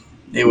years.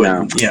 It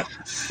wouldn't. Yeah.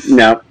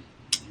 No.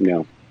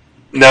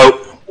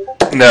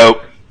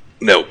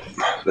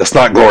 That's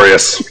not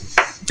glorious.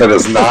 That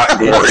is not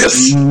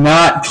glorious.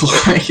 Not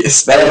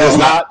glorious. That is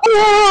not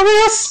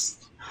glorious.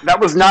 That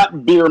was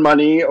not beer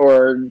money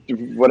or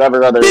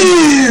whatever other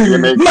beer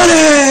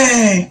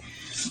money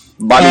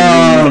Bobby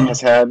Roode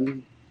has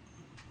had.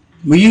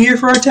 Were you here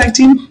for our tag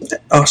team?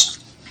 Oh,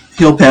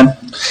 heel pen.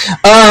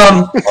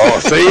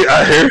 See,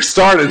 I hear it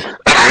started.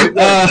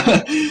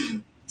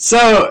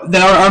 So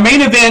our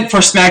main event for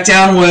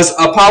SmackDown was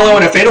Apollo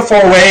in a Fatal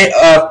 4-Way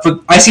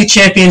for IC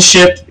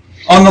Championship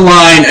on the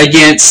line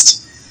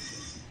against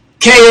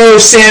KO,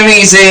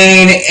 Sami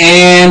Zayn,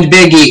 and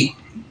Big E.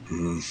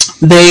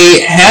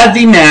 They had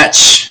the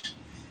match,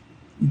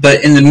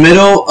 but in the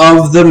middle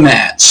of the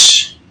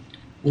match,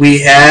 we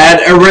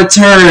had a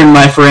return,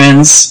 my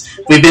friends.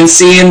 We've been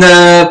seeing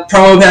the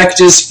promo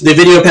packages, the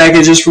video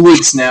packages for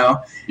weeks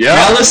now.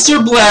 Yeah.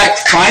 Aleister Black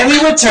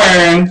finally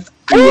returned.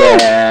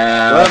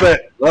 Yeah.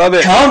 Love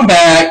it. Come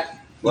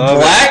back.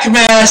 Black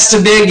mass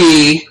to Big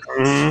E.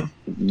 Mm-hmm.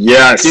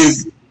 Yes.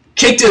 Dude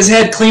kicked his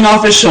head clean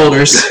off his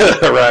shoulders.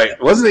 Right.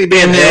 Wasn't he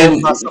being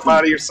held by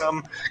somebody or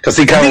something? Because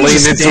he kind of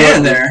leaned into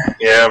it. There.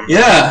 Yeah.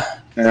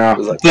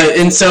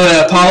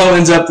 So Apollo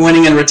ends up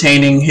winning and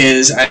retaining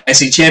his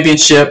IC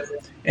championship,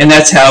 and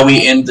that's how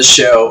we end the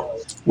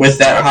show with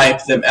that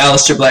hype that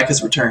Aleister Black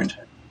has returned.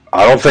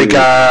 I don't think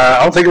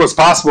it was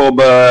possible,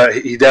 but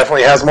he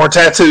definitely has more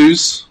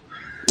tattoos.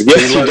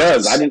 Yes, he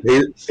does.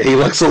 He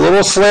looks a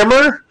little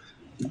slimmer.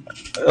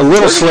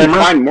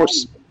 Find more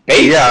space.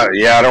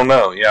 Yeah. I don't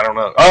know.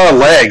 Oh,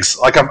 legs.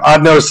 Like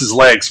I've noticed his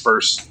legs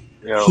first.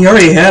 You know. He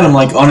already had them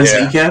like on his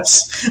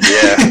kneecaps.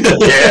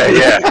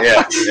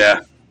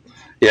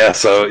 Yeah.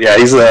 So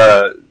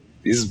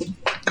he's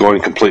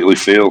going completely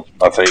field,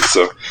 I think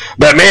so.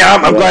 But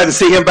man, I'm glad to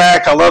see him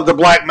back. I love the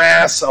black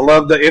mass. I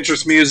love the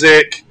entrance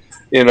music.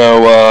 You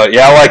know,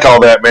 I like all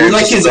that, man. You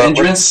like his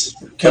entrance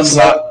comes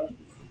up.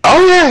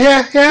 Oh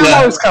yeah. I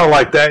always kind of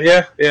like that.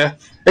 Yeah.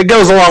 It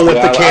goes along with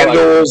the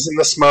candles and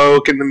the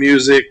smoke and the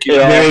music. You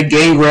know? Very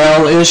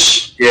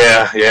Gangrel-ish.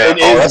 Yeah. It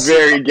is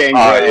very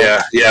Gangrel.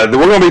 Yeah. I'm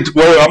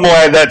gonna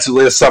add that to the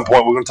list at some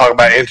point. We're gonna talk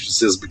about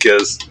entrances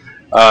because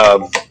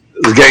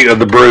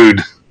the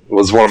Brood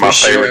was one of my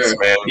favorites,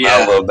 man. Yeah.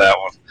 I love that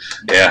one.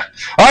 Yeah.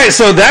 All right,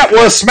 so that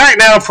was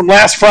SmackDown from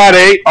last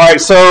Friday. All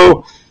right,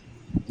 so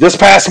this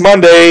past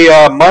Monday,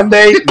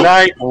 Monday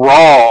Night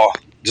Raw,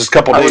 just a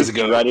couple days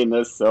ago. Writing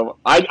this, so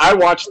I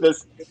watched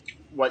this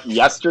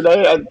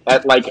yesterday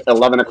at like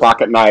 11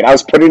 o'clock at night. I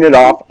was putting it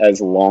off as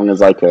long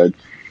as I could.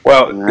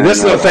 Well, this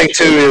is the thing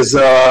too is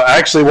I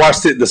actually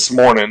watched it this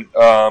morning,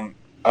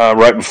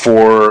 right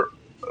before.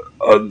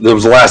 That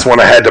was the last one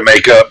I had to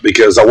make up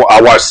because I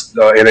watched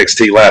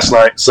NXT last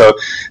night. So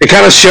it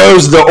kind of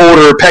shows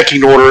the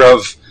pecking order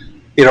of,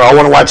 I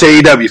want to watch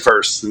AEW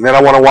first, and then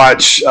I want to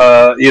watch,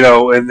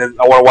 and then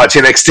I want to watch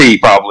NXT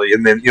probably,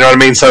 and then, you know what I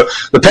mean? So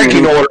the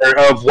pecking order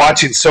of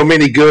watching so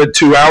many good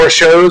 2-hour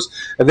shows,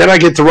 and then I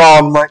get to Raw,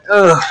 and I'm like,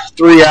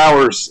 3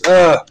 hours,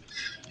 but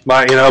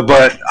I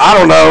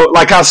don't know.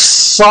 Like I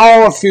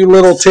saw a few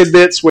little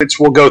tidbits, which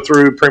we'll go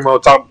through. Primo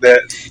talk that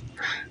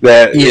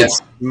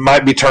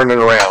might be turning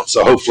around.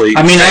 So hopefully,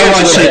 I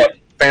watch it.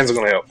 Fans are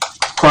going to help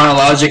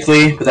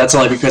chronologically, but that's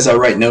only because I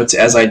write notes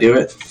as I do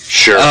it.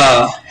 Sure.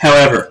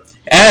 However,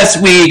 as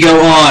we go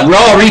on,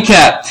 Raw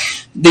recap.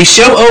 The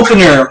show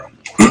opener,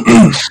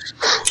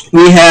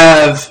 we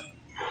have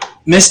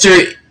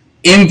Mr.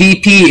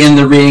 MVP in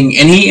the ring,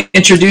 and he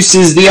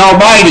introduces the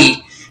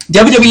almighty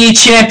WWE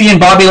Champion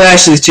Bobby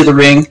Lashley to the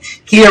ring.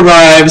 He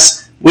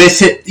arrives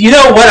with it. You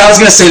know what? I was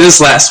going to say this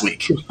last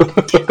week.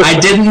 I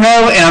didn't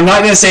know, and I'm not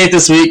going to say it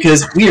this week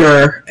because we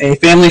are a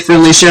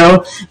family-friendly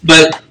show,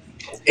 but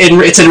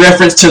it's in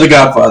reference to The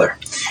Godfather.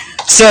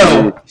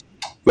 So,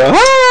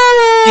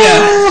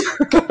 yeah,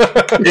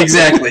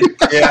 exactly.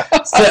 Yeah,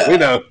 so, we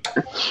know.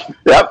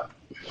 Yep.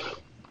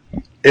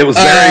 It was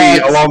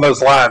very along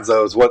those lines,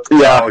 though. Is what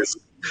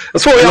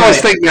that's what we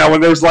always think now when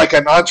there's like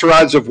an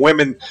entourage of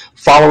women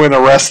following a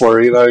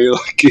wrestler. You're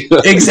like,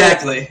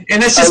 exactly,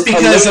 and it's just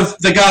because of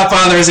The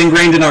Godfather is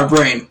ingrained in our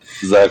brain.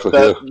 Exactly.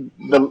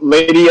 The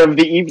lady of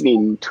the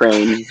evening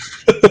train.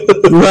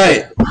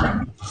 Right.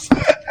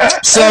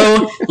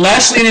 So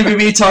Lashley and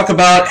MVP talk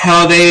about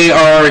how they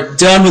are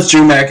done with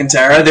Drew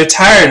McIntyre. They're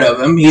tired of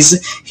him.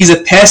 He's a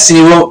pest,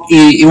 and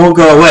he won't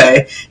go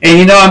away. And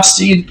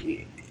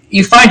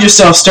you find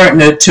yourself starting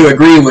to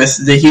agree with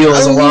the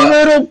heels a lot.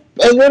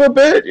 A little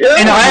bit, yeah.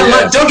 And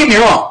don't get me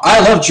wrong, I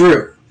love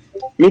Drew.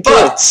 Me too.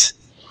 But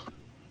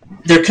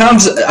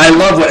I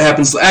love what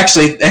happens.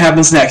 Actually, it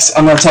happens next.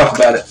 I'm going to talk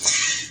about it.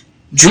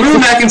 Drew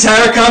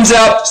McIntyre comes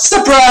out,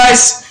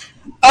 surprise.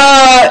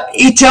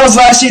 He tells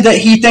Lashley that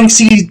he thinks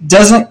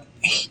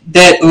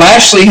that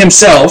Lashley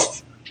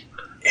himself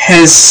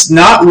has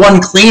not won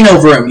clean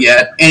over him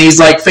yet. And he's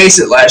like, face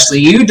it, Lashley,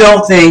 you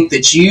don't think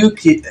that you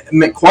can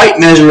quite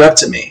measure up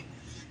to me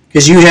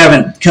because you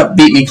haven't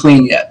beat me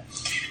clean yet.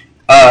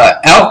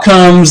 Out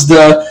comes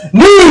the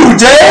New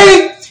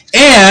Day,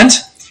 and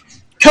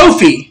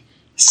Kofi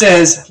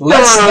says,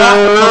 let's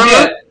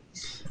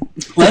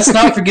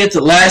not forget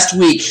that last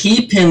week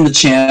he pinned the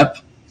champ.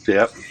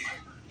 Yep.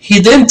 He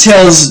then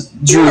tells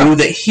Drew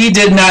that he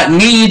did not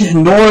need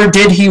nor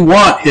did he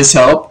want his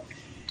help.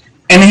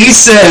 And he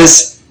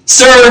says,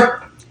 sir,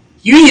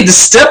 you need to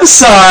step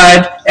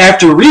aside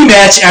after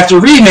rematch after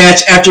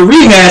rematch after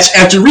rematch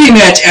after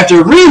rematch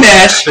after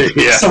rematch.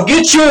 Yeah. So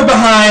get your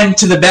behind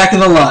to the back of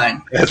the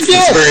line. It's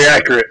very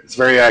accurate. It's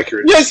very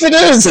accurate. Yes, it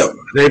is. So,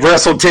 they've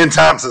wrestled 10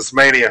 times since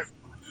Mania.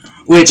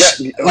 which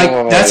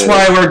that's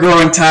why we're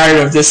growing tired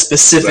of this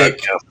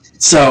specific.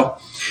 So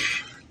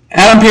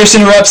Adam Pearce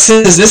interrupts,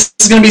 says this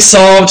is going to be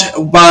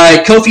solved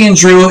by Kofi and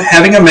Drew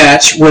having a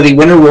match where the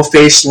winner will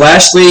face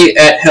Lashley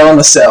at Hell in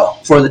a Cell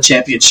for the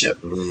championship.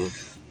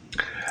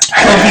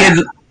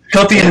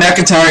 Kofi and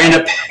McIntyre end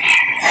up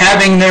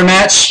having their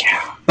match,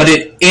 but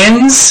it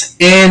ends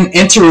in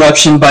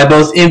interruption by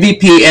both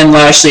MVP and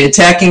Lashley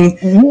attacking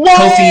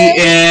Kofi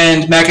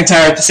and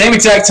McIntyre at the same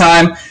exact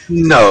time.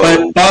 No.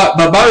 But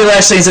Bobby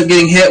Lashley ends up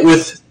getting hit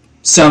with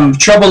some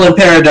Trouble in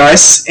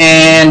Paradise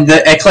and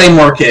a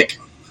Claymore kick.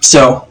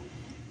 So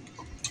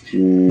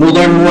we'll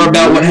learn more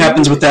about what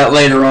happens with that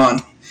later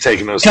on.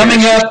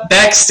 Coming up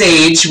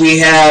backstage, we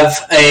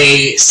have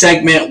a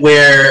segment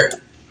where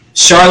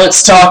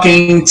Charlotte's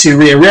talking to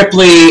Rhea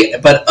Ripley,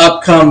 but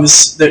up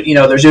comes, they're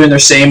doing their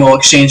same old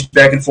exchange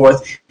back and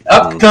forth.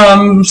 Up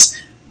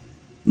comes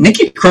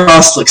Nikki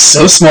Cross, looks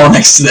so small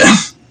next to them.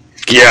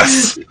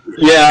 Yes.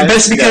 Yeah. But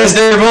it's because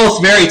they're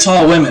both very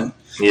tall women.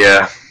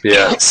 Yeah.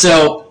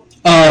 So,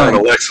 and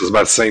Alexa's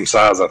about the same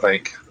size, I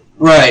think.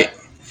 Right.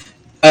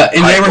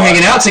 And they were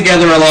hanging out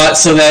together a lot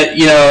so that,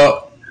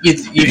 you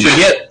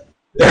forget.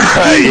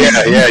 Right,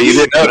 yeah. You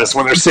didn't notice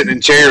when they're sitting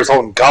in chairs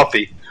holding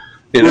coffee.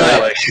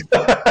 Right.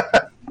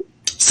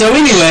 So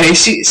anyway,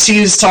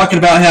 she's talking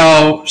about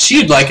how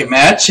she'd like a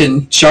match,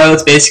 and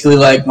Charlotte's basically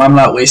like, well, I'm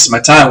not wasting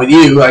my time with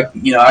you. I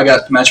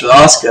got the match with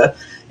Asuka,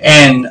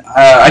 and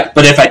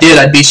but if I did,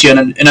 I'd beat you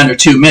in under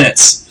 2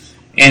 minutes.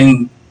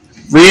 And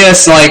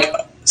Rhea's like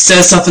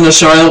says something to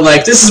Charlotte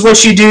like, "This is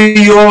what you do.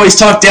 You always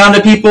talk down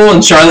to people,"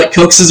 and Charlotte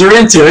coaxes her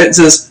into it and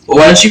says, "Well,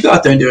 why don't you go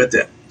out there and do it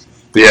then?"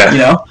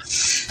 Yeah.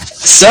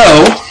 So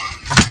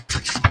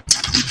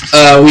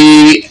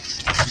we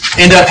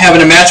end up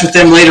having a match with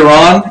them later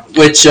on,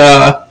 which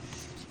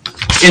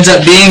ends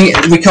up being,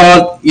 we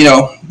call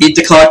it, beat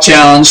the clock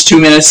challenge, 2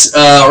 minutes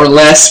or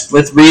less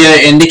with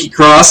Rhea and Nikki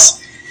Cross.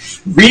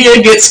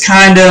 Rhea gets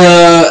kind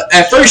of,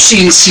 at first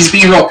she's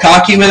being real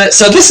cocky with it.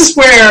 So this is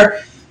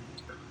where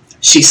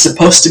she's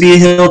supposed to be a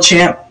heel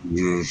champ,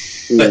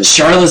 but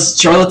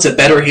Charlotte's a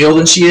better heel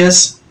than she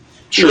is.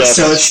 Yes,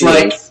 so it's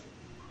like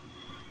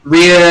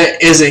Rhea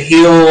is a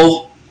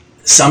heel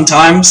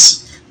sometimes.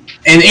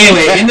 And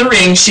anyway, in the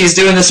ring, she's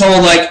doing this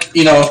whole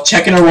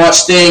checking her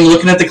watch thing,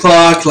 looking at the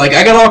clock. Like,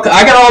 I got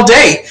all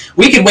day.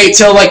 We could wait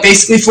till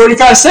basically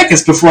 45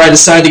 seconds before I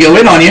decide to go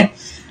in on you.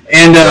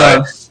 And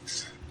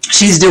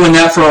she's doing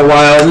that for a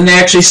while. And then they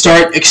actually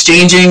start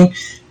exchanging.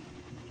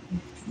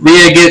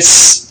 Rhea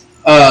gets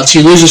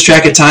she loses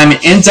track of time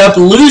and ends up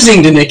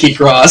losing to Nikki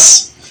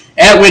Cross.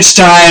 At which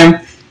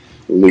time,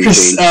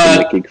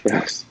 Nikki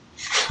Cross.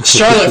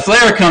 Charlotte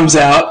Flair comes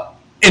out.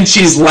 And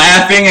she's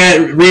laughing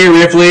at Rhea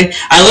Ripley.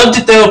 I loved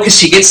it, though, because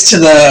she gets to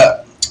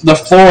the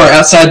floor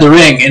outside the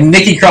ring, and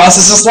Nikki Cross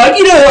is just like,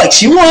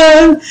 she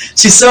won.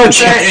 She's so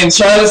excited, and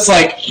Charlotte's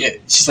like,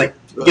 she's like,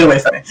 get away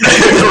from me.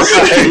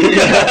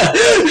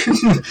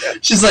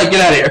 She's like, get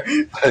out of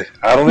here.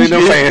 I don't need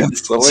no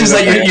fans. She's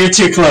like, you're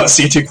too close.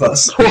 You're too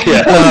close.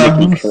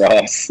 Nikki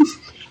Cross.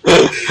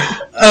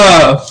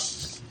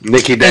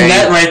 Nikki Dane. And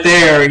that right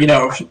there,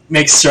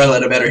 makes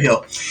Charlotte a better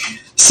heel.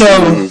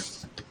 So...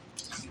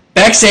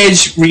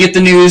 Backstage, we get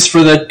the news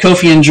for the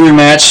Kofi and Drew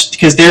match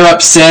because they're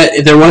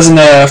upset. There wasn't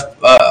a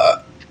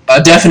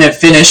definite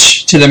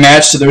finish to the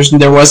match, so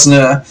there wasn't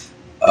a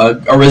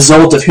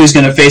result of who's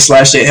going to face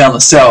Lashley at Hell in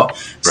a Cell. Right.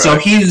 So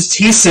he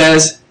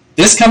says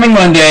this coming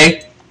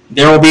Monday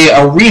there will be a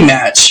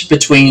rematch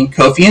between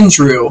Kofi and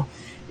Drew,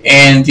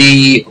 and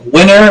the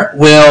winner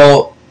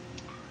will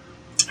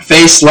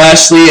face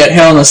Lashley at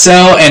Hell in a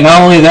Cell, and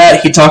not only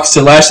that, he talks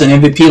to Lashley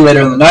and MVP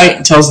later in the night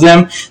and tells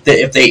them that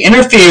if they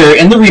interfere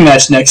in the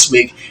rematch next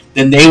week,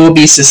 then they will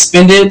be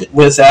suspended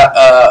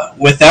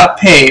without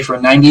pay for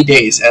 90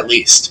 days at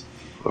least.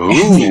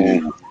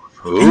 Ooh.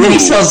 And then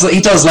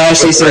he tells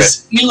Lashley, he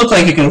says, "You look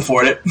like you can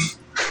afford it."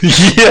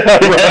 Yeah,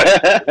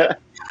 right.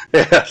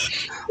 Yeah.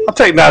 I'll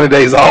take 90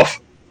 days off.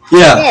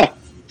 Yeah.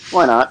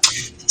 Why not?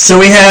 So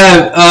we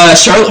have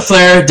Charlotte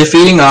Flair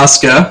defeating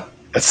Asuka.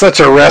 It's such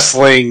a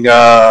wrestling,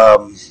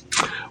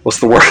 what's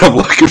the word I'm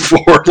looking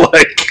for?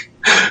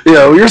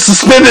 You're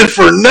suspended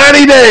for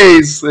 90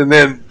 days, and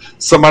then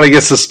somebody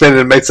gets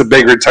suspended and makes a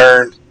big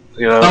return.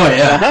 Oh,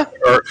 yeah.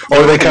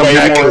 Or they come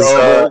back as,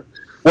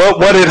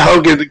 what did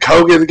Hogan?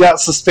 Hogan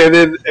got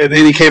suspended, and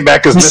then he came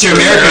back as Mr.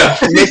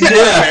 America. Mr.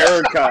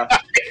 America.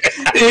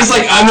 He's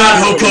like, I'm not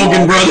Hulk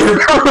Hogan, brother.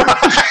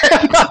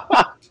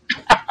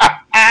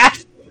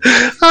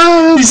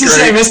 He's just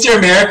like, Mr.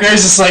 America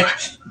is just like,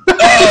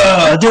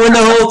 doing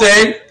the whole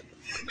thing.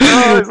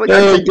 It's like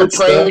I think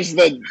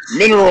the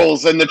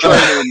minerals and the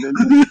treasure.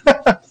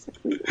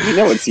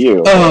 It's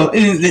you. Oh,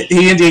 did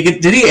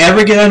he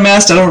ever get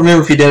unmasked? I don't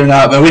remember if he did or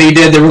not. But when he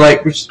did, they were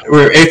like, we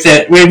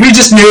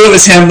just knew it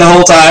was him the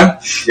whole time.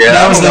 Yeah,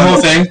 that was the whole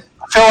thing.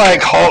 I feel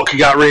like Hulk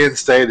got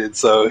reinstated,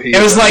 so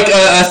it was like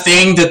a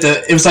thing that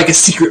it was like a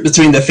secret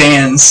between the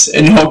fans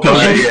and Hulk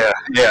Hogan.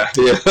 Yeah.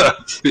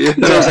 It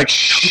was like,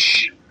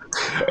 shh.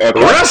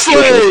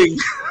 Wrestling.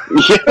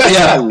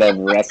 Yeah, I love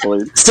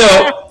wrestling. So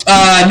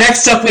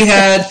next up we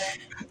had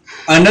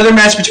another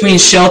match between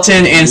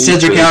Shelton and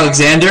Cedric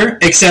Alexander,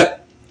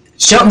 except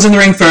Shelton's in the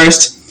ring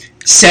first.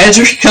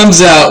 Cedric comes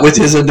out with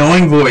his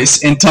annoying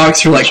voice and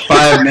talks for like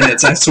 5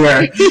 minutes, I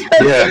swear.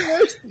 The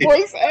worst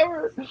voice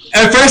ever.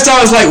 At first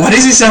I was like, why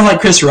does he sound like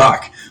Chris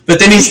Rock? But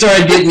then he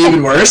started getting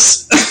even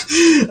worse.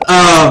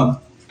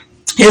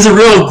 He has a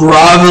real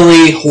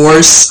grovelly,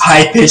 hoarse,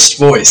 high-pitched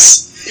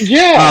voice.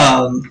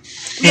 Yeah.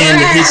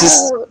 And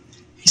he's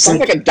sounds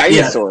like a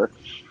dinosaur.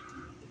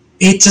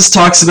 Yeah. He just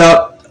talks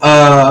about,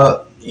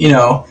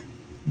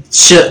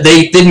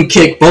 they didn't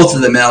kick both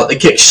of them out. They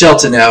kicked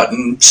Shelton out,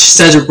 and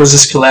Cedric was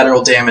just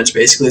collateral damage,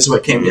 basically, is what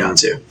it came down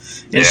to.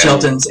 And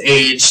Shelton's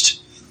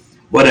aged,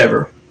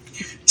 whatever.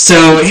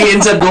 So he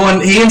ends up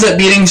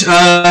beating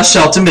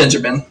Shelton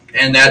Benjamin,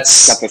 and that's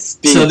so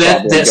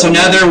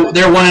now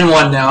they're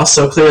 1-1 now.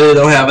 So clearly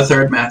they'll have a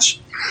third match.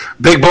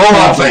 Big blow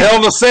off a Hell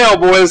in a Cell,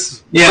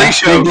 boys. Yeah,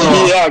 pre-show. big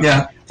blow off.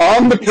 Yeah.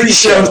 On the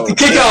pre-show,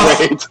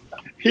 kickoff.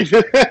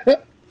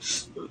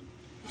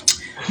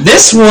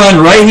 This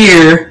one right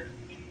here,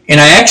 and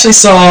I actually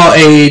saw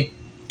I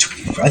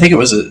don't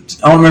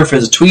remember if it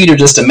was a tweet or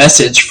just a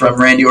message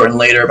from Randy Orton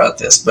later about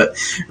this. But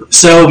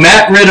so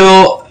Matt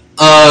Riddle,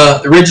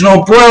 the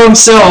original Bro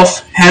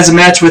himself, has a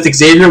match with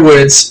Xavier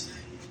Woods,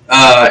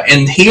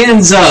 and he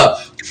ends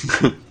up.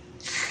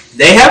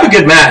 They have a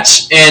good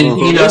match,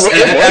 and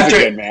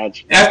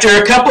after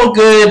a couple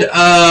good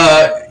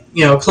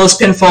close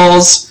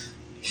pinfalls,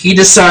 he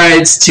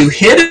decides to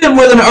hit him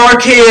with an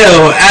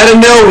RKO out of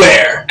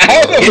nowhere.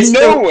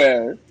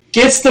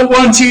 Gets the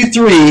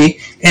 1-2-3,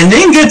 and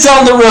then gets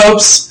on the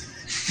ropes,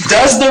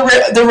 does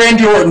the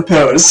Randy Orton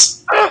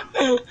pose.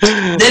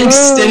 Then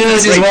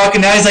as he's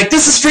walking out, he's like,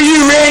 "This is for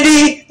you,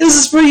 Randy. This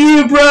is for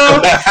you, bro."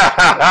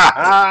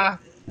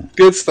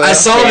 Good stuff. I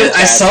saw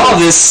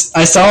this.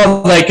 I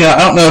saw I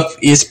don't know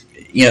if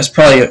it's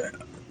probably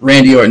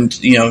Randy Orton,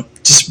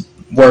 just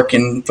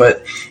working,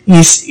 but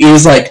he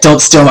was like,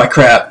 "Don't steal my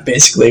crap."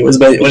 Basically, was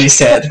what he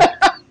said.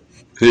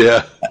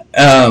 Yeah.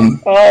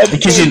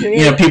 Because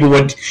people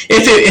would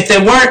if they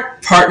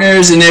weren't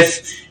partners, and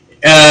if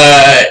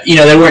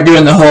they weren't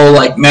doing the whole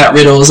like Matt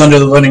Riddle's under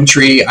the living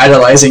tree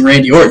idolizing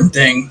Randy Orton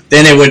thing,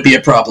 then it would be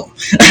a problem.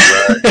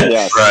 Right.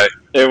 Yes. Right.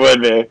 It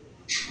would be.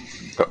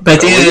 But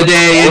at the end of the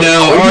day,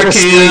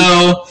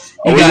 RKO,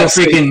 you got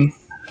freaking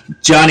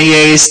Johnny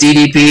Ace,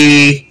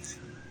 DDP,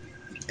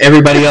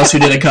 everybody else who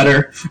did a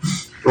cutter.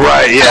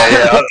 Right, yeah.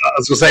 I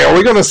was going to say, are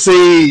we going to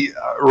see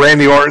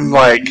Randy Orton,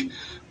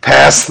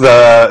 pass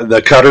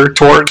the cutter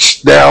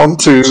torch down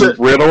to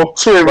Riddle?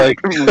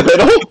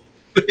 Riddle?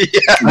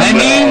 Yeah.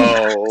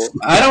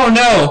 I don't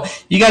know.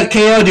 You got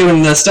KO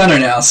doing the stunner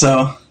now,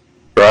 so.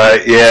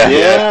 Right, yeah.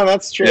 Yeah,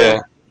 that's true.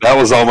 Yeah. That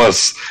was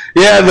almost,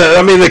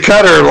 the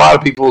cutter, a lot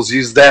of people's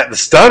used that. The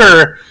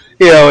stunner,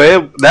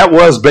 that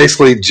was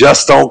basically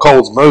just Stone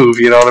Cold's move,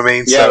 you know what I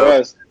mean? Yeah, so, it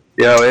was.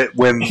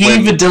 He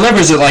even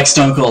delivers it like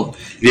Stone Cold.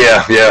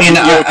 Yeah. And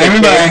I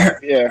remember I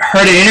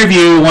heard an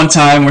interview one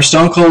time where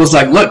Stone Cold was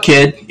like, "Look,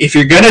 kid, if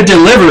you're going to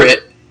deliver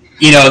it,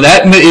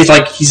 that is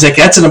he's like,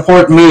 that's an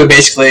important move,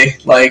 basically.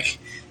 Make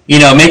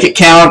it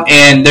count,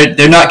 and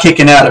they're not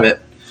kicking out of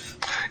it."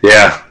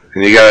 Yeah.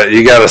 And you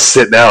got to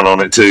sit down on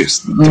it too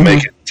to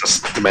make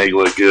it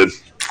look good.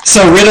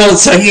 So Riddle,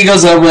 he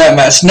goes over that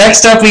match.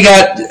 Next up, we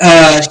got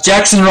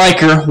Jackson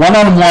Riker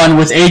 1-on-1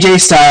 with AJ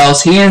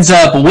Styles. He ends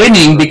up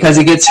winning because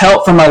he gets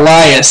help from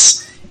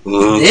Elias.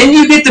 Mm-hmm. Then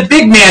you get the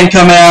big man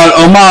coming out,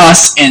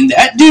 Omos, and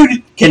that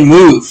dude can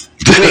move.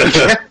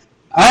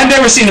 I've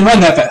never seen him run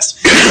that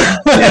fast.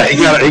 Yeah, he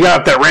got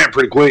up that ramp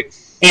pretty quick.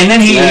 And then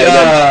he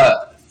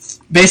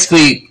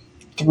basically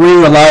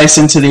threw Elias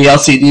into the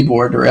LCD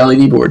board or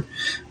LED board.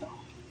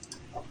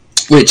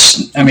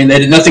 Which,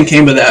 nothing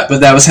came of that,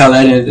 but that was how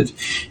that ended.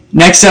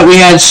 Next up, we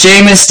had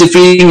Sheamus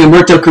defeating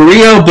Humberto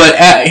Carrillo, but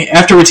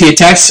afterwards he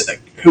attacks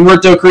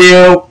Humberto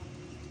Carrillo,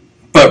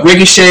 but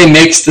Ricochet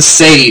makes the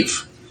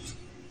save.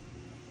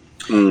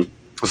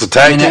 Was the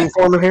tag team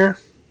forming here?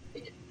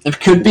 It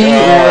could be,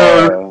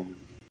 or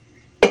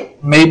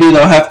maybe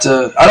they'll have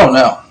to. I don't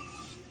know.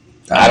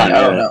 I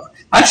don't know.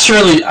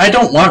 I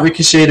don't want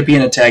Ricochet to be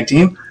in a tag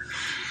team.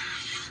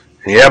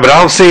 Yeah, but I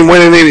don't see him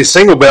winning any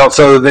single belts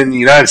other than the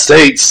United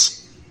States.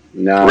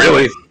 No,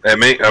 really.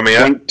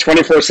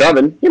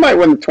 24/7. He might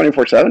win the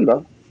 24/7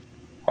 belt.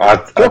 I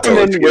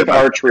totally with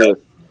our truth.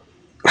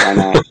 Why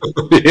not?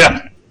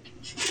 Yeah.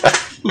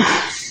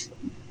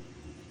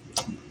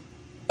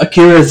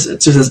 Akira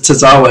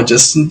Tozawa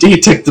he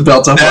took the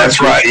belt off.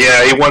 That's right.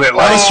 Yeah, he won it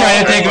last.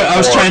 I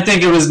was trying to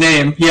think of his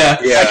name. Yeah.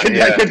 I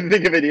couldn't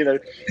think of it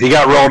either. He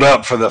got rolled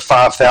up for the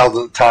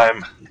 5,000th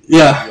time.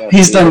 Yeah,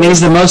 he's the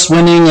most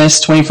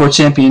winningest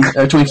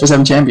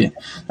 24/7 champion.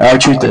 Our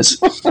truth is.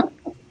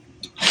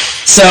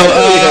 So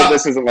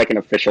this isn't like an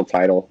official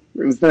title.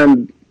 He's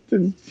the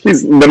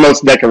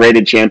most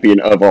decorated champion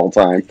of all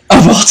time.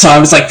 It's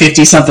like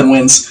 50-something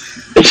wins.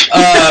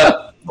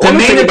 The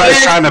main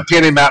anybody's trying to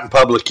pin him out in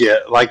public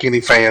yet, like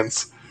any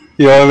fans.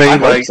 You know what I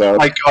mean?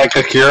 Like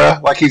Akira,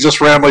 like he's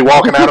just randomly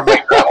walking out of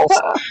McDonald's.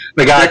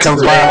 The guy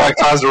comes by and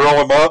tries to roll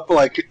him up,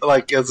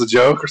 like as a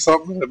joke or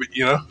something.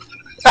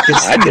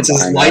 Gets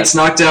his lights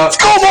knocked out.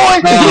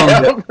 Schoolboy!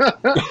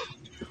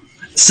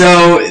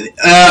 So,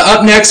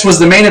 up next was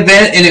the main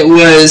event, and it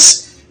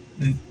was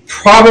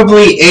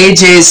probably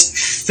AJ's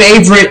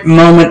favorite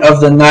moment of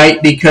the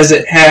night because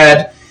it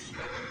had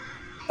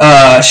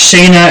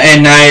Shayna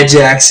and Nia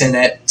Jax in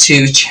it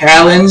to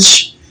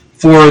challenge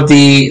for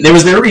there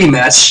was their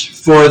rematch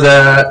for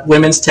the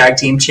Women's Tag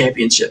Team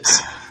Championships.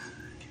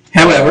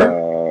 However,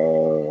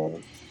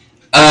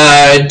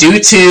 due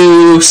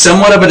to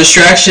somewhat of a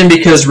distraction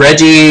because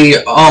Reggie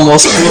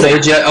almost pulled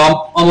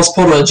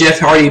a Jeff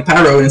Hardy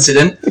pyro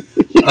incident.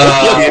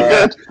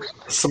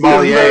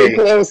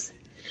 Sommelier.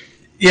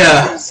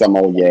 Yeah.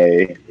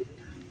 Sommelier.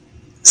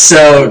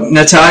 So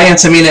Natalya and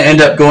Tamina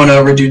end up going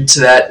over due to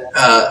that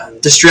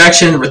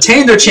distraction,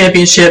 retain their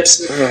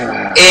championships,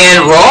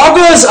 and Raw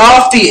goes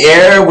off the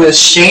air with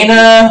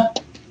Shayna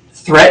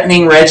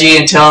threatening Reggie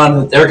and telling him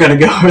that they're going to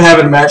go and have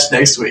a match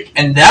next week.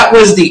 And that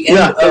was the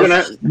end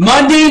of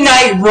Monday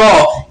Night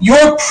Raw,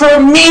 your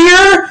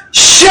premiere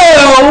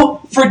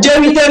show for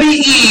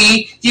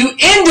WWE. You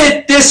end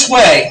it this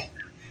way.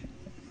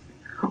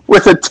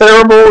 With a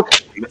terrible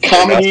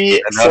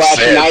comedy /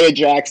 Nia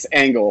Jax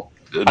angle.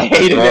 I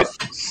hated it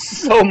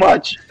so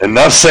much.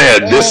 Enough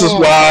said. This is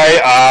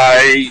why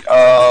I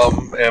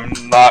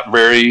am not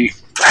very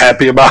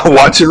happy about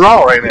watching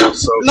Raw right now.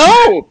 So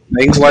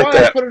things like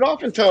that. I put it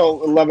off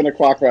until 11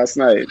 o'clock last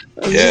night.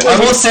 Yeah. I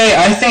will say,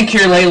 I think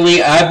here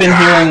lately, I've been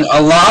hearing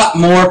a lot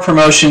more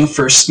promotion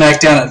for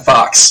SmackDown and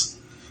Fox.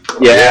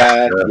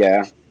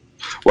 Yeah.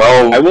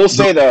 Well, I will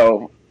say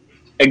though,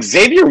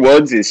 Xavier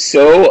Woods is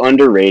so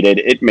underrated.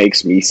 It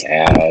makes me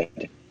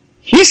sad.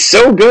 He's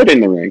so good in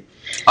the ring.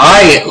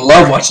 I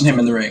love watching him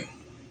in the ring.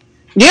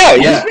 Yeah,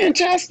 he's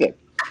fantastic.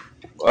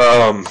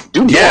 And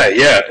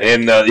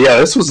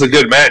this was a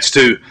good match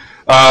too.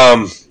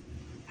 Was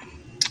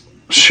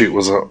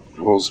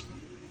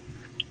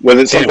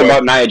it something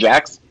about Nia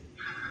Jax?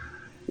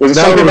 Was it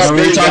something about?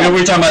 We were talking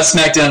about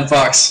SmackDown and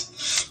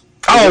Fox.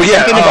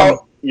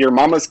 About your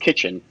mama's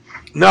kitchen.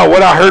 No,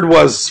 what I heard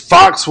was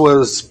Fox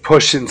was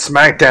pushing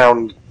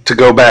SmackDown to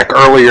go back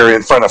earlier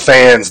in front of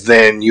fans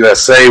than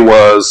USA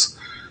was.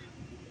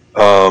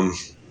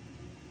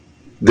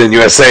 Than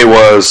USA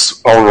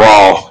was on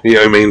Raw, you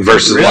know what I mean?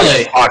 Versus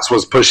like Fox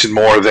was pushing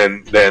more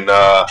than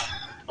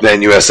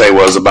USA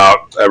was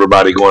about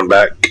everybody going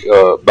back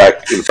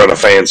in front of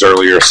fans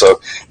earlier. So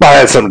might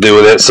have something to do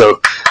with it. So,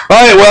 all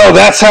right, well,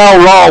 that's how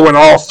Raw went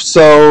off.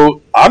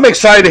 So I'm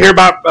excited to hear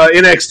about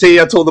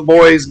NXT. I told the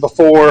boys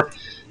before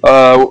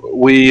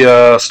we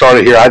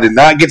started here, I did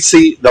not get to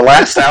see the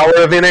last hour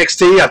of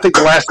NXT. I think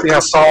the last thing I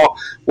saw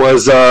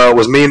was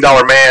 $1 Million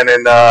Man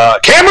and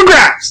Cameron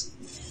Grimes.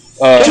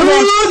 To the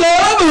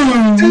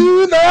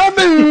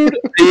moon.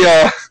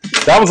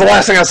 That was the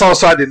last thing I saw,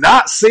 so I did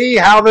not see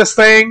how this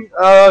thing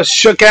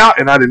shook out,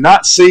 and I did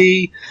not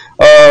see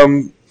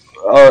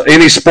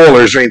any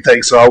spoilers or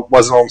anything, so I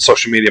wasn't on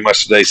social media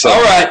much today. So,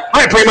 all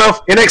right,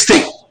 Primo,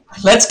 NXT.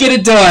 Let's get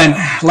it done.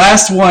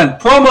 Last one.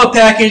 Promo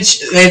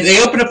package.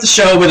 They opened up the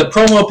show with a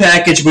promo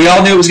package. We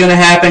all knew it was going to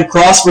happen.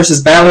 Cross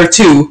versus Balor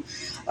 2.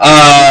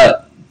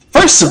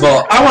 First of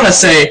all, I want to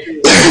say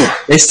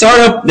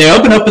they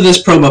open up with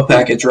this promo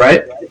package,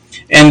 right?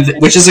 And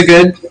which is a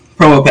good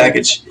promo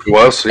package. It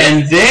was, yeah.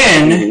 And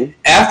then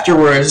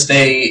afterwards,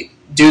 they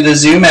do the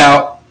zoom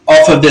out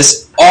off of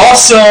this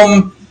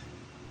awesome,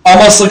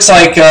 almost looks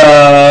like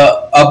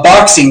a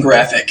boxing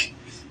graphic.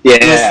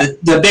 Yeah.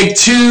 With the big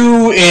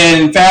 2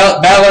 in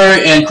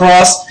Balor and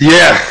Cross.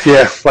 Yeah.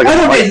 Like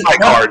a fight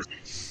card.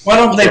 Why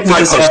don't they put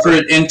this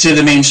effort into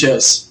the main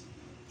shows?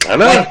 I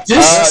know. Like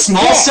this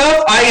small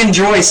stuff, I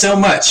enjoy so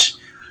much.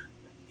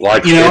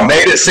 Like it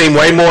made it seem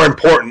way more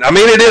important. I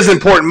mean, it is an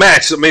important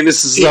match. I mean,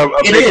 this is a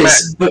big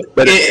match,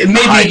 but it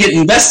made me get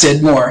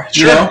invested more.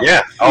 Sure. You know?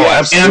 Yeah. Oh,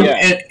 absolutely.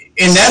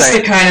 And that's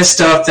the kind of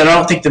stuff that I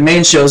don't think the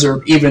main shows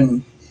are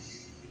even.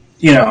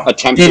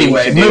 Attempting.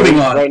 Anyway, moving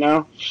on right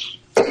now.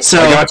 So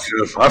I got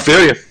you. I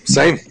feel you.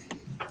 Same.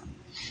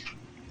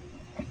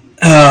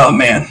 Oh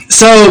man!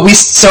 So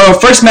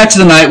first match of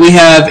the night, we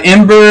have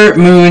Ember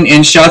Moon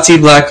and Shotzi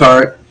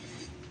Blackheart.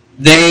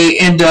 They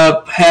end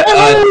up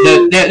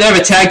they have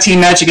a tag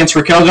team match against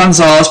Raquel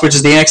Gonzalez, which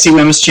is the NXT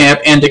Women's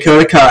Champ, and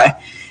Dakota Kai.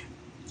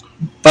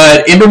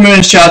 But Ember Moon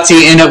and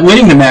Shotzi end up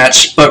winning the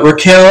match, but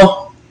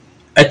Raquel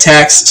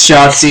attacks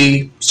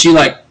Shotzi. She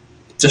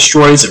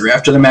destroys her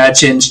after the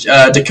match, and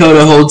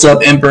Dakota holds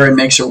up Ember and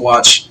makes her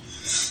watch.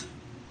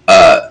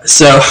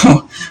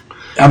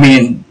 I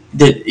mean,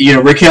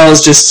 Raquel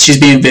is she's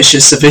being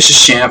vicious, a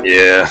vicious champ.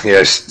 Yeah,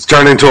 she's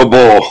turned into a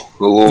bull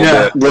a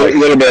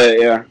little bit.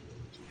 Yeah.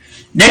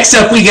 Next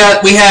up, we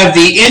have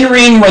the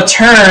in-ring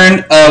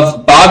return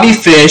of Bobby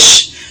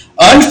Fish.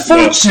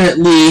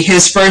 Unfortunately,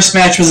 his first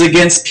match was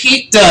against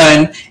Pete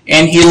Dunne,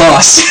 and he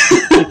lost.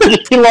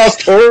 He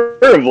lost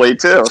horribly,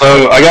 too.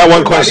 So, I got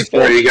one question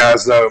for you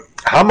guys, though.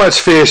 How much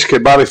fish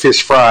could Bobby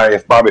Fish fry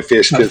if Bobby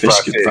Fish could fry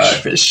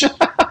fish?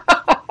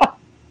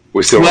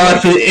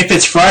 If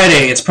it's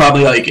Friday, it's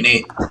probably all you can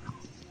eat.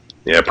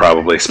 Yeah,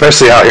 probably.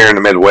 Especially out here in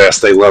the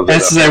Midwest, they love that.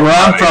 That's where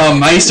I'm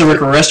from. I used to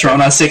work at a restaurant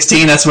when I was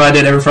 16. That's what I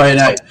did every Friday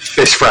night.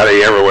 Fish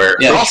Friday everywhere.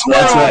 Yeah,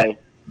 that's right.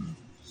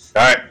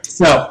 All right.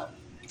 So,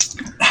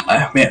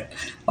 man,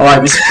 I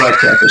like me some fried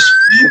catfish.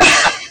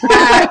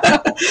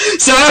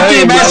 So after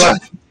the match,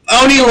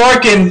 Oney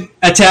Lorcan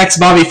attacks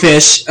Bobby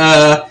Fish,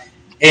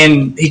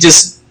 and he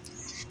just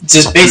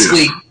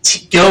basically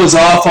goes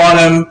off on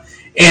him.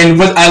 And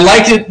what I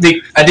liked it,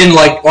 I didn't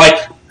like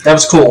that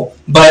was cool.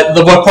 But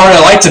the one part I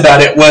liked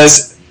about it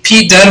was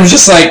Pete Dunne was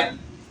just like.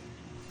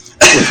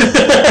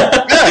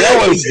 He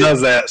always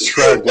does that.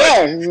 Shrug.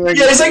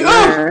 He's like,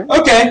 oh,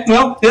 okay.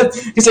 Well,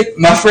 he's like,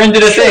 my friend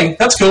did a thing.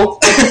 That's cool.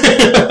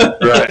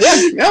 Right.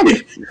 Yeah.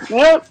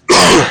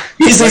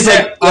 He's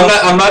like,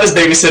 I'm not his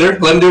babysitter.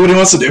 Let him do what he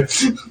wants to do.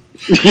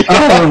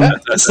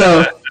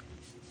 So,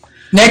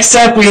 next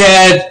up we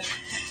had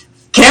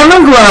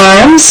Cameron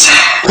Grimes.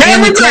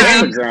 Ted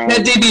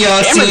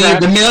DiBiase,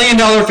 the $1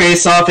 million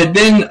face-off, had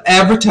been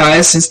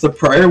advertised since the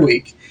prior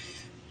week.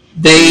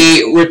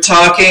 They were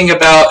talking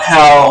about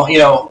how,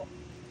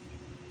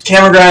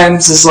 Cameron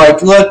Grimes is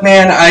like, look,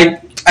 man,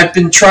 I've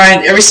been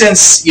trying ever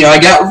since, I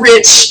got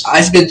rich.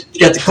 Got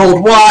the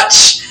gold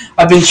watch.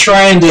 I've been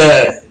trying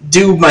to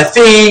do my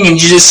thing,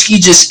 and you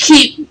just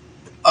keep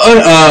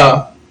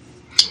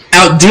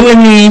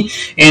outdoing me.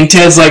 And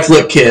Ted's like,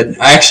 look, kid,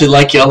 I actually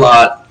like you a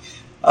lot.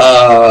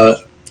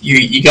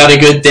 You got a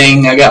good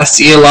thing. I got to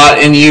see a lot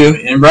in you.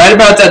 And right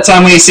about that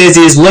time when he says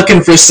he's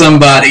looking for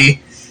somebody,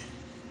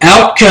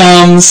 out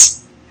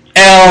comes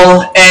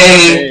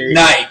L.A.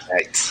 Knight.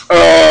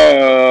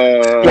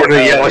 Sporting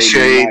the yellow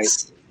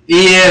shades.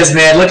 He is,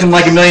 man, looking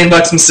like $1 million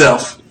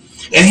himself.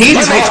 And he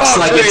talks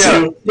like it,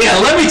 too. Yeah,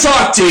 let me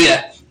talk to you.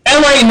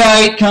 L.A.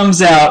 Knight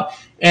comes out,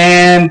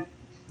 and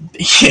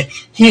he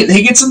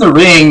gets in the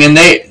ring, and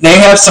they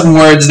have some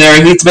words there.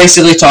 He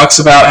basically talks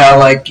about how,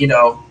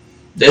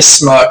 this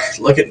smuck,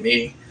 look at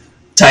me,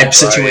 type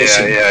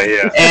situation.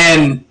 Yeah.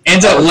 And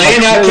ends up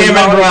laying out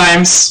Cameron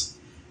Grimes,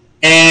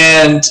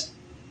 and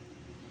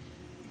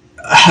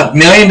 $1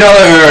 million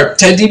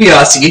Ted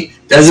DiBiase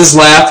does his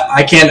laugh.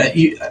 I can't.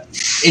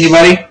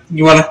 Anybody?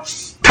 You want to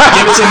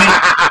give it to me?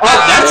 Oh,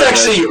 that's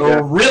actually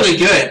really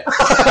good.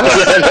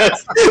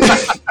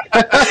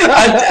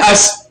 I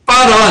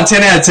spot on.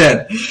 10 out of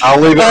 10. I'll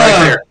leave it right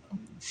there.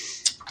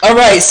 All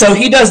right, so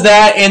he does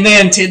that, and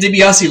then Ted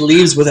DiBiase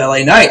leaves with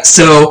LA Knight.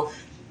 So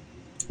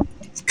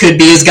could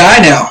be his guy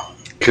now.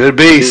 Could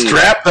be.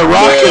 Strap the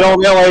rocket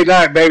on LA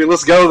Knight, baby.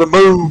 Let's go to the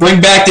moon.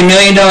 Bring back the $1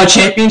 million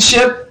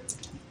championship.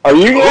 Are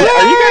you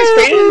guys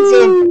fans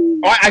of?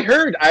 I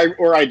heard,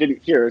 I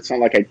didn't hear. It's not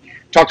like I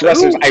talked to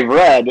wrestlers. I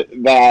read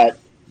that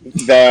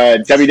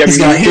the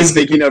WWE is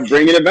thinking of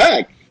bringing it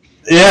back.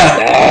 Yeah.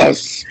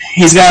 Yes.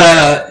 He's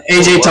got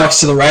AJ talks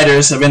to the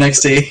writers of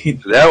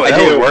NXT. That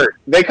would work.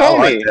 They call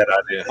me. That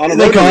idea.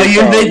 They call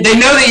you. They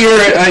know that you're.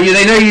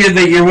 They know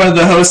you're one of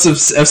the hosts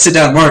of Sit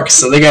Down Mark.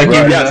 So they got to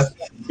give you.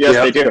 Yes,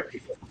 they do.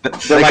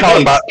 They're like,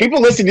 hey,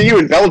 people listen to you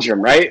in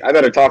Belgium, right? I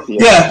better talk to you.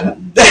 Yeah.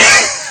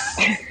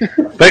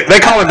 They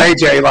call him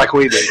AJ like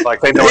we do. Like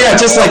they know. Yeah,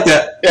 just like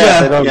that.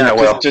 Yeah, they know that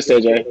well. Just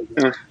AJ.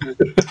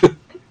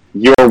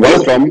 You're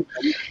welcome.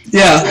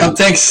 Yeah,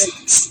 thanks.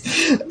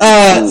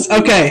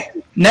 Okay,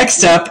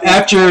 next up,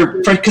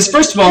 because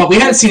first of all, we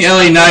hadn't seen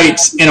LA Knight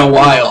in a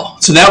while,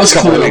 so that was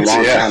cool.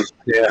 Yeah.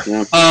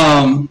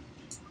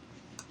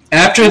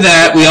 After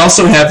that, we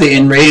also have the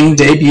in-ring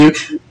debut.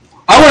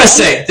 I want to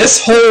say,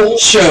 this whole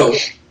show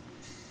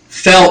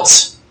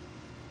felt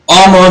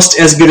almost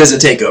as good as a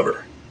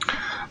TakeOver.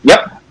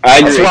 Yep.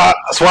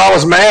 That's why I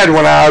was mad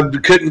when I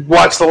couldn't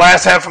watch the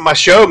last half of my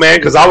show, man,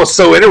 because I was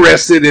so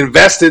invested.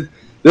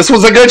 This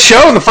was a good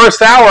show in the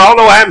first hour. I don't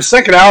know what happened in the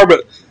second hour,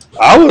 but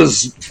I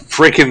was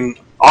freaking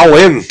all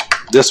in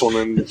this one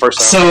in the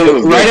first hour. So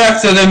right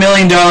after the $1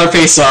 million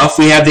face-off,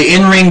 we have the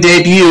in-ring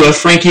debut of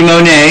Frankie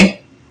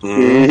Monet.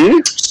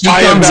 Mm-hmm. She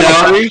comes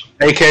out,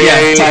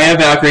 a.k.a. Taya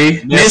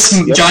Valkyrie,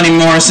 Miss Johnny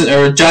Morrison,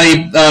 or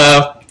Johnny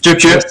Drip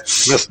Drip.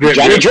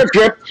 Johnny Drip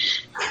Drip.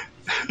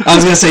 I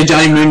was going to say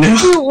Johnny Mundo.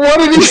 What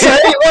did he say?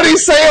 What did he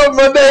say on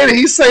Monday? Did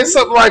he say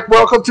something like,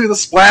 welcome to the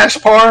Splash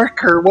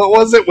Park? Or what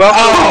was it?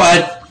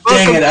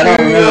 Dang it, I don't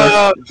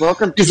remember.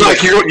 Welcome to you're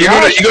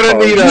gonna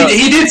need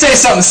he did say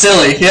something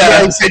silly.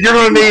 Yeah, he said you're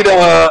going to need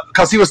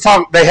because he was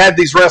talking. They had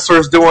these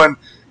wrestlers doing,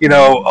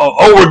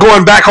 we're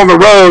going back on the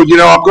road.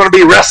 I'm going to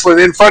be wrestling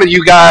in front of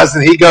you guys,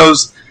 and he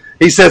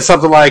said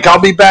something like, I'll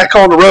be back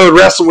on the road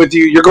wrestling with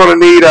you. You're going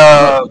to need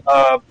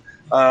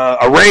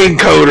a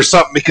raincoat or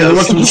something because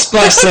welcome to the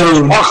Splash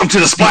Zone. Welcome to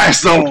the Splash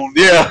Zone.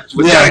 Yeah,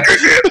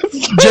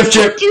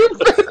 Drip.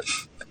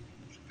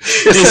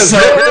 It says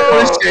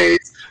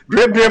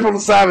drip drip on the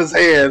side of his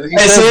head.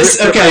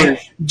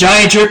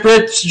 Johnny Drip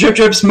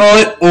Drip's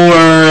mullet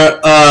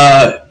or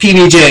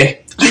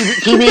PBJ?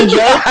 PB&J?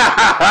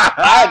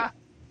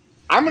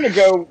 I'm going to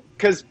go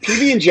because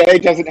PB&J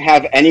doesn't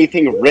have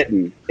anything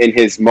written in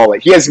his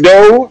mullet. He has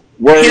no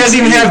words. He doesn't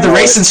even have the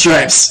racing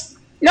stripes.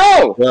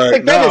 No.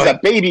 That is a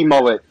baby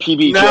mullet,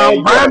 PB&J.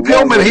 No, Brian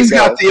Pillman, he's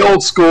got the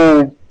old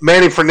school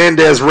Manny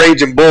Fernandez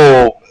Raging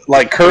Bull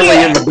like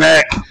curly in the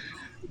back,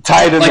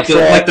 tight in like the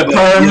front. Like the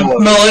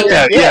perm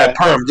mullet? Yeah,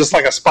 perm, just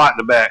like a spot in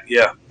the back,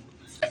 yeah.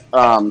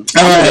 I'm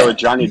gonna go with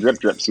Johnny Drip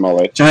Drip's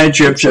mullet. Johnny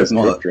Drip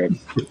mullet. Drip. You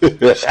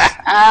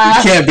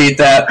can't beat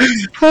that.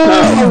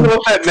 I love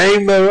that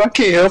name, though. I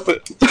can't help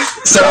it.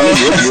 So,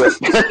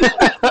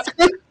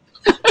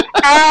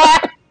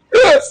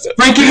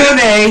 Frankie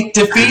Monet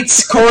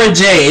defeats Cora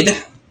Jade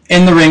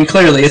in the ring.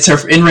 Clearly, it's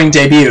her in-ring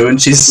debut,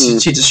 and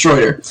she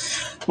destroyed her.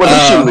 What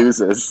if she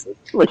loses?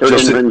 Like her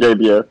in-ring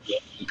debut.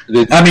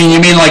 I mean,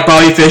 you mean like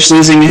Bobby Fish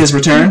losing his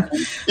return?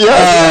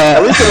 Yeah,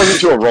 at least it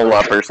wasn't to a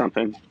roll-up or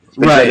something.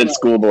 Right.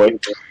 Schoolboy.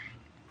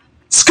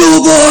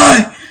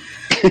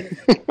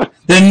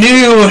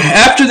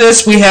 After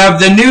this, we have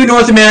the new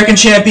North American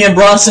champion,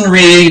 Bronson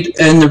Reed,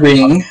 in the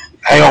ring.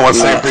 Hang on one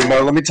second,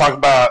 Primo. Let me talk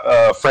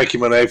about Frankie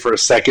Monet for a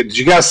second. Did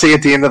you guys see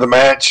at the end of the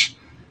match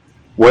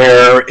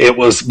where it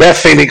was Beth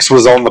Phoenix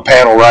was on the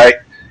panel, right?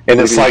 And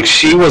it's like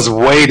she was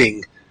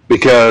waiting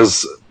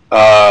because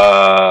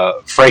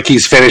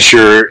Frankie's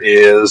finisher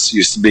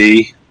used to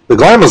be the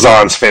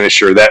Glamazon's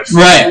finisher. That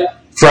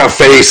front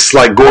face,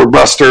 like gourd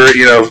buster,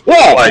 Yeah.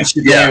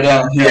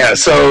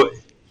 So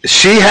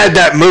she had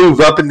that move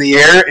up in the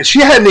air, and she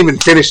hadn't even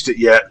finished it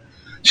yet.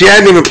 She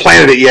hadn't even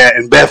planted it yet,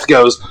 and Beth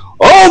goes,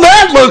 "Oh,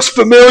 that looks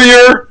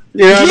familiar."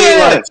 You know what I mean?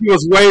 Like she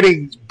was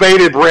waiting,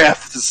 bated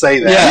breath to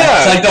say that. Yeah,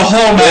 it's like the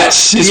whole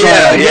match.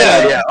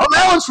 Yeah. Oh,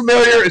 that looks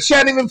familiar. And she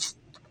hadn't even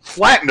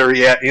flattened her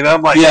yet. You know,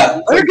 I'm like,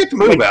 let her get the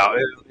move out.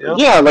 You know?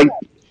 Yeah, like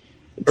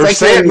or like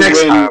say it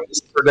next time.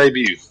 It's her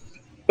debut.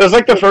 It was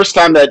like the first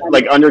time that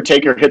like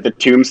Undertaker hit the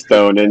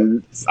tombstone,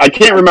 and I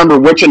can't remember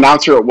which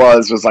announcer it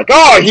was like,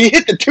 "Oh, he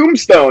hit the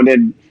tombstone,"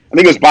 and I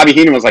think it was Bobby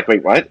Heenan was like,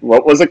 "Wait, what?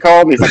 What was it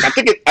called?" And he's like, I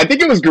think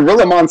it was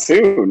Gorilla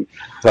Monsoon."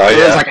 Oh yeah.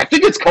 He was like, "I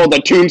think it's called the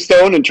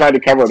tombstone," and tried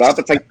to cover it up.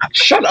 It's like,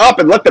 shut up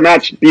and let the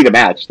match be the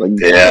match. Like,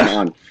 come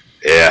on.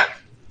 Yeah.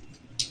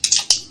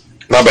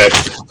 Not bad.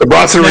 The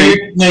Bronson Reed.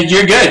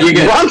 You're good.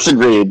 Bronson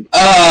Reed.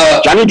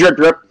 Johnny Drip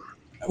Drip.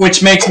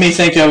 Which makes me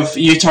think of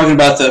you talking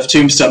about the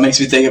tombstone. Makes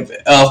me think of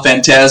El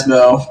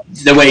Phantasmo.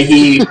 The way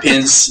he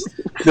pins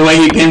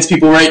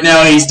people right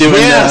now. He's doing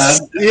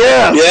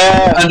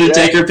the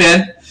Undertaker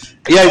pin.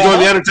 Yeah, he's doing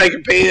the Undertaker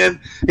pin.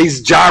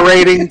 He's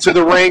gyrating to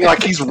the ring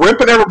like he's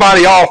ripping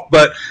everybody off,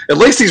 but at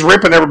least he's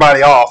ripping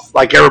everybody off,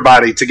 like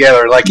everybody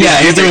together. Like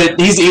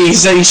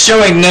he's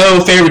showing no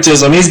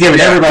favoritism. He's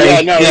giving everybody.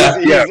 He's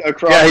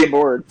across the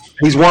board.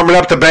 He's warming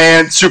up the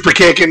band, super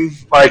kicking.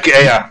 Like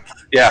yeah.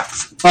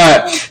 All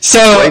right,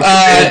 so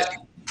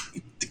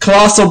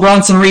Colossal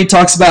Bronson Reed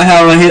talks about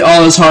how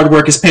all his hard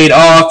work is paid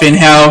off, and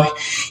how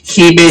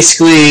he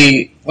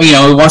basically,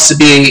 wants to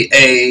be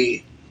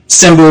a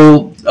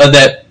symbol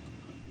that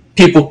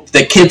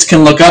kids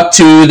can look up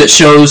to, that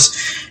shows,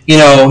 you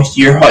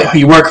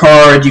work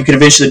hard, you can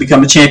eventually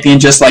become a champion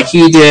just like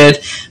he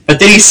did. But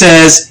then he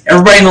says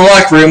everybody in the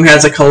locker room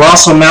has a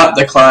colossal mountain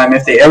to climb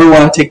if they ever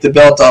want to take the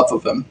belt off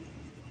of him.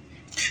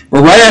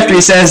 Well, right after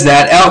he says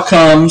that, out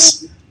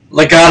comes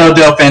Legado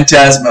del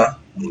Fantasma.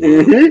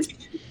 Mm-hmm.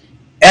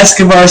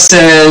 Escobar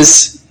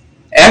says,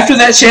 after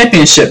that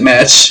championship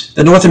match,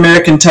 the North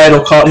American title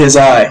caught his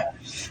eye.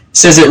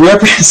 Says it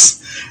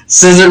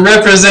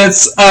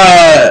represents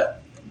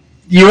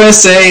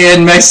USA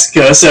and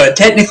Mexico, so it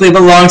technically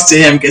belongs to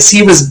him because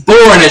he was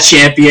born a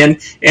champion,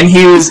 and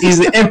he's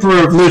the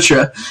Emperor of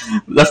Lucha.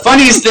 The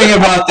funniest thing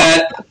about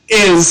that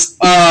is,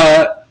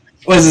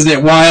 what's his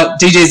name?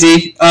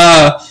 DJZ.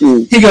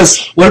 He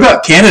goes, "What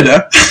about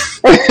Canada?"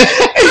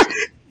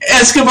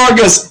 Escobar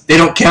goes, "They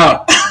don't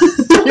count."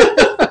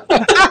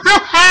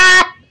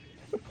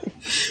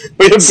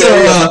 We have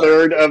buried a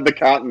third of the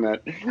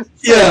continent.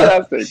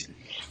 Fantastic.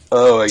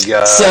 Oh my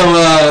god.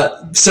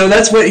 So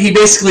that's what he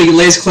basically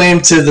lays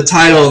claim to, the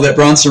title that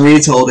Bronson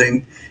Reed's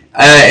holding.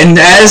 And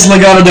as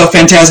Legado del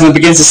Fantasma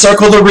begins to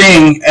circle the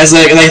ring, as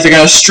they're going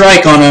to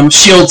strike on him,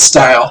 Shield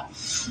style,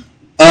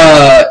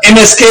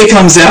 MSK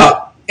comes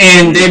out,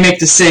 and they make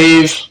the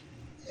save.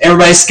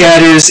 Everybody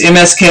scatters.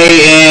 MSK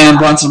and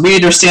Bronson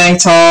Reed are standing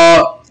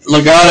tall.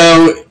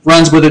 Legado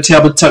runs with their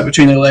tail tucked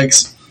between their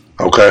legs.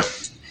 Okay.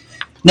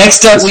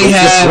 Next up, This is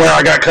where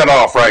I got cut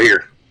off, right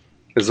here.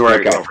 This is where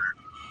I got off.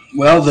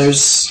 Well,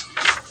 there's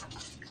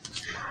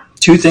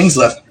 2 things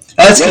left.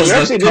 That's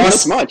because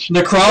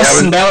the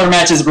Cross and Balor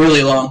match is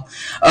really long.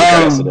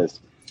 Yes, it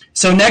is.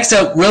 So next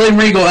up, William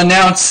Regal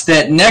announced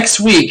that next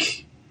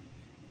week,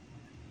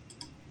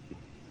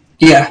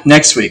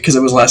 because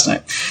it was last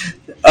night,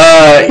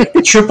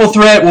 Triple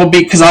Threat will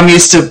be, because I'm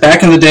used to,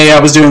 back in the day, I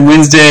was doing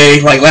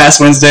Wednesday, like last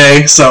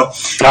Wednesday, so.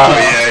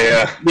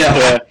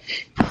 Yeah.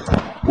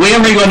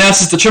 William Regal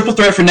announces the Triple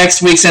Threat for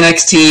next week's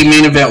NXT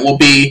main event will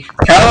be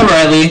Kyle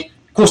O'Reilly,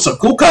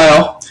 Cool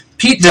Kyle,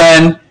 Pete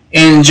Dunne,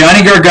 and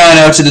Johnny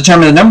Gargano to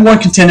determine the number 1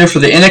 contender for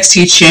the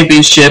NXT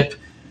Championship,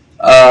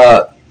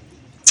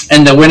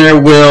 and the winner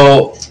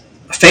will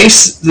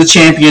face the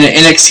champion at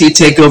NXT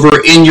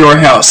TakeOver in your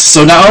house.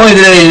 So not only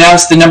did they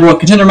announce the number 1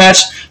 contender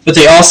match, but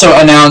they also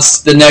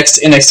announced the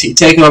next NXT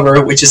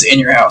TakeOver, which is in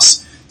your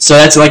house. So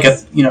that's like I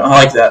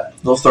like that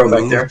little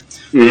throwback there.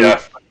 Yeah,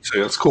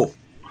 so that's cool.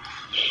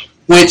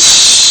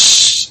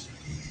 which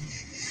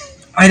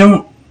I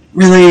don't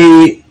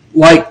really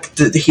like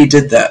that he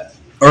did that,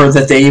 or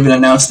that they even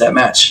announced that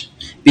match,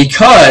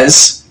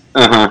 because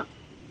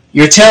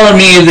you're telling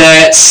me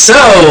that,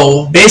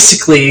 so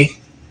basically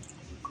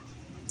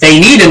they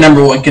need a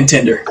number one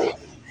contender. Yep.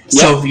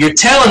 So you're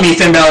telling me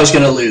Finn Balor's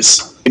going to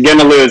lose. Going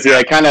to lose,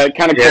 yeah. Kind of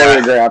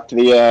choreographed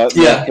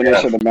the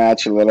finish of the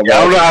match a little bit.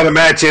 I don't know how the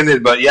match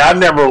ended, but I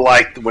never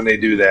liked when they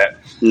do that.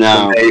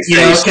 No,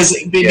 because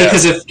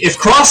if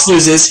Cross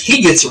loses,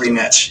 he gets a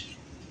rematch.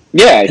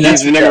 Yeah,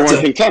 he's the number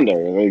one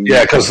contender.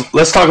 Yeah, because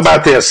let's talk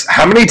about this.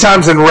 How many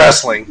times in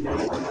wrestling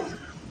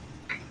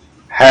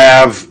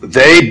have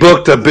they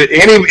booked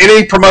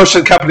any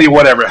promotion company,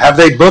 whatever? Have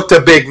they booked a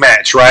big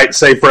match, right?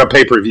 Say for a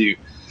pay-per-view.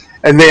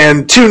 And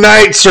then 2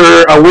 nights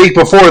or a week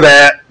before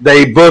that,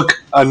 they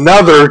book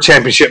another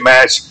championship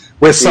match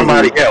with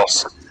somebody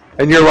else.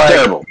 And you're like,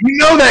 terrible. You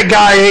know that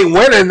guy ain't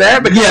winning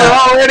that because they're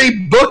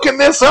already booking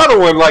this other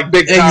one like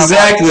big time.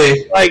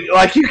 Exactly.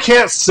 Like you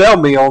can't sell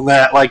me on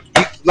that. Like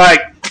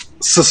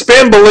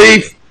suspend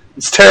belief.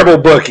 It's terrible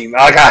booking.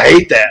 Like I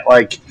hate that.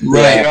 Like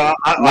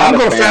I'm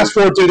going to fast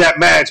forward through that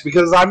match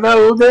because I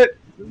know that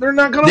they're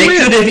not going to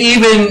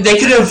win. They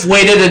could have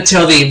waited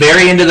until the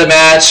very end of the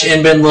match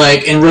and been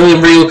like, and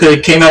William Regal could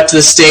have came out to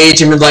the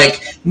stage and been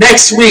like,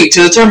 next week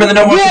to determine the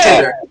number one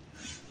contender.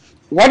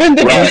 Why didn't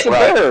they and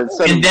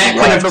that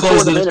could have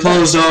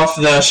closed off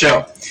the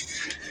show.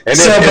 And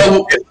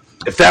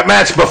if that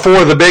match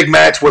before the big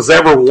match was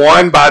ever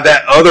won by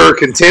that other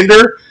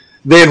contender,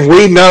 then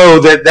we know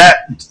that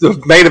the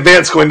main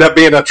event's going to end up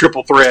being a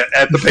triple threat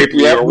at the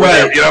pay-per-view or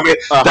whatever. Right. You know what I mean?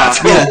 That's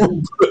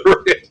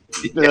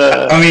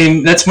I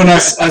mean, that's when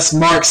us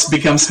marks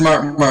become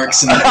smart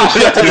marks. And, right.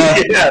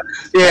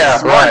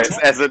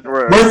 As it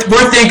were.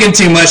 We're thinking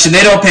too much, and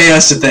they don't pay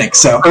us to think.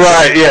 So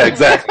right, yeah,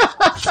 exactly.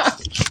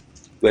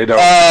 They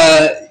don't.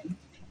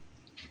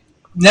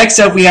 Next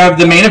up, we have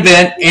the main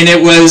event, and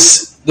it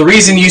was the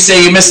reason you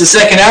say you missed the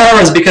second hour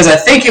is because I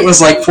think it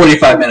was like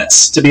 45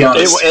 minutes, to be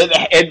honest.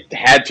 It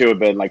had to have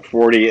been like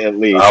 40 at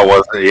least. Oh,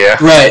 was it? Yeah.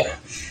 Right.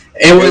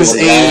 It was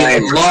a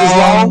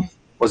long.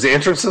 Was the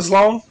entrances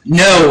long?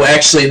 No,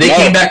 actually, they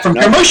came back from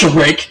commercial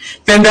break.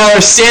 Finn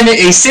Balor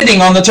sitting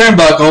on the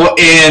turnbuckle,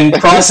 and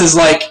Cross is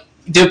like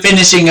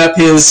finishing up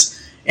his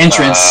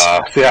entrance.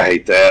 See, I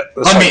hate that.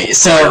 Right.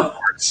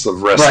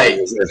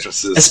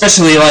 Entrances.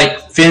 Especially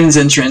like Finn's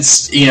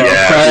entrance,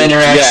 crowd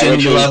interaction,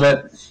 you love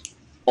it.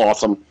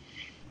 Awesome.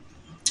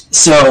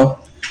 So,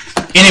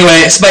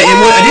 anyway, but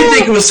I did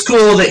think it was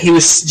cool that he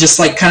was just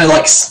like kind of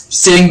like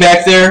sitting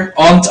back there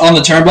on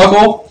the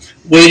turnbuckle,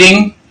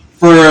 waiting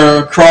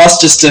for Cross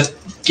just to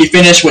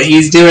finish what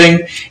he's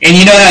doing. And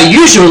you know how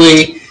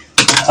usually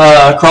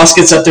Cross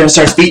gets up there and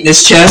starts beating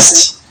his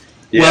chest?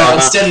 Yeah. Well,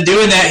 instead of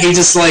doing that, he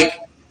just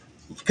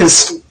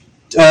because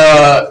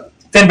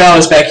Finn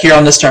Balor's back here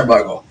on this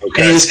turnbuckle.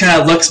 Okay. And he just kind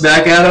of looks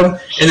back at him,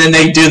 and then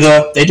they do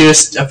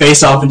a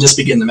face-off and just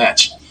begin the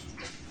match.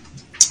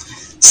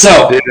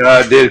 So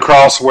did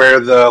Cross wear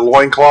the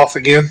loincloth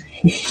again?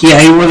 Yeah,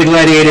 he wore the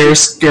gladiator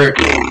skirt.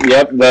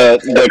 Yep, the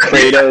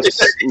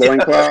Kratos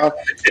loincloth.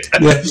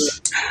 Yep.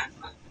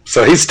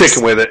 So he's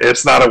sticking with it.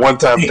 It's not a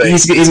one-time thing.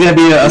 He's going to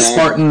be a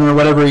Spartan or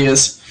whatever he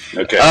is.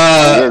 Okay.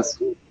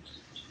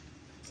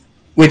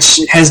 Which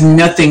has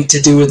nothing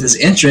to do with his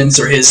entrance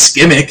or his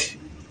gimmick.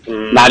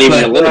 Not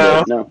even a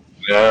little bit,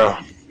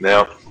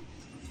 no.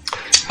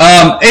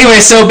 Anyway,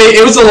 so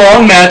it was a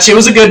long match. It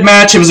was a good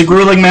match. It was a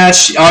grueling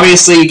match.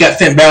 Obviously, you got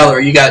Finn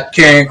Balor. You got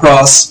Karrion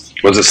Kross.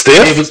 Was it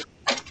stiff?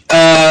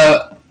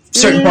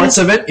 Certain parts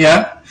of it,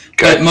 yeah.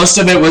 Okay. But most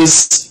of it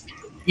was,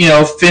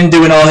 Finn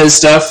doing all his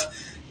stuff.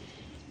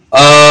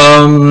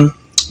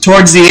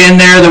 Towards the end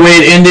there, the way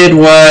it ended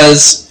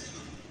was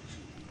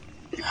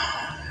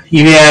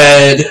you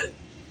had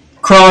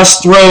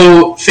Kross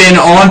throw Finn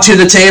onto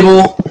the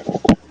table,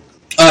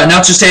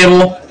 announcer's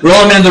table,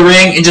 roll him into the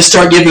ring, and just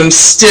start giving him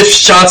stiff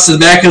shots to the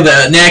back of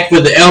the neck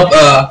with the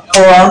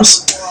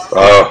forearms.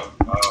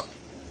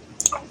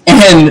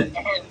 And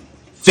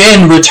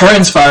Finn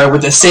returns fire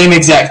with the same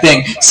exact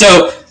thing.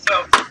 So,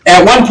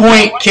 at one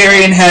point,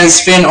 Karrion has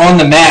Finn on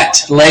the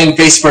mat, laying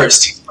face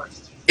first,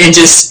 and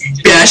just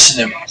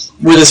bashing him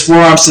with his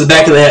forearms to the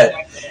back of the head.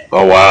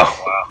 Oh, wow.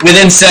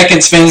 Within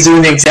seconds, Finn's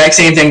doing the exact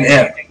same thing to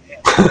him.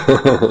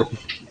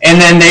 And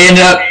then they end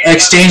up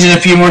exchanging a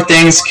few more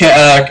things,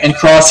 and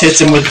Kross hits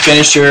him with the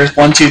finisher.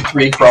 1, 2,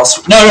 3,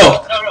 Kross.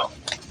 No.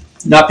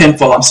 Not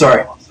pinfall, I'm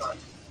sorry.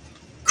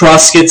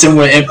 Kross gets him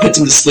and puts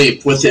him to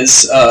sleep with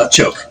his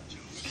choke.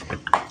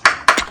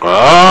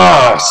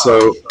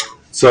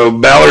 So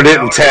Balor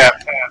didn't tap.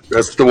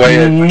 That's the way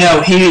it...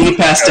 No, he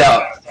passed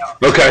out.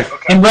 Okay.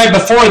 And right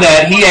before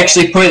that, he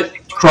actually put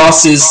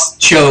Kross's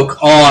choke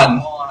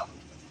on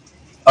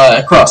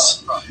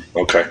Kross.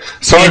 Okay.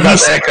 Sorry about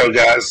the echo,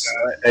 guys.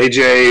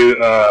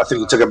 AJ, I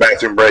think he took a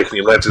bathroom break and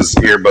he left his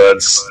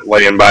earbuds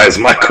laying by his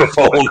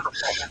microphone.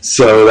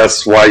 So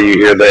that's why you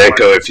hear the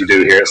echo if you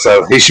do hear it.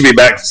 So he should be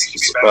back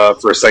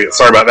for a second.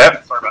 Sorry about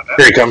that.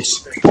 Here he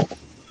comes.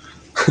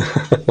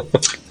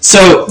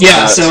 So,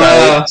 yeah.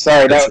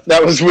 Sorry,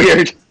 that was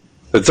weird.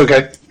 It's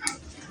okay.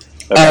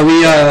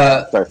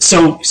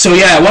 So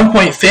at one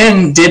point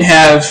Finn did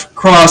have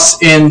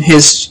Cross in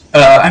his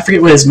I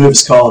forget what his move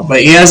is called, but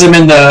he has him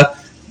in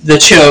the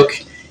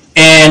choke,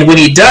 and when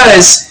he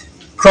does,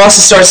 Cross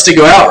starts to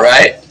go out,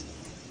 right?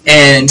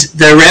 And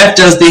the ref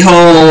does the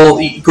whole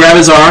grab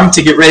his arm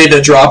to get ready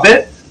to drop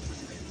it,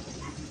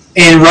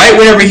 and right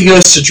whenever he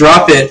goes to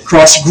drop it,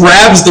 Cross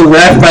grabs the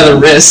ref by the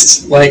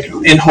wrist, like,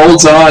 and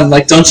holds on,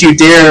 like, don't you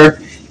dare.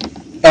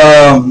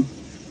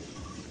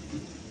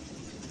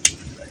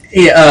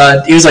 He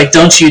was like,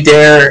 don't you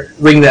dare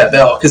ring that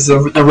bell, because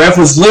the ref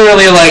was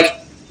literally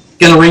like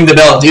gonna ring the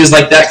bell. He was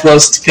like that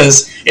close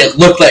because it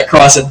looked like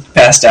Cross had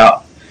passed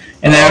out.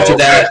 And then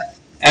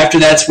after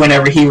that's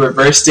whenever he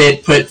reversed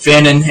it, put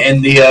Finn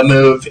in the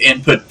move,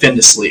 and put Finn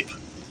to sleep.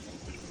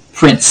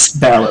 Prince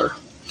Balor.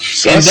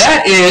 And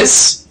that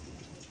is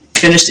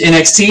finished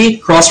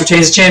NXT. Cross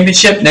retains the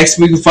championship. Next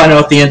week we'll find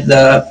out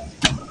the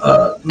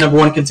number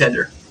one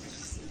contender.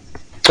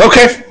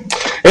 Okay.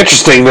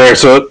 Interesting there.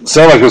 So it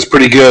sounded like it was a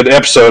pretty good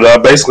episode.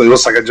 Basically, it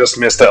looks like I just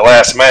missed that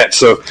last match.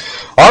 So,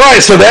 all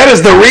right. So that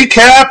is the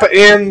recap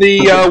in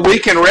the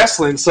week in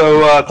wrestling.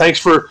 So thanks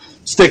for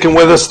sticking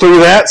with us through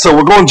that. So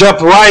we're going to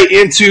jump right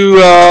into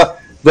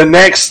the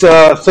next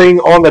thing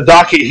on the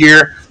docket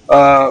here.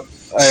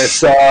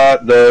 It's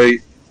the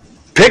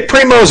Pick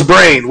Primo's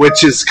Brain,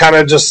 which is kind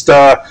of just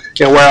where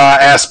I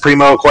ask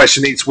Primo a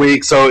question each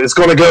week. So it's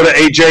going to go to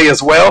AJ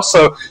as well.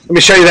 So let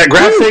me show you that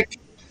graphic.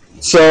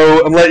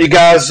 So I'm going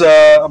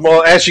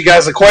to ask you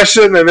guys a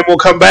question, and then we'll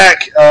come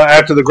back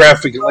after the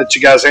graphic and let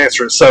you guys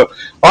answer it. So,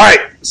 all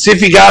right, see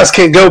if you guys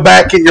can go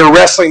back in your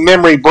wrestling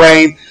memory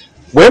brain.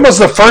 When was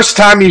the first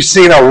time you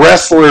seen a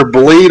wrestler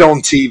bleed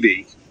on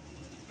TV?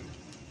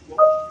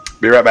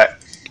 Be right back.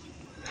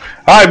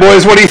 All right,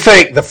 boys, what do you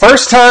think? The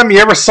first time you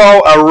ever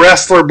saw a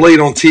wrestler bleed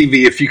on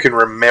TV, if you can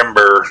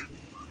remember.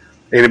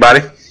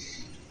 Anybody?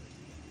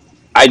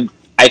 I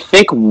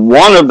think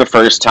one of the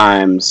first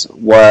times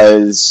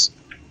was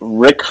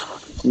Ric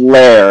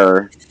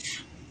Flair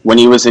when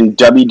he was in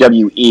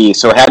WWE.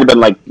 So it had to have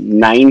been like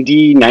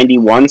 90,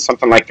 91,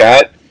 something like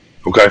that.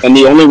 Okay. And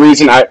the only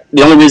reason I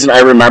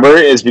remember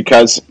is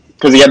because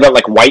he had that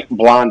like white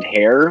blonde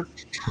hair,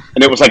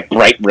 and it was like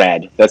bright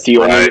red. That's the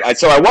only.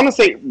 So I want to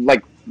say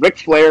like Ric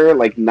Flair,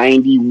 like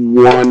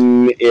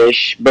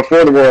 91-ish,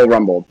 before the Royal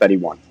Rumble that he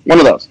won. One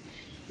of those.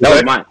 That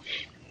was mine.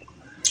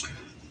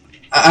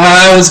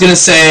 I was gonna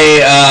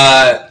say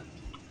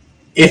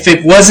if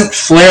it wasn't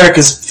Flair,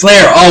 because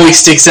Flair always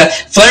sticks out.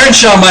 Flair and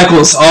Shawn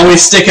Michaels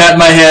always stick out in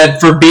my head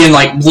for being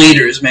like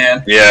bleeders,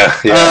 man. Yeah.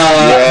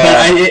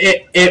 But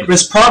it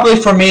was probably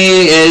for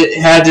me. It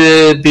had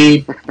to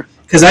be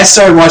because I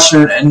started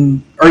watching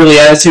in early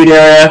Attitude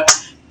Era.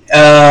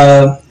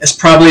 It's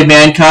probably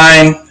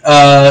Mankind.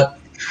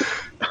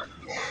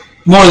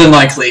 More than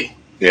likely.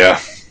 Yeah.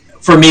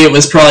 For me, it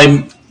was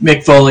probably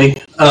Mick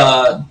Foley.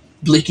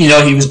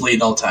 He was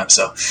bleeding all the time.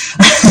 So.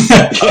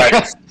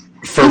 Right.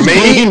 For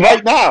me,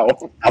 right now,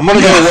 I'm going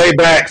to go way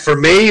back. For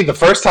me, the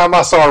first time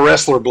I saw a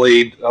wrestler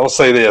bleed, I'll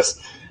say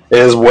this,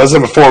 was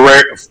even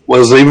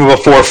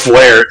before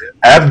Flair.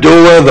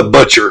 Abdullah the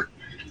Butcher.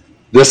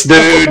 This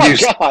dude,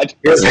 his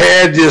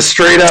head just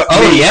straight up.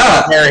 Oh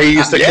yeah, hair. He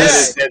used to cut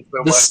his head so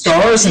the much.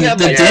 Stars and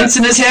the dents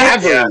in his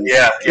head.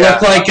 Yeah.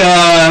 Look like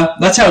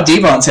that's how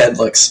Devon's head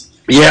looks.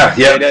 Yeah.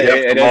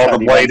 It is all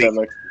the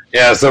blading.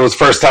 Yeah, so it was the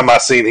first time I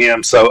seen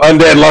him. So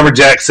Undead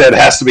Lumberjack said it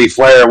has to be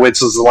Flair,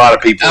 which is a lot of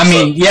people. I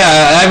mean,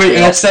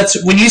 that's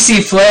when you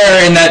see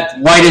Flair in that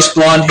whitish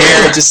blonde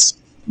hair, just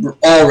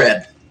all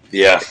red.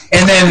 Yeah.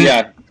 And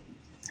then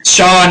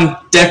Shawn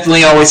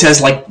definitely always has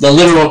like the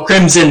literal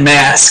crimson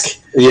mask.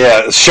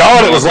 Yeah,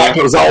 Shawn, it was like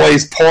it was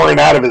always pouring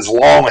out of his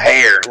long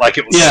hair, like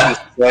it was this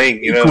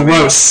thing, you know.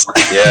 Gross.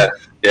 Yeah,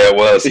 it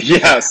was.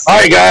 Yes. All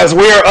right, guys,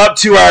 we are up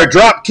to our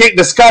Dropkick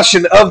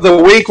discussion of the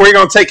week. We're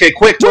going to take a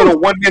quick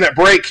little 1-minute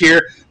break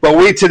here, but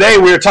today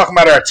we are talking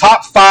about our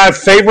top 5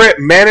 favorite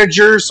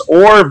managers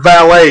or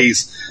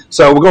valets.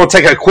 So we're going to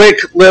take a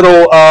quick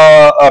little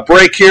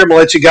break here. I'm going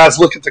to let you guys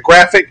look at the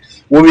graphic.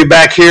 We'll be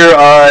back here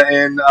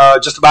in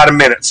just about a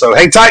minute. So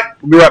hang tight.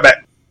 We'll be right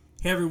back.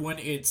 Hey, everyone.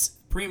 It's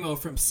Primo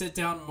from Sit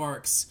Down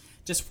Marks.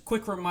 Just a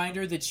quick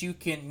reminder that you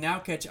can now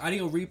catch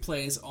audio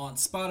replays on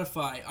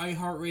Spotify,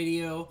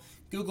 iHeartRadio,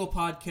 Google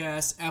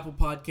Podcasts, Apple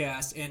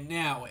Podcasts, and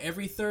now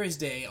every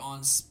Thursday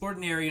on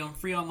Sportinary on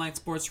Free Online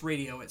Sports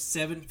Radio at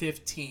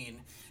 7:15.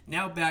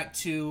 Now back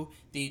to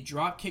the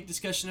Dropkick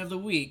discussion of the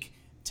week,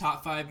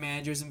 top 5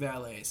 managers and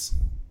valets.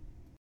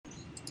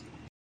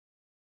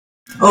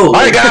 All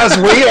right, guys,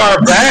 we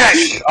are back.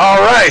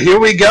 All right, here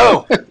we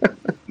go.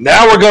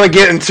 Now we're going to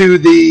get into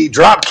the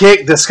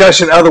Dropkick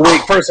discussion of the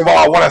week. First of all,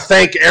 I want to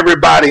thank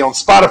everybody on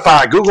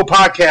Spotify, Google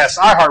Podcasts,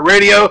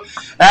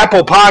 iHeartRadio,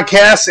 Apple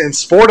Podcasts, and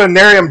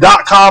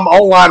Sportinarium.com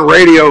online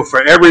radio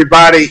for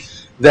everybody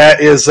that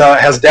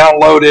has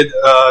downloaded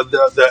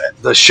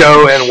the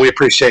show, and we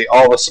appreciate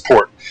all the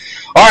support.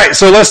 All right,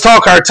 so let's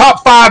talk our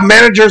top 5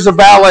 managers of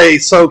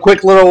valets. So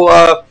quick little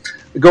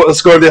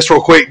let's go to this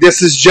real quick.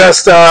 This is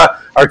just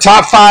our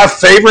top 5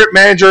 favorite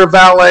manager of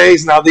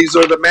valets. Now, these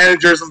are the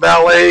managers and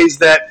valets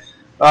that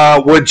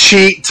would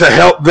cheat to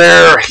help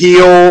their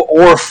heel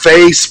or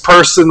face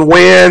person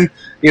win.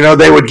 You know,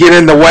 they would get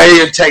in the way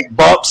and take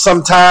bumps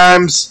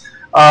sometimes.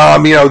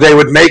 You know, they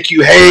would make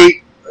you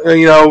hate.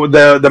 You know,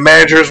 the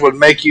managers would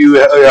make you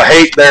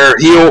hate their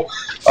heel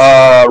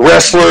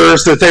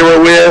wrestlers that they were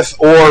with,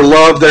 or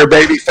love their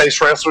babyface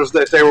wrestlers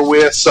that they were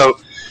with. So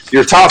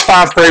your top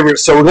 5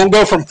 favorites. So we're going to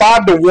go from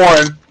 5 to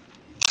 1.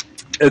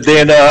 And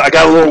then I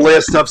got a little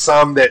list of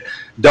some that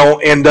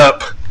don't end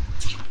up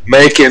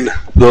making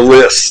the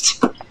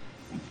list.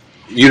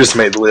 You just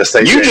made the list,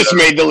 AJ. You just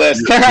made the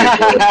list. All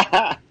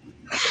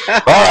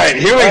right,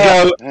 here we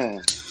go.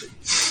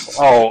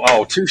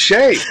 Oh, touche.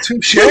 All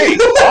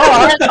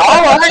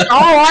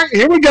right.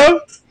 Here we go.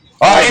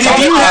 All right. And if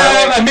you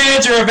have a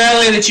manager or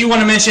valet that you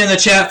want to mention in the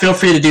chat, feel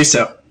free to do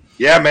so.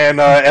 Yeah, man.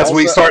 As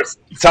we start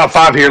top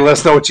 5 here, let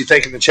us know what you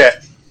think in the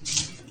chat.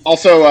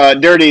 Also,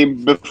 Dirty,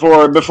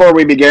 before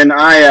we begin,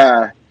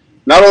 I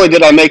not only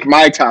did I make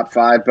my top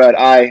 5, but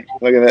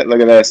look at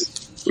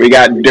this. We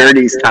got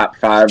Dirty's top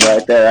 5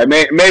 right there. I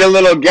made a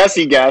little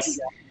guessy guess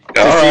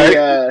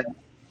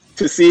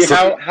to see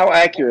how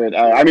accurate.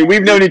 I mean,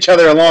 we've known each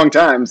other a long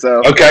time,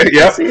 so okay,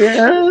 yeah.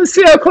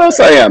 See how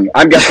close I am.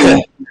 I'm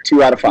guessing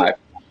 2 out of 5.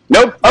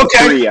 Nope.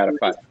 Okay. 3 out of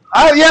 5.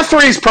 Yeah,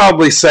 3 is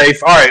probably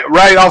safe. All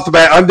right off the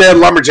bat, Undead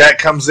Lumberjack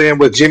comes in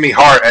with Jimmy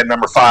Hart at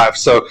number 5.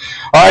 So,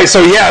 all right, so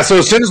as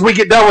soon as we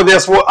get done with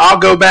this, I'll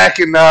go back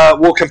and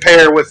we'll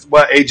compare with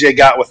what AJ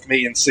got with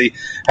me and see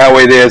how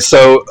it is.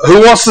 So,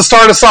 who wants to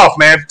start us off,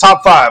 man?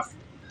 Top 5.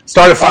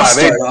 Start at 5. I'll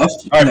start off.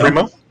 All right,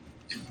 Primo.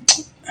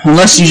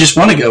 Unless you just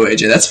want to go,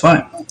 AJ, that's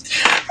fine.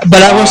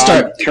 But I will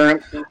start. It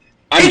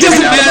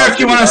doesn't matter if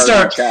you want to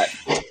start.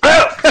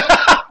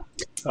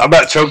 I'm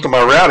about choked on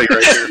my rowdy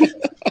right here.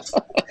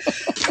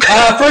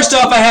 First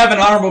off, I have an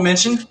honorable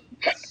mention.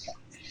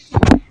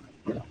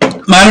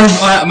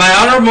 My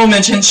honorable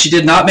mention, she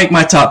did not make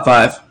my top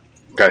 5.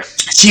 Okay.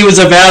 She was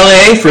a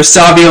valet for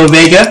Savio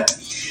Vega.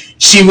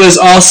 She was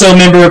also a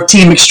member of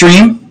Team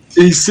Extreme.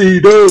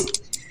 EC Dope.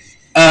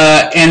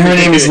 And her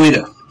name is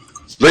Lita.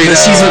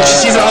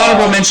 She's an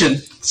honorable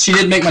mention. She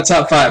did make my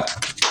top 5.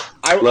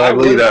 I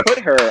would put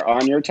her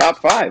on your top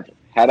 5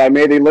 had I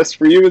made a list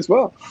for you as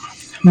well.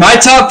 My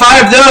top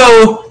 5,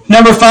 though,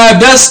 number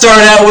 5 does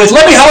start out with,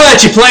 let me holler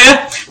at you,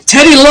 player,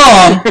 Teddy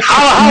Long.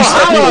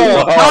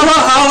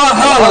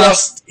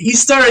 He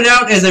started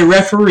out as a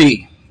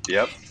referee.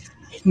 Yep.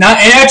 Now,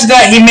 and after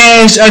that, he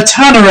managed a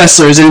ton of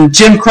wrestlers in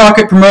Jim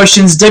Crockett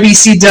Promotions,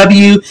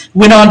 WCW,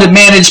 went on to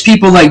manage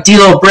people like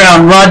D'Lo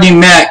Brown, Rodney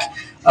Mack,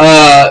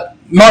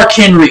 Mark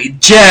Henry,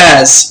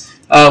 Jazz,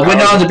 went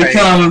on to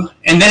become,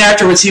 and then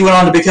afterwards he went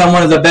on to become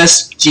one of the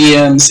best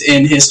GMs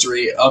in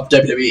history of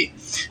WWE.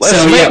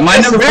 My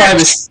number 5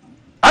 is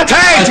a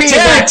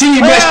tag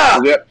team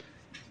match. Yep.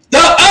 The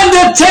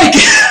Undertaker.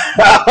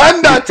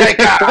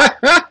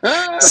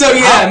 So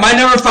my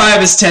number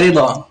 5 is Teddy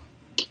Long.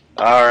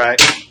 All right,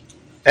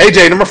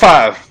 AJ, number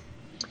 5.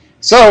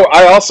 So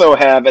I also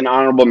have an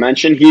honorable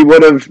mention. He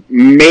would have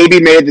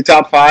maybe made the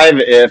top 5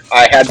 if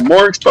I had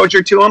more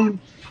exposure to him.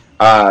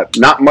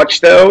 Not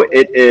much though.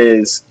 It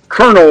is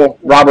Colonel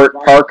Robert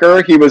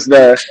Parker. He was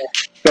the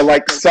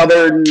like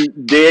Southern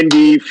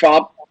dandy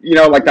fop. You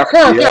know, like the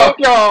leghorn kind of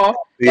guy.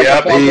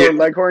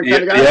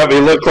 Yeah, he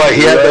looked like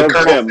he had the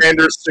Colonel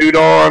Sanders suit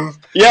on.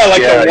 Yeah,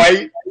 the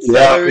white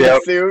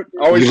suit.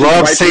 You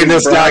love seeing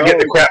this guy get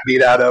the crap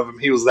beat out of him.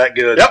 He was that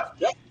good. Yep.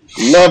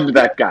 Loved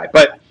that guy,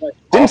 but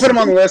didn't put him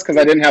on the list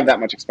because I didn't have that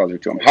much exposure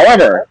to him.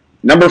 However,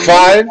 number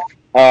 5,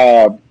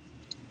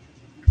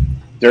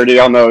 Dirty,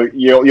 you'll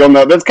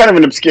know. That's kind of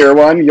an obscure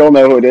one. You'll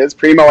know who it is.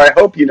 Primo, I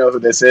hope you know who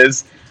this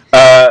is.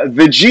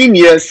 The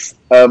genius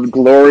of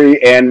glory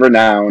and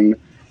renown,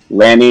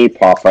 Lanny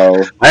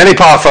Poffo.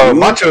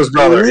 Macho's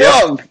brother.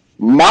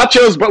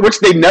 Macho's, but which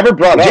they never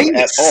brought up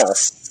at all.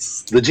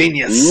 The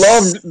genius.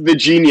 Loved the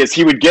genius.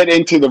 He would get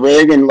into the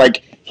ring and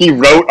he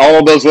wrote all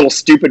of those little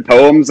stupid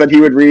poems that he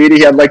would read.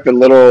 He had the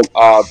little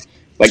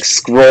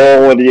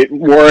scroll, and he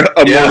wore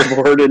a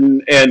mortarboard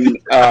and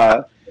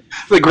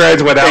the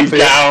graduate outfit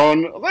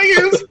down.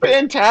 It was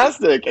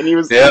fantastic, and he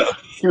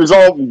was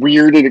all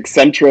weird and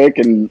eccentric,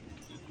 and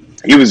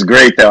he was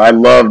great though. I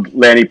loved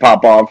Lanny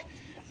Popoff.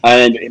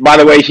 And by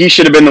the way, he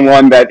should have been the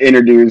one that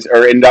introduced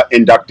or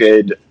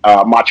inducted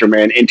Macho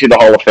Man into the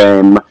Hall of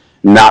Fame,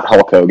 not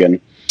Hulk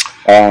Hogan.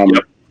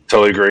 Yep,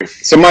 totally agree.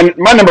 So my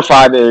number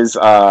 5 is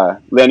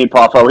Lanny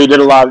Poffo.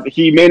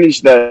 He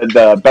managed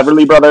the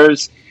Beverly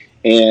Brothers,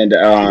 and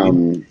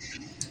I'm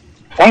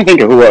trying to think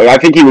of who. I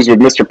think he was with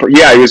Mr.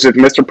 He was with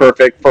Mr.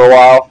 Perfect for a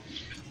while.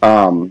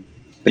 But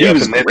he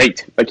was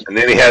great. And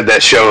then he had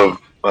that show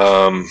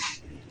of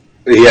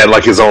he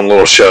had his own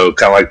little show,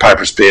 kind of like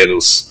Piper's Pit. It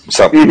was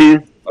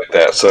something like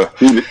that. So,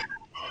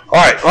 All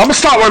right, well, I'm gonna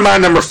start with my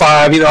number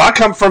 5. You know, I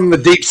come from the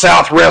deep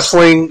South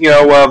wrestling,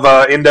 of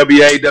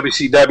NWA,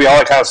 WCW, all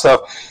that kind of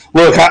stuff.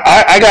 Look,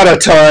 I got a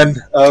ton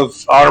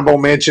of honorable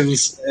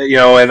mentions,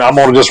 and I'm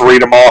gonna just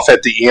read them off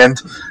at the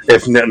end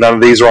if none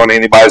of these are on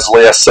anybody's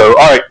list. So,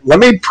 all right, let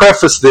me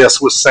preface this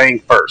with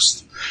saying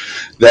first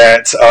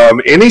that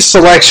any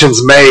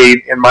selections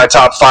made in my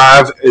top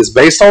 5 is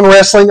based on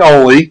wrestling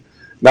only,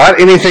 not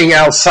anything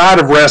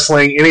outside of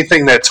wrestling,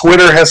 anything that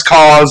Twitter has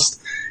caused.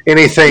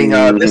 Anything,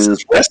 this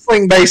is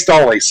wrestling based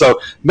only. So,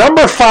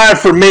 number 5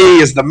 for me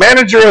is the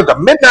manager of the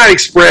Midnight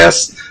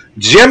Express,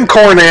 Jim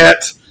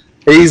Cornette.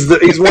 He's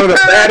one of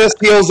the baddest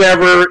heels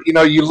ever.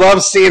 You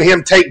love seeing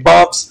him take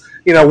bumps.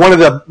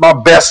 One of my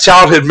best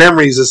childhood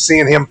memories is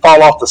seeing him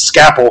fall off the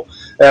scalpel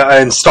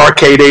in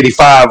Starrcade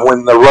 '85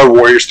 when the Road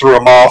Warriors threw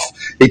him off.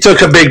 He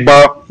took a big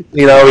bump.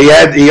 He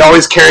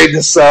always carried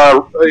this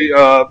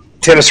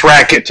tennis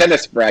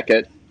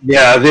racket.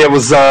 Yeah, it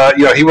was.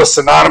 He was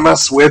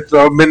synonymous with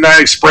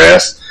Midnight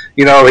Express.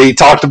 He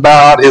talked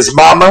about his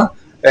mama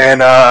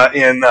and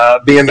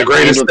being the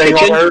greatest thing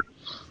on earth.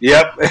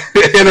 Yep,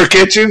 in her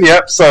kitchen.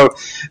 Yep. So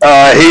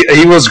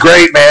he was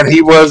great, man.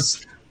 He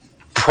was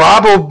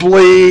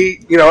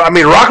probably Rock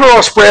and Roll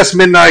Express,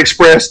 Midnight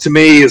Express to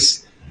me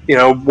is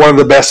one of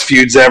the best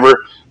feuds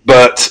ever.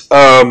 But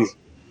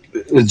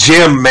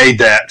Jim made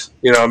that.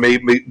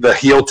 The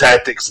heel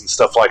tactics and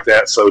stuff like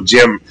that. So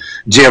Jim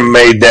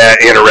made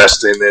that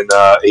interesting, and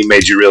he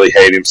made you really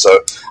hate him. So,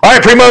 all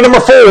right, Primo, number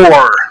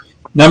 4.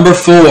 Number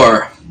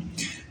 4.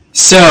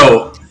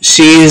 So,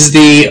 she is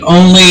the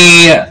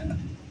only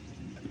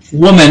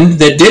woman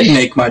that did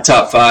make my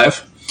top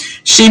 5.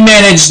 She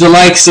managed the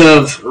likes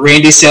of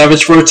Randy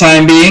Savage for a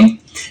time being.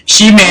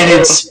 She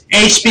managed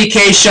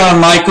HBK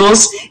Shawn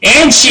Michaels,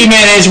 and she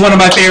managed one of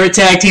my favorite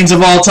tag teams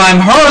of all time,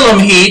 Harlem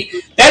Heat.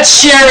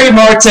 That's Sherry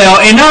Martel.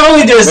 And not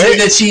only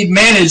did she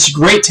manage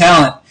great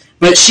talent,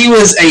 but she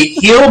was a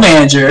heel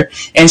manager,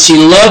 and she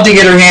loved to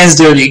get her hands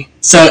dirty.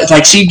 So,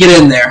 she'd get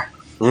in there.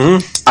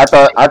 Mm-hmm.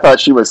 I thought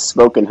she was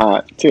smoking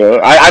hot too.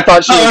 I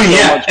thought she was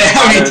so much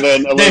hotter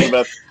than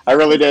Elizabeth. I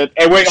really did.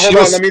 Hey, wait, hold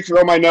on. Let me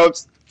throw my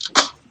notes.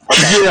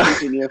 Okay,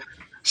 continue.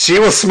 She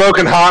was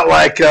smoking hot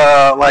like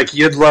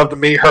you'd love to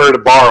meet her at a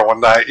bar one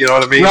night. You know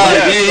what I mean?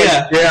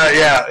 Right?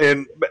 Yeah.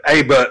 And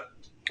hey, but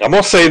I'm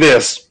gonna say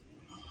this: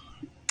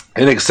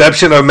 an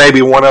exception of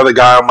maybe one other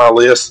guy on my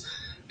list,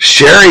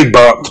 Sherry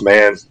bumped,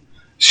 man.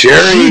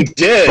 Sherry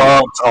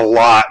bumped a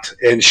lot,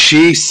 and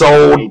she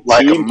sold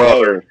like a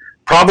mother.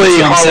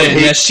 Probably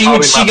she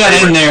got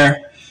in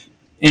there,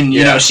 and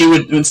she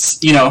would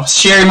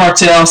Sherry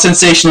Martel,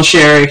 Sensational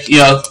Sherry.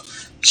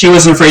 She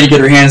wasn't afraid to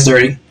get her hands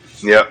dirty.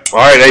 Yep. All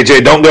right,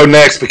 AJ, don't go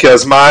next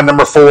because my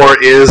number 4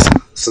 is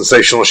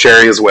Sensational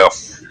Sherry as well.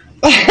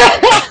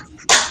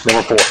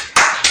 Number 4.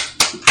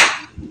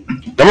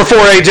 Number 4,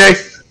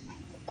 AJ.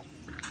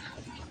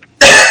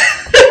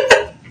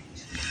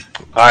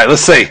 All right,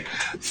 let's see.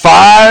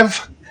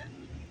 5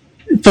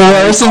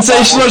 for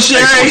Sensational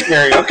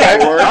Sherry. Okay.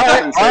 All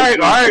right. Hey.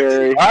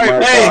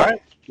 I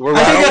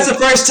think that's the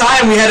first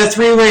time we had a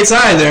 3-way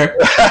tie there.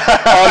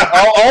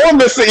 all of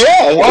this,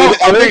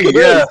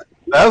 yeah.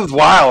 That was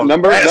wild.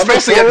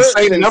 Especially at the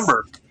same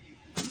number.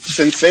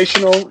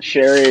 Sensational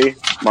Sherry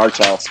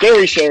Martel.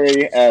 Scary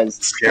Sherry, as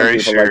some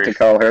people like to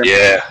call her.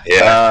 Yeah.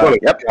 What a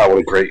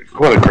great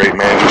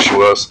manager she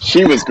was.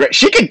 She was great.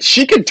 She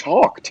could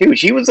talk too.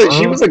 She was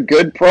a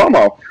good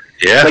promo.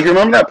 Yeah.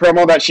 Remember that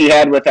promo that she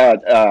had with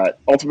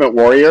Ultimate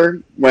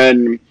Warrior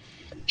when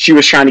she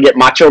was trying to get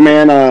Macho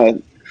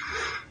Man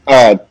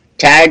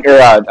tag or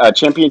a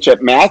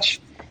championship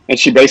match, and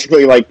she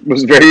basically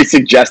was very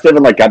suggestive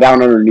and got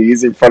down on her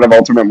knees in front of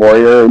Ultimate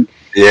Warrior. And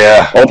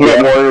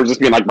Ultimate Warrior was just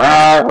being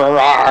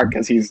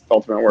because he's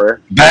Ultimate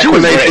Warrior. Back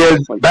when they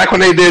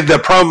did the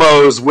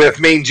promos with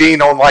Mean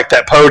Gene on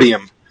that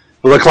podium,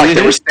 it looked like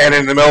they were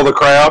standing in the middle of the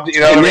crowd. You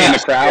know what I mean? In the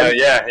crowd.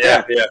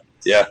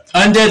 Yeah.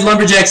 Undead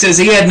Lumberjack says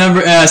he had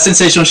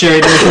Sensational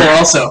Sherry number 4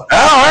 also. All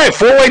right,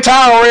 4-way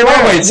tie already.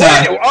 4-way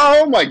tie.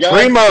 Oh my God.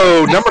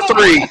 Primo, number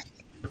 3.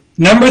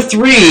 Number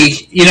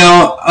 3,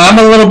 I'm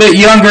a little bit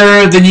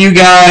younger than you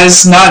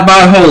guys, not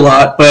by a whole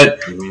lot, but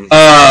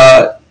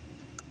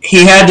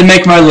he had to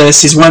make my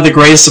list. He's one of the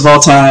greatest of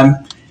all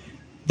time.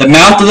 The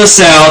Mouth of the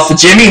South,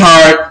 Jimmy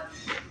Hart.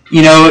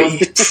 He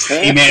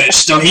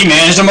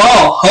managed them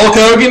all. Hulk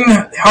Hogan,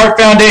 Hart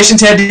Foundation,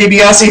 Ted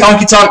DiBiase,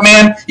 Honky Tonk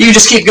Man. You can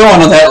just keep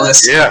going on that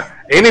list. Yeah.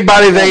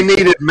 Anybody they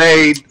needed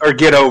made or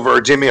get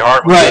over, Jimmy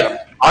Hart. Right.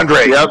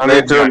 Andre. Yep,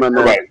 they threw him in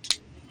there. Right.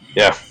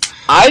 Yeah.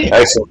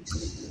 Excellent.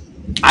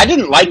 I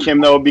didn't like him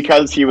though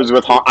because he was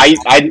with I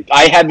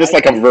had this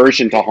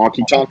aversion to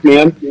Honky Tonk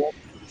Man.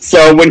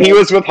 So when he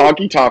was with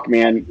Honky Tonk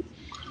Man,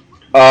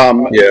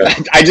 I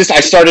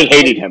started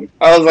hating him.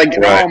 I was like,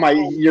 oh my,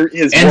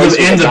 his voice was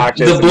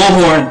obnoxious. The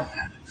bullhorn.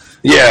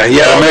 Yeah,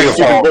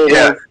 megaphone.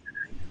 Yeah.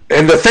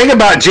 And the thing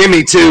about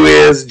Jimmy too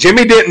is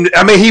Jimmy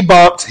he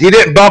bumped. He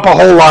didn't bump a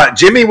whole lot.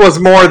 Jimmy was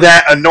more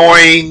that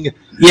annoying.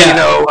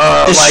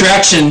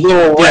 Distraction.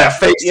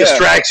 Face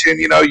distraction.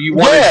 You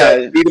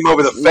wanted to beat him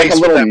over the face. Like a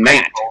little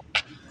mat.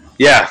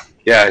 Yeah,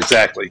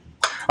 exactly.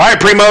 All right,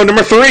 Primo,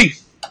 number 3.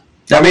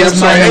 Was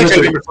my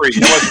AJ, number 3.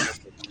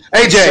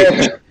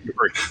 AJ.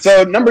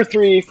 So number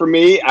 3 for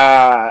me,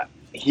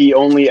 he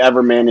only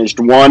ever managed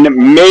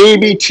 1,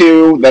 maybe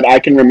 2 that I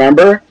can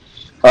remember.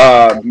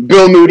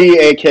 Bill Moody,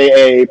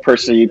 a.k.a.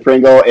 Percy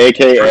Pringle,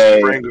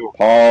 a.k.a.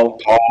 Paul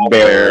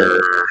Bearer.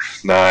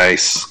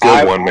 Nice.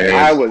 Good one, man.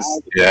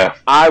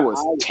 I was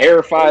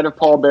terrified of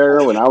Paul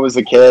Bearer when I was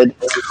a kid.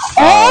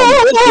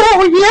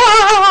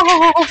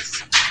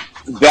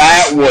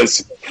 That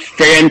was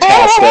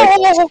fantastic.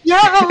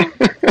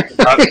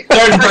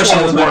 Third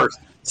impression was worse.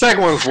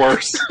 Second one was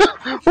worse.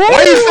 Why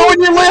are you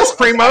throwing your list,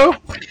 Primo?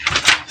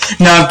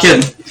 No, I'm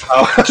kidding.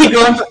 Oh. Keep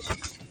going.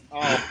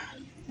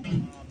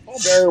 Paul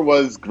Bearer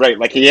was great.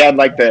 Like, he had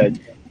like the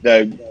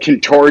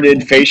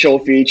contorted facial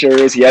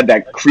features. He had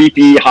that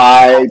creepy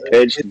high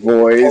pitched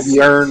voice.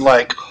 He earned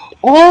like,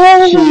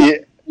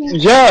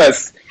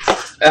 yes.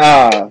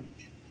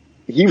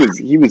 He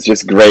was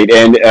just great,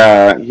 and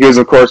he was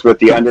of course with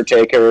the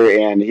Undertaker,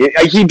 and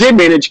he did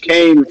manage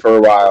Kane for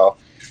a while.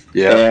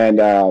 Yeah,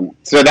 and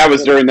so that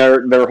was during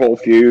their whole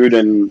feud,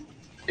 and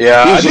he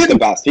was just the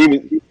best. He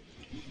was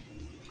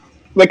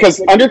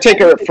because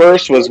Undertaker at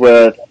first was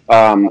with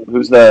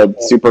who's the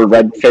super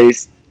red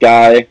faced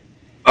guy?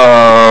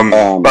 Buddy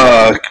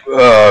Love.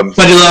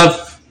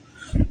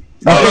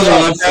 Brother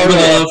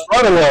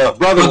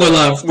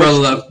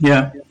Love.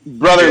 Yeah.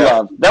 Brother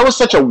Love. That was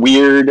such a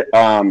weird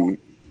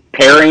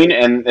pairing,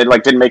 and it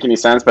like didn't make any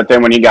sense. But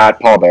then when he got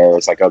Paul Bearer,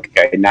 it's like,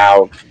 okay,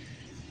 now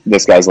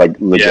this guy's like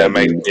legit. Yeah,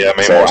 made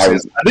more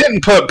sense. I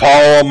didn't put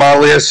Paul on my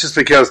list just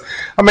because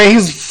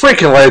he's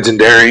freaking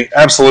legendary,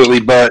 absolutely.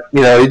 But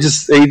he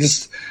just he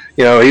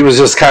was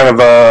just kind of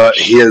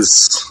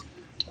his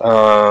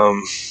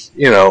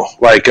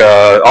like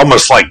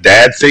almost like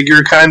dad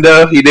figure kind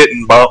of. He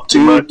didn't bump too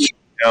much,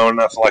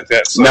 nothing like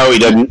that. So, no, he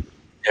didn't.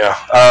 Yeah,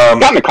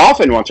 got in a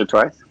coffin once or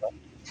twice.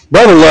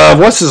 Brother Love,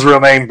 what's his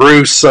real name?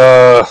 Bruce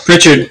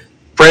Pritchard.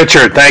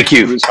 Pritchard, thank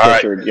you. Bruce All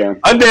Pritchard, right. Yeah.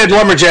 Undead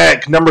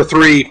Lumberjack, number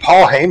 3,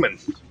 Paul Heyman.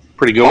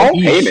 Pretty good. Paul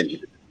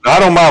Heyman.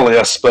 Not on my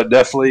list, but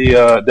definitely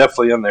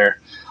in there.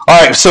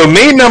 All right, so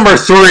me number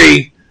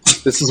 3,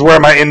 this is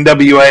where my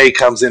NWA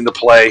comes into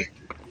play.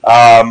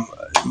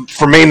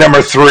 For me,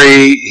 number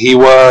 3, he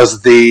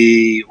was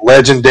the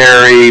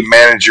legendary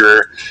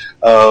manager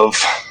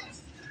of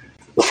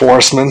the Four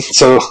Horsemen.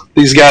 So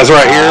these guys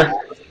right here.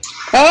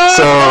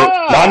 So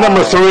my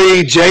number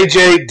 3,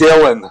 J.J.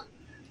 Dillon,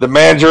 the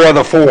manager of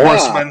the Four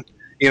Horsemen.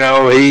 He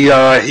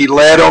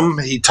led them.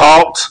 He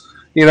talked,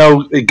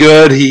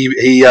 good.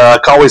 He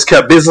always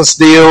cut business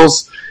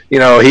deals.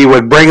 He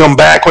would bring them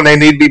back when they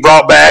need to be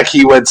brought back.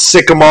 He would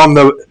sick them on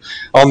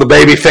the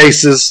baby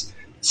faces.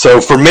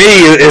 So for me,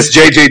 it's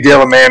J.J.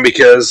 Dillon, man,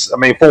 because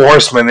Four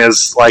Horsemen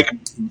is like a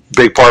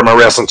big part of my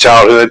wrestling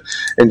childhood,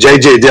 and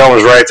J.J. Dillon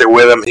was right there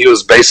with him. He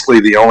was basically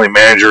the only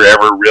manager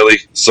ever, really.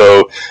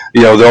 So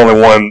the only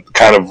one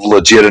kind of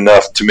legit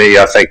enough to me,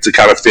 I think, to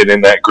kind of fit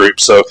in that group.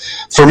 So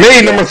for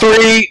me, number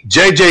 3,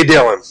 J.J.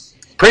 Dillon.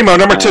 Primo,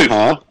 number 2.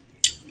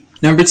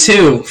 Number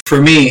 2 for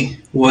me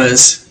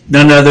was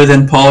none other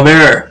than Paul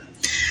Bearer.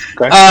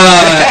 Okay. But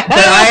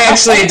I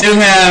actually do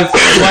have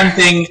one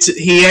thing.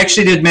 He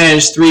actually did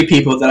manage 3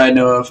 people that I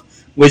know of,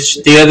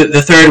 which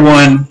the third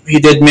one he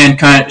did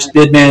manage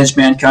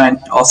Mankind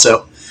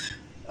also.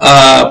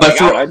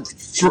 But I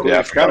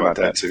forgot about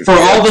that too. For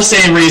all the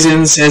same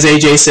reasons as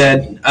AJ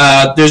said,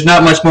 there's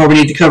not much more we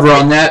need to cover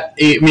on that.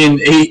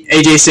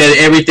 AJ said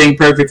everything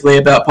perfectly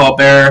about Paul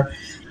Bearer.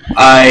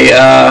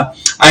 I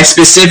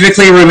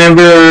specifically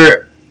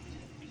remember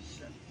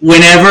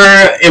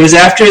whenever it was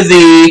after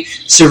the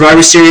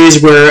Survivor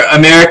Series where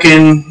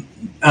American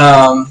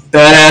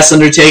badass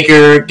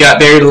Undertaker got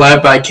buried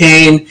alive by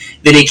Kane,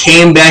 then he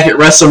came back at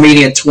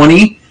WrestleMania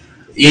 20,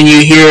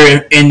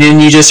 and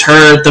then you just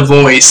heard the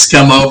voice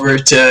come over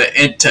to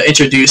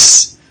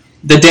introduce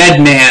the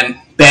dead man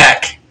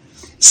back.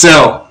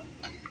 So,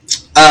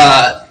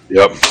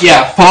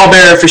 yeah, Paul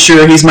Bearer for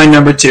sure. He's my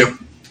number 2.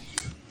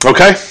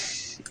 Okay,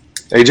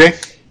 AJ.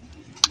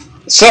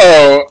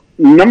 So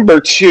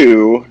number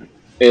 2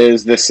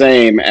 is the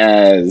same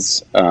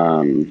as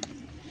Undead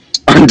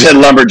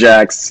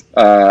Lumberjacks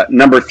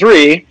number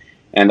 3,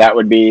 and that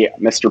would be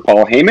Mr.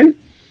 Paul Heyman.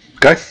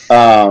 Okay.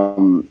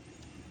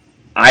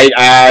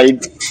 I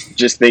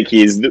just think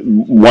he's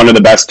one of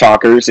the best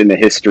talkers in the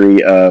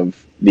history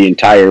of the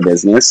entire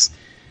business.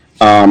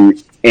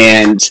 And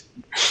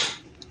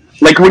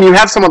like when you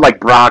have someone like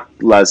Brock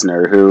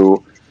Lesnar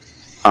who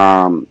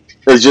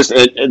is just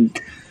it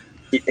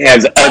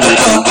has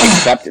everything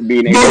except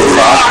being able to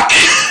talk.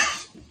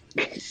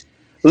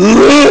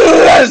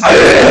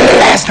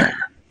 Lesnar.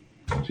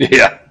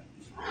 Yeah.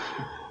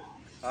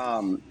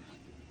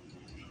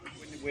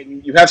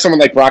 When you have someone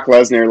like Brock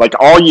Lesnar, like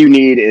all you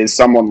need is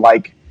someone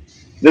like.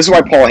 This is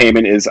why Paul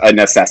Heyman is a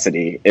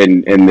necessity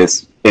in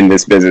this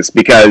business,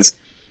 because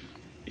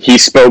he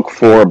spoke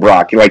for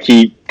Brock. Like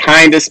he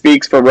kind of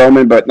speaks for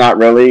Roman, but not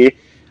really.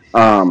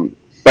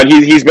 But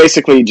he's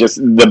basically just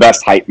the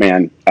best hype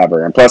man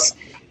ever. And plus,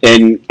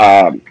 in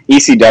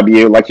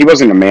ECW, like he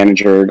wasn't a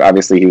manager.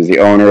 Obviously, he was the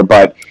owner,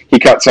 but he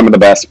cut some of the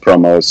best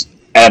promos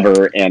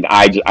ever, and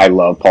I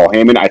love Paul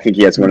Heyman. I think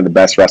he has one of the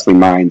best wrestling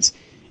minds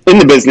in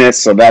the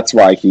business, so that's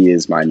why he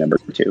is my number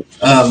 2.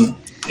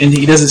 And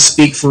he doesn't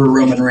speak for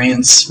Roman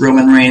Reigns.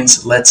 Roman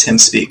Reigns lets him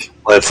speak.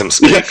 Lets him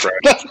speak,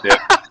 right? Yeah.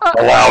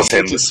 Allows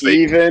him to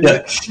speak.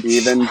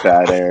 Even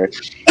better.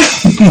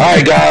 All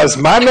right, guys.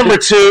 My number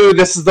 2,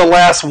 this is the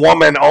last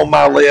woman on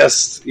my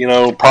list. You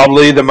know,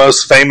 probably the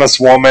most famous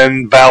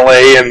woman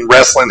ballet in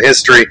wrestling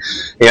history.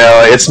 You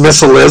know, it's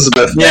Miss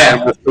Elizabeth,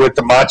 man, with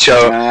the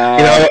macho. You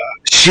know,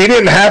 she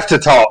didn't have to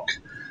talk.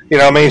 You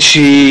know, I mean,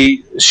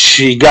 she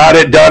got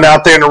it done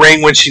out there in the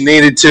ring when she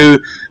needed to.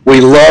 We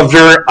loved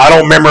her. I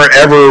don't remember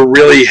ever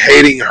really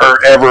hating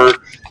her ever.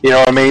 You know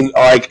what I mean?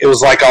 Like, it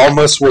was like I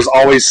almost was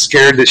always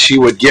scared that she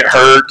would get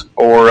hurt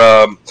or,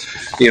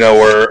 you know,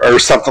 or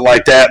something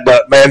like that.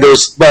 But, man,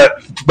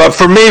 but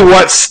for me,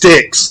 what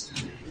sticks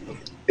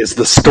is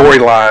the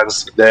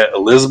storylines that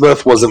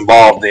Elizabeth was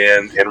involved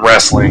in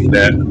wrestling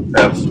that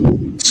have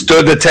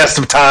stood the test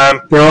of time.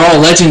 They're all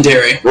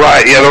legendary.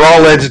 Right, yeah, they're all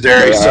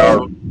legendary.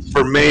 So,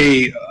 for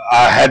me,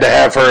 I had to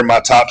have her in my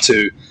top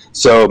 2.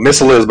 So,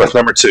 Miss Elizabeth,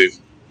 number 2.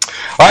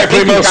 All right,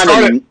 Primo,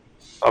 started.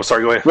 I'm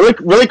sorry, go ahead.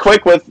 Really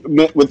quick with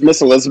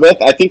Miss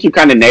Elizabeth, I think you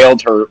kind of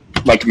nailed her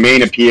like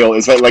main appeal.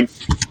 Is that like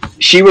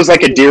she was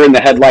like a deer in the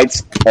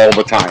headlights all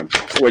the time.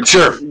 Which,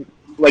 sure.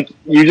 Like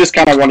you just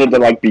kind of wanted to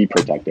like be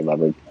protective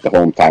of her the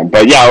whole time.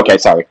 But yeah, okay,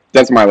 sorry.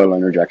 That's my little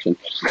interjection.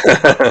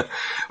 All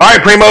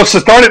right, Primo. So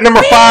start at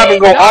number 5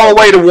 and go all the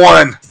way to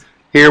 1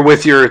 here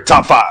with your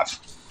top 5.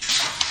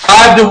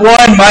 5 to 1,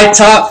 my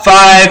top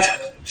 5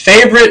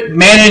 favorite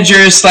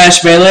managers /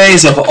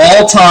 valets of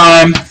all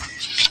time.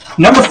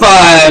 Number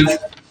 5,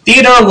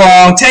 Theodore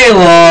Long, Tay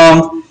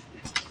Long.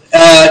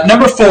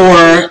 Number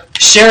 4,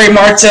 Sherry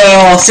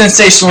Martel,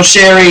 Sensational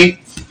Sherry.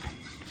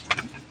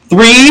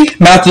 3,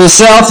 Mouth of the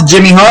South,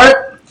 Jimmy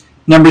Hart.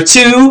 Number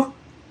 2,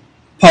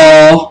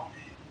 Paul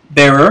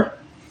Bearer.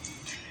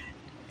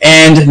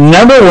 And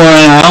number 1,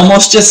 I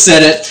almost just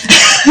said it.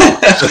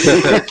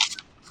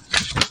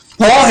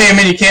 Paul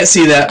Heyman, you can't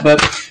see that,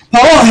 but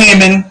Paul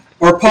Heyman,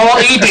 or Paul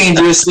E.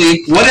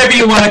 Dangerously, whatever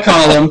you want to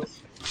call him,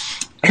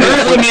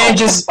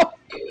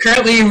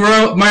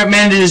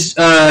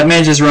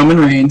 manages Roman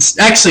Reigns.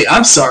 Actually,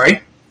 I'm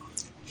sorry.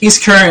 He's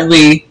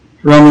currently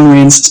Roman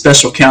Reigns'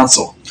 special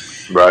counsel.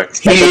 Right.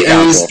 He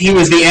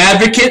was the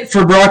advocate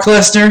for Brock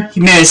Lesnar. He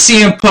managed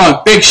CM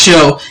Punk, Big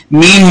Show,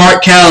 Mean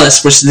Mark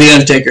Callis, which is The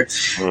Undertaker.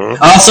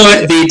 Mm-hmm.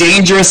 Also, the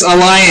Dangerous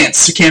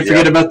Alliance. You can't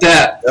forget about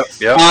that.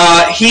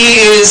 Yep. He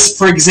is,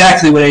 for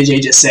exactly what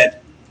AJ just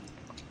said,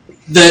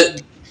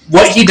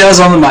 what he does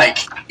on the mic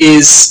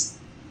is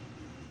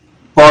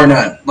bar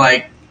none.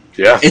 Like,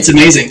 it's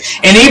amazing.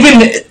 And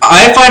even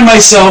I find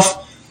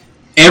myself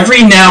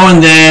every now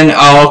and then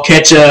I'll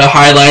catch a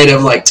highlight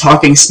of like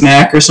talking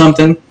smack or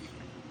something.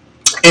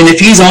 And if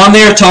he's on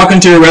there talking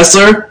to a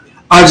wrestler,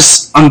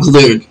 I'm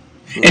glued.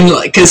 And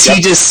because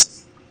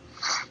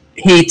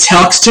he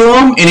talks to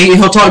him, and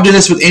he'll do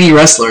this with any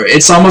wrestler.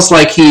 It's almost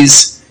like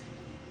he's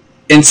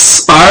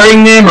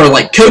inspiring them or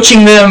like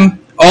coaching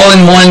them all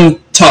in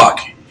one talk,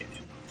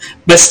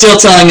 but still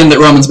telling them that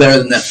Roman's better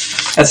than them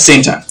at the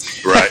same time.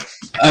 Right.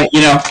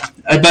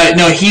 But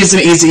no,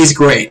 he's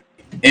great,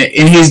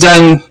 and he's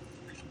done.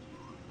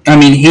 I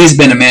mean, he's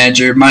been a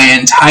manager my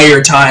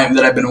entire time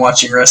that I've been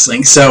watching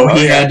wrestling, so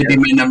he had to be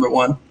my number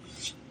 1.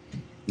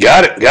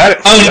 Got it.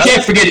 Oh, you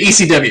can't forget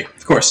ECW,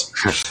 of course.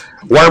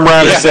 Worm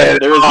Rider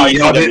said,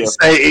 y'all didn't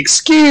say,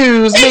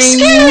 excuse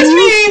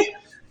me.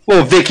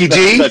 Well, Vicky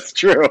G. That's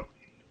true.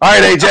 All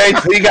right, AJ,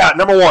 who you got?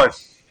 Number 1.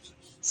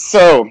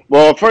 So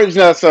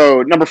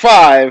number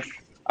 5,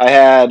 I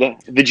had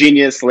the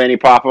genius Lanny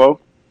Poffo.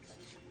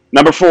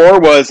 Number 4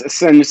 was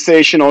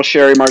sensational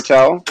Sherry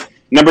Martel.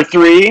 Number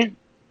 3,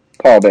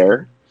 Paul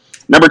Bearer.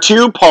 Number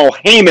 2, Paul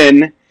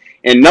Heyman.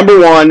 And number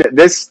 1,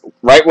 this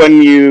right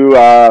when you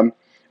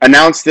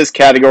announced this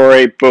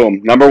category,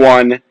 boom, number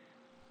 1,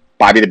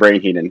 Bobby the Brain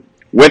Heenan.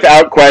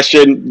 Without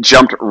question,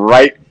 jumped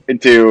right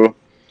into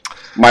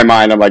my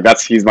mind. I'm like,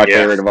 he's my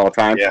favorite of all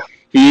time. Yeah.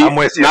 I'm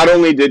with you. Not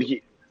only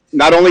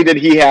did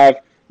he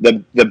have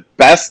the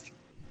best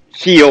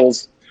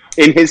heels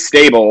in his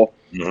stable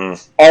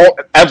all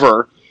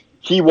ever,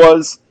 he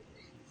was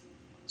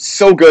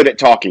so good at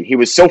talking. He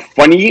was so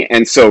funny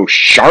and so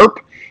sharp,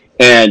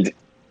 and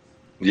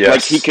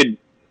like he could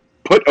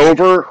put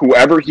over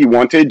whoever he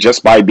wanted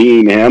just by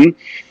being him.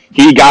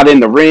 He got in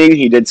the ring.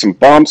 He did some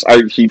bumps.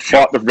 He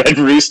fought the Red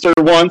Rooster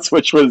once,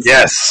 which was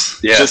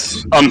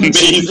just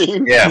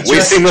amazing. Yeah,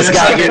 we've seen this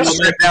guy get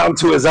let down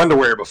to his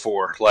underwear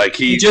before. Like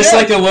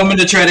like a woman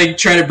to try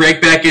to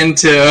break back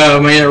into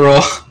main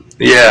role.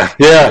 Yeah.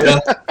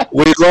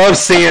 We love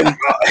seeing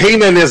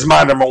Heyman is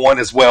my number 1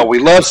 as well. We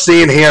love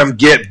seeing him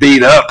get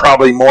beat up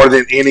probably more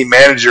than any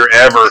manager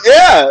ever.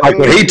 Yeah, like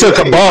when he took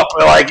a bump,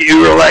 like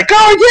you were like,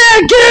 oh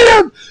yeah,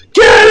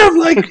 get him,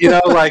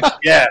 like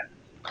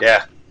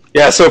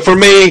yeah. So for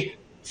me,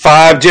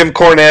 5 Jim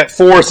Cornette,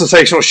 4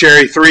 Sensational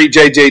Sherry, 3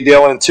 J.J.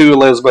 Dillon, 2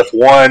 Elizabeth,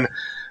 1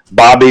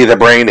 Bobby the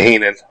Brain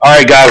Heenan. All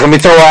right, guys, let me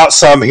throw out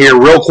some here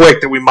real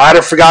quick that we might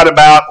have forgot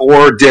about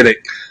or didn't.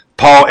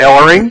 Paul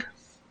Ellering,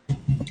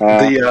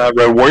 the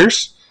Road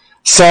Warriors.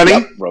 Sonny,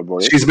 Yep, Road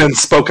Warriors. She's been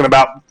spoken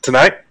about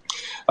tonight.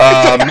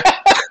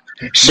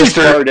 She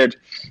farted.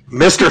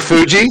 Mr.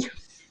 Fuji.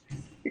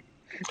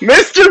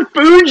 Mr.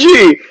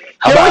 Fuji!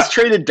 He was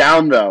traded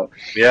down, though.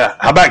 Yeah.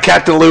 How about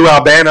Captain Lou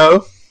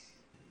Albano?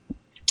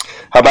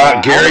 How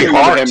about Gary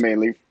Hart? Him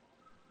mainly.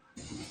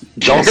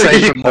 Don't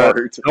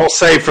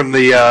say from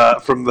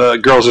the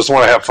Girls Just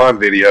Want to Have Fun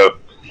video.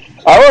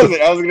 I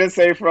was gonna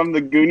say from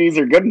the Goonies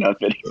Are Good Enough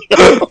video.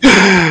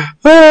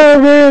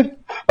 Oh man!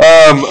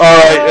 All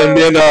right, and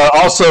then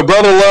also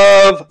Brother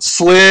Love,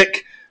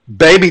 Slick,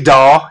 Baby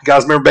Doll. You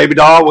guys remember Baby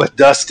Doll with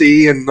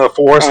Dusty and the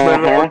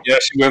Forestman? Yeah,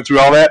 she went through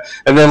all that.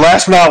 And then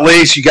last but not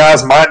least, you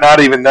guys might not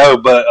even know,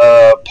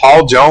 but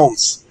Paul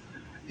Jones.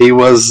 He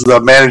was the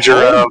manager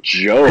of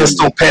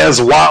Pistol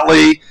Pez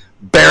Watley,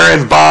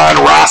 Baron Von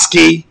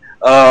Roski,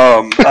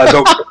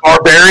 the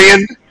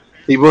Barbarian.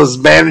 He was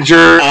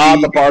manager.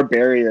 The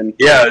Barbarian.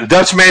 Yeah,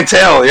 Dutch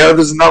Mantel. Yeah,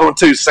 there's another one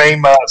too.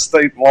 Same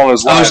state along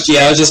those lines.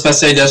 I was just about to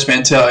say Dutch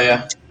Mantel.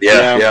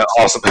 Yeah,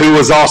 awesome. Who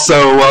was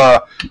also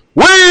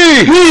we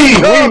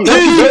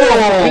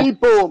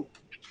people.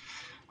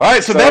 All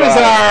right, so that is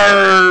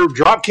our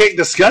Dropkick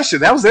discussion.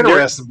 That was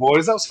interesting,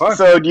 boys. That was fun.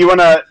 So do you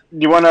wanna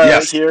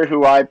hear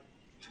who I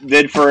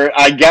did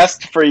I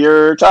guessed for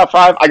your top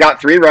 5? I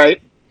got 3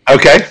 right.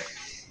 Okay.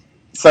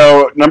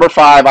 So number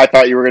 5, I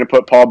thought you were going to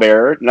put Paul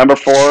Bearer. Number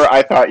 4,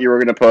 I thought you were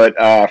going to put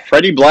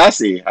Freddie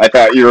Blassie. I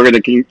thought you were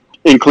going to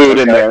include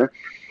in there.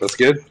 That's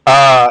good.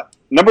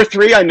 Number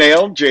 3, I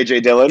nailed J.J.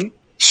 Dillon.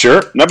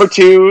 Sure. Number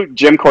 2,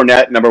 Jim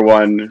Cornette. Number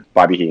 1,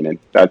 Bobby Heenan.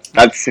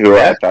 That's who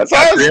I thought. So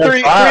that was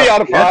 3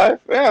 out of 5.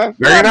 Yeah.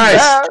 Very nice.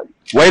 Bad.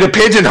 Way to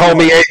pigeonhole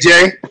me,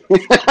 AJ.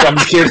 I'm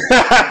kidding.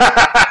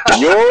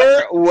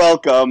 You're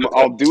welcome.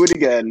 I'll do it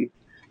again.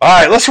 All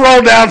right, let's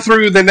roll down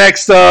through the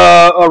next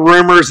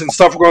rumors and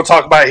stuff we're going to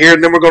talk about here,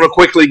 and then we're going to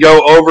quickly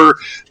go over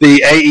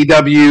the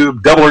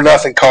AEW Double or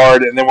Nothing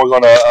card, and then we're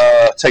going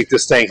to take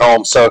this thing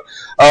home. So,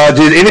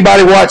 did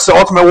anybody watch the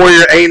Ultimate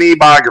Warrior A&E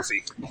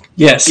biography?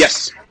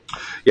 Yes.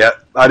 Yeah,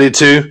 I did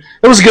too.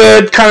 It was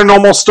good, kind of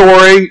normal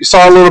story.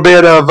 Saw a little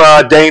bit of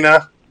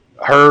Dana,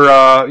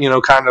 her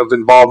kind of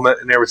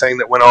involvement and everything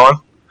that went on.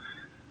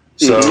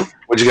 So,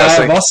 what'd you guys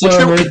think? I've also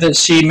heard that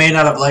she may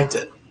not have liked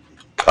it.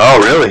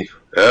 Oh, really?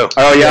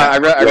 Oh yeah, I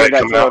read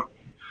that too.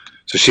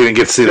 So she didn't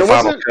get to see the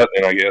final cut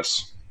then, I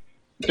guess.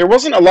 There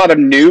wasn't a lot of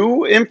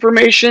new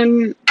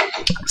information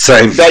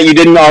that you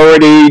didn't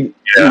already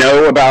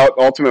know about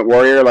Ultimate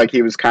Warrior. Like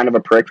he was kind of a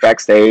prick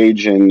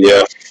backstage, and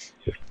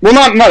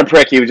well, not a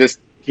prick. He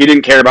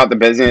didn't care about the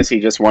business. He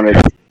just wanted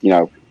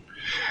the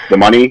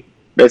money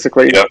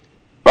basically. Yeah.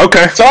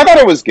 Okay. So I thought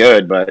it was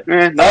good, but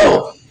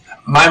no.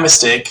 My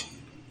mistake.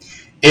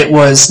 It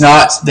was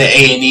not the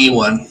A&E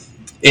one.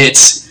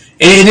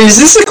 Is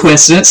this a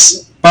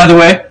coincidence, by the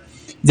way,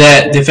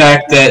 that the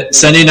fact that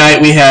Sunday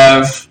night we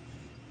have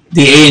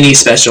the A&E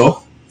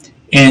special,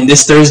 and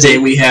this Thursday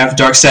we have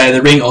Dark Side of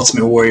the Ring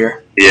Ultimate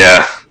Warrior?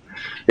 Yeah.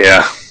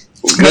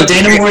 But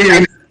Dana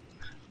Warrior,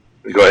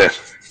 go ahead.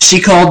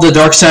 She called the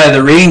Dark Side of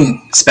the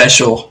Ring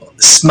special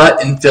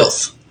Smut and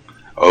Filth.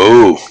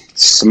 Oh.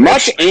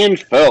 Smut and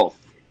Filth.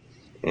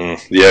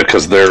 Yeah,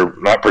 because they're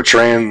not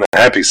portraying the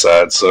happy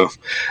side. So,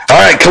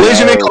 all right,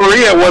 Collision in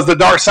Korea was the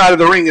Dark Side of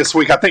the Ring this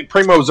week. I think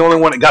Primo was the only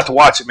one that got to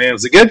watch it. Man,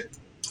 was it good?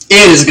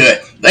 It is good.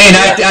 And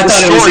I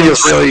thought it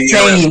was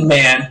insane,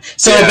 man.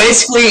 So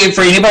basically,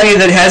 for anybody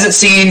that hasn't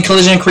seen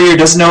Collision in Korea or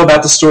doesn't know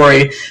about the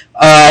story,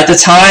 at the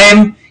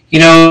time,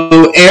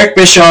 Eric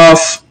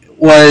Bischoff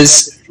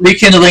was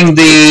rekindling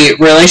the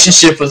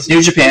relationship with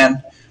New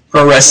Japan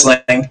Pro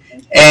Wrestling,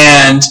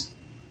 and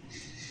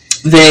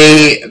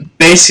they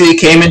basically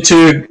came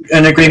into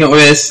an agreement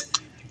with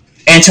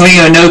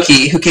Antonio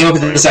Inoki, who came up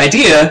with this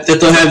idea that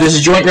they'll have this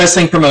joint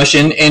wrestling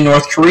promotion in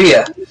North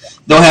Korea.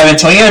 They'll have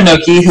Antonio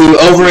Inoki, who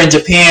over in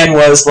Japan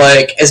was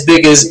like as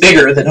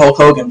bigger than Hulk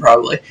Hogan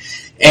probably,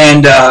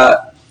 and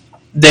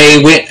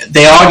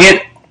they all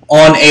get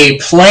on a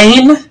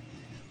plane,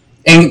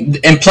 and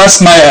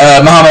plus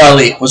Muhammad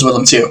Ali was with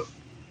them too.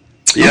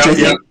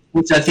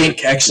 Which I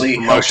think actually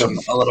helped them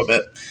a little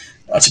bit,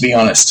 to be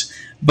honest.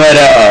 But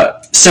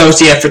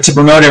to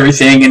promote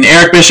everything, and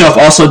Eric Bischoff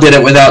also did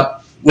it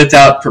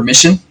without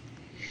permission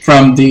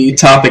from the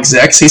top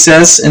execs. He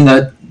says in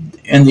the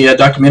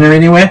documentary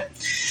anyway.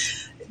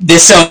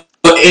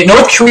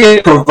 North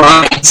Korea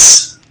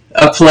provides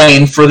a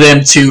plane for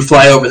them to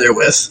fly over there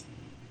with,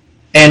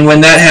 and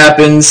when that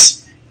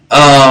happens,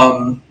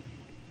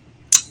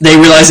 they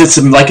realize it's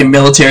like a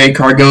military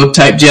cargo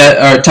type jet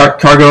or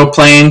cargo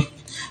plane.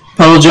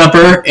 Puddle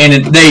jumper,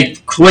 and they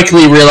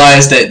quickly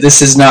realize that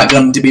this is not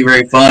going to be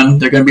very fun.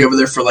 They're going to be over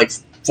there for like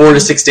 4 to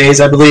 6 days,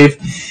 I believe.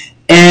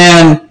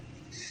 And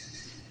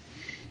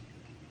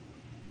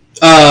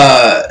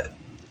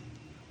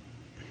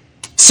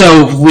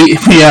so we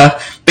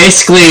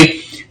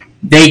basically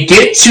they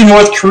get to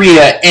North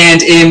Korea,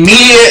 and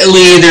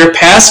immediately their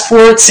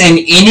passports and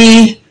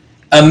any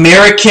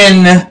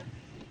American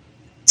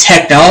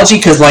technology,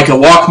 because like a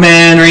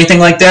Walkman or anything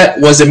like that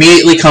was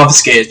immediately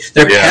confiscated.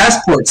 Their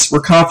passports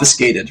were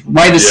confiscated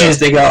right as soon as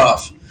they got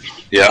off.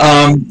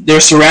 Yeah. They're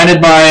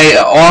surrounded by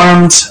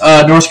armed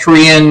North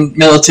Korean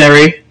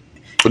military.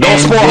 But don't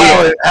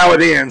spoil how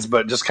it ends,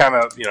 but just kind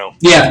of,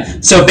 Yeah,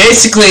 so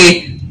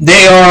basically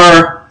they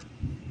are...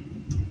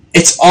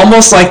 It's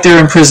almost like they're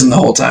in prison the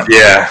whole time.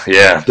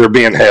 Yeah. They're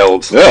being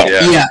held.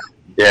 Yeah.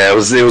 Yeah, it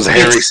was a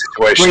hairy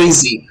situation.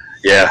 Crazy.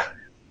 Yeah.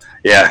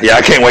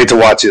 I can't wait to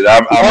watch it.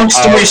 Long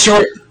story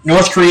short,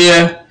 North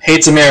Korea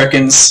hates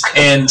Americans,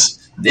 and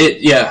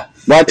Scott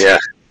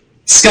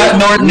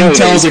Norton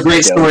tells a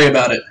great story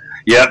about it.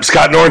 Yep,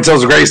 Scott Norton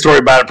tells a great story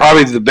about it.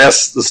 Probably the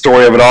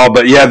story of it all.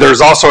 But yeah,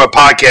 there's also a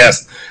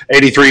podcast,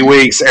 83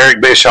 Weeks,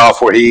 Eric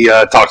Bischoff, where he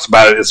talks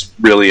about it. It's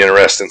really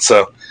interesting.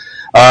 So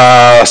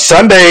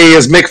Sunday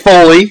is Mick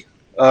Foley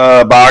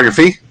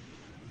biography.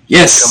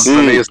 Yes,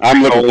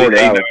 I'm looking forward to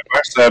that.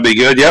 So that'd be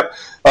good. Yep.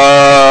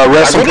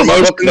 Wrestling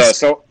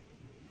promotions.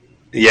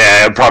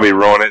 Yeah, it'd probably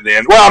ruin it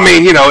then. Well, I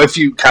mean, if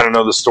you kind of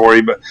know the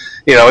story, but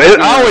I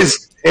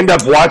always end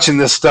up watching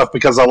this stuff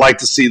because I like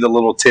to see the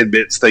little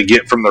tidbits they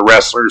get from the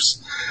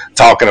wrestlers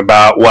talking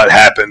about what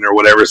happened or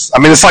whatever. I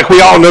mean, it's like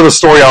we all know the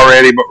story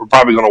already, but we're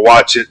probably going to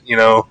watch it,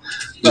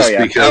 just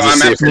because.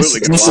 I'm absolutely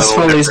going to Mrs.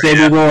 Foley's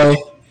baby boy.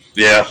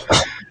 Yeah.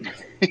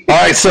 All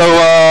right, so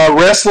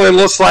wrestling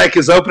looks like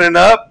is opening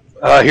up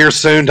here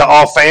soon to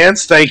all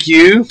fans. Thank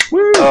you,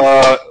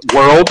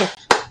 world.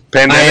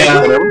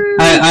 Pandemic.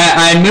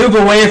 I move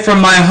away from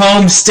my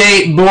home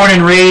state, born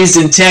and raised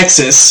in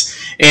Texas,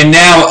 and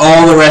now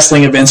all the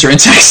wrestling events are in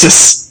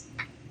Texas.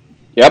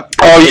 Yep.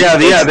 Oh yeah,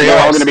 they're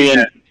all going to be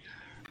in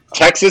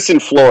Texas and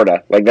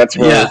Florida. Like that's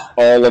where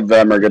all of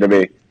them are going to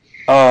be.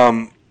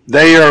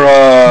 They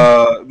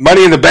are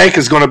Money in the Bank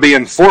is going to be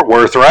in Fort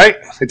Worth, right?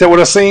 Is that what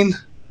I've seen?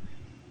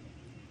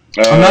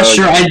 I'm not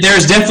sure.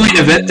 There's definitely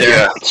an event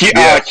there.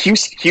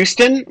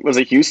 Houston? Was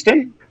it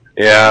Houston?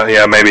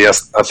 Yeah, maybe. I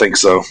think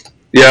so.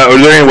 Yeah,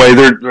 anyway,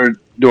 they're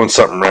doing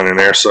something running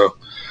there, so.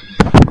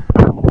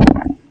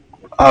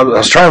 I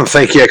was trying to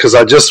think, because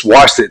I just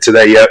watched it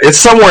today. Yeah, it's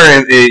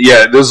somewhere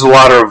there's a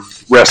lot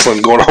of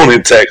wrestling going on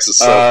in Texas.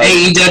 So.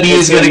 AEW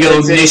is going to go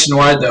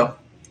nationwide, though.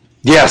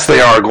 Yes, they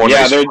are going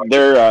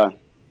nationwide.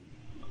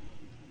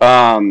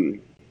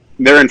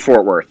 They're in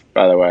Fort Worth,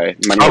 by the way.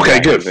 Okay,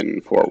 good.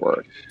 In Fort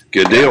Worth.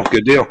 Good deal.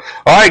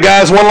 All right,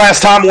 guys, one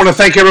last time, I want to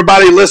thank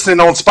everybody listening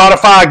on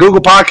Spotify, Google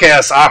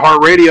Podcasts,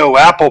 iHeartRadio,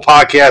 Apple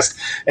Podcasts,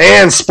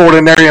 and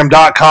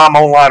Sportinarium.com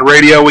online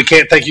radio. We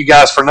can't thank you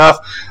guys for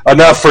enough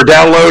for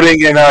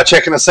downloading and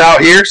checking us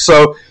out here.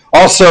 So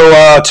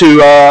also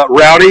to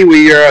Rowdy,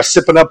 we are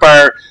sipping up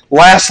our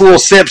last little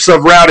sips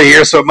of Rowdy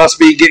here, so it must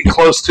be getting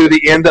close to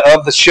the end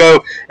of the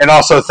show. And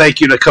also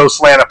thank you to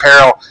Coastland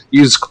Apparel.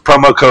 Use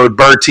promo code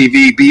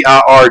BIRDTV,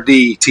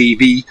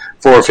 BIRDTV,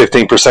 for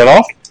 15%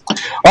 off.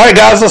 All right,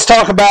 guys, let's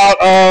talk about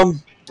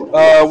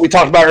we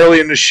talked about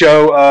earlier in the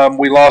show,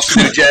 we lost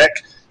New Jack,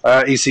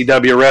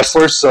 ECW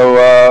wrestler, so...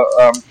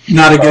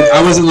 Not a good...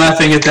 I wasn't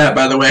laughing at that,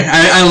 by the way.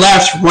 I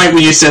laughed right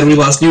when you said we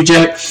lost New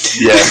Jack.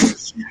 Yeah.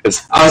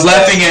 I was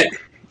laughing at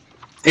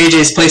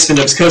AJ's placement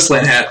of his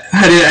Coastland hat.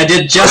 I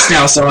did just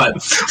now saw it.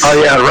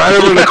 Oh, yeah, right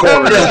over in the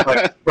corner.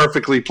 Like,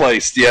 perfectly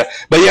placed, yeah.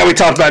 But, yeah, we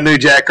talked about New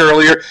Jack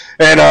earlier.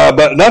 And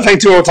but another thing,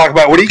 too, we'll talk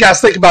about, what do you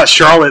guys think about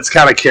Charlotte's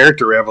kind of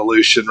character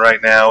evolution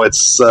right now?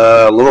 It's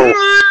a little,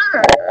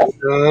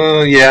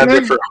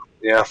 different.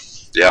 Yeah.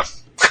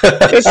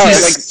 It's like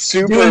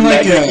super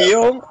mega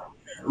heel.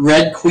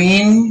 Red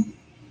Queen.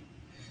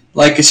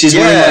 Like, she's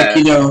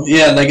wearing,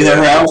 like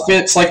her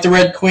outfit's like the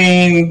Red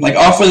Queen, like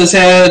off with his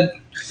head.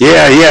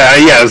 Yeah.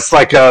 It's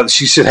like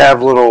she should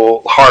have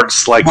little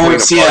hearts like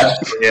hearts, Queen of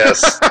Hearts.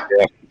 Yes.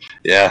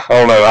 Yeah. I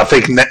don't know. I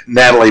think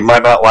Natalie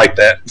might not like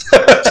that.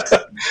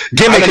 I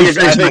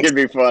think it'd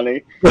be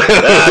funny.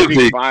 That'd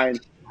be fine.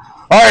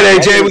 All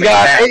right, AJ, we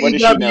got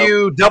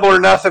AEW Double or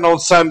Nothing on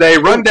Sunday.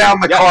 Run down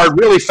the card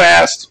really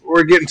fast.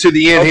 We're getting to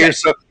the end here,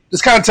 so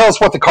just kind of tell us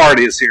what the card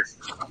is here.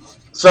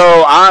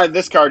 So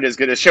this card is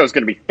good. The show is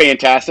going to be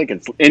fantastic.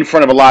 It's in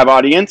front of a live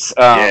audience.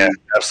 Yeah,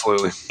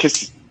 absolutely.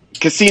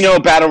 Casino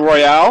Battle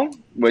Royale,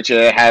 which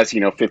has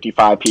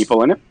 55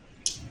 people in it.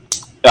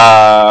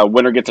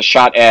 Winner gets a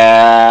shot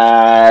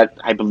at,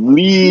 I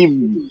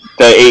believe,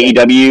 the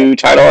AEW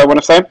title, I want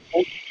to say.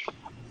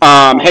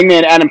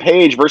 Hangman Adam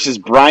Page versus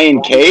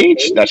Brian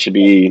Cage. That should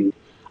be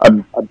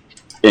an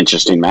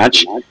interesting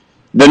match.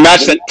 The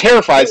match that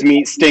terrifies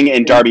me, Sting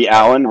and Darby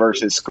Allin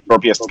versus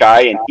Scorpio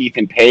Sky and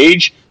Ethan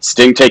Page.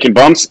 Sting taking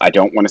bumps. I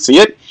don't want to see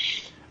it.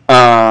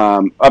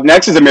 Up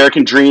next is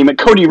American Dream.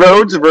 Cody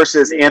Rhodes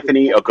versus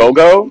Anthony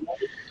Ogogo.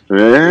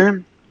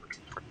 And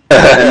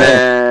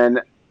then...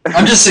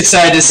 I'm just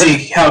excited to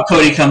see how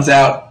Cody comes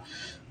out.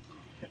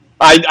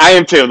 I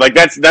am too. Like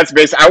that's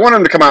basic. I want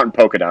him to come out in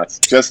polka dots,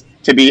 just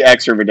to be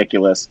extra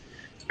ridiculous.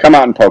 Come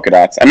out in polka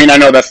dots. I mean, I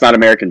know that's not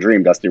American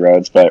Dream, Dusty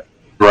Rhodes, but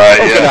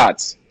polka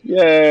dots.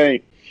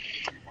 Yay!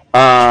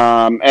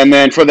 And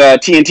then for the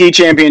TNT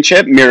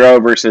Championship, Miro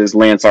versus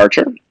Lance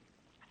Archer.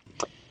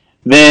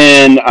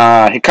 Then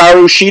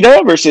Hikaru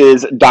Shida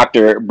versus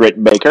Dr.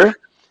 Britt Baker.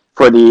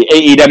 for the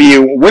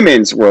AEW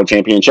Women's World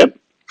Championship.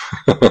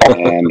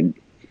 And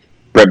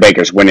Britt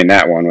Baker's winning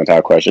that one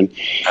without question.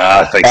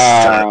 I think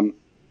so.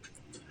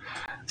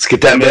 Let's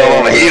get that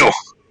bell on a heel.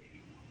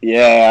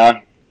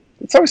 Yeah.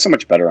 It's always so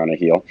much better on a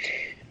heel.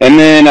 And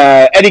then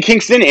Eddie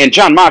Kingston and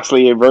Jon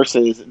Moxley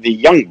versus the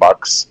Young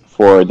Bucks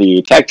for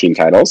the tag team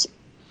titles.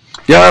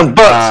 Young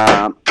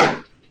Bucks.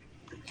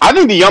 I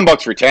think the Young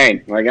Bucks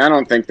retain. Like, I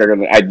don't think they're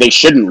going to... They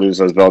shouldn't lose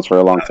those belts for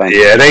a long time.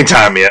 Yeah, it ain't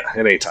time yet.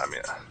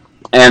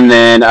 And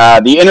then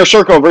the Inner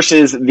Circle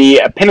versus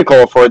the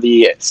Pinnacle for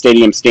the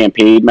Stadium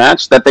Stampede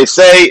match that they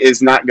say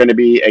is not going to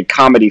be a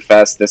comedy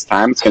fest this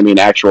time. It's going to be an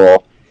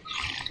actual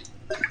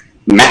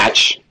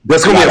match.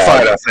 That's going to be a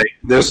fight, I think.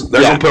 They're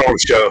going to put on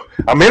the show.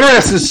 I'm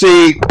interested to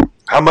see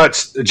how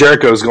much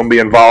Jericho is going to be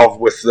involved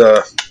with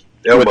the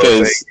elbow. With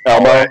his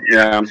elbow,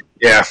 yeah.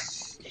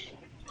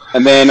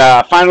 And then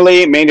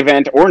finally, main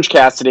event, Orange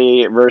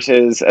Cassidy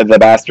versus the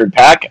Bastard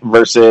Pack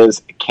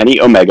versus Kenny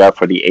Omega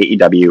for the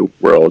AEW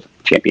World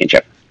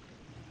Championship.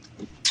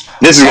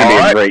 This is going to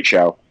be a great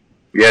show.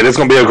 Yeah, this is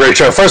going to be a great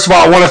show. First of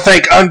all, I want to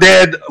thank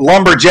Undead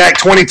Lumberjack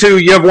 22.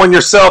 You have won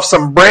yourself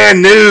some brand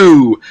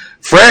new,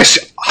 fresh,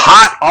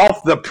 hot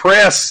off the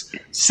press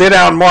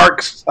sit-down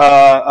marks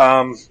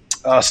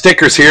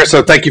stickers here.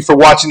 So thank you for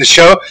watching the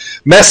show.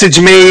 Message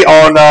me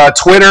on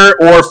Twitter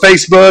or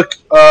Facebook,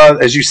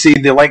 as you see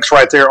the links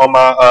right there on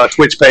my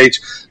Twitch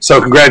page.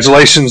 So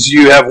congratulations,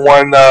 you have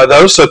won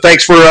those. So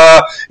thanks for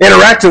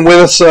interacting with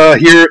us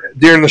here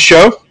during the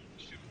show.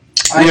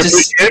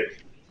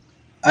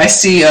 I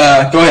see.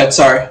 Go ahead.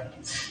 Sorry.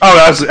 Oh,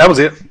 that was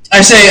it. I was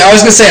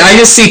gonna say. I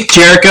just see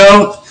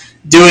Jericho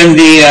doing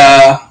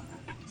the.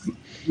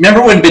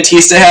 Remember when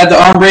Batista had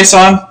the arm brace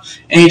on,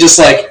 and he just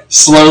like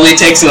slowly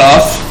takes it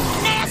off?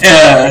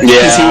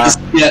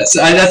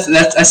 So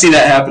I see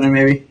that happening.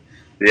 Maybe.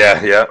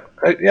 Yeah.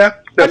 I'd be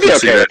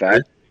okay with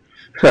that.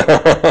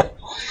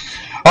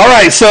 All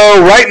right.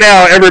 So right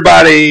now,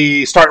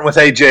 everybody, starting with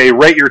AJ,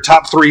 rate your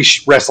top 3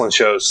 wrestling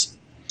shows.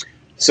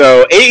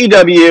 So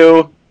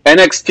AEW.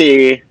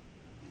 NXT,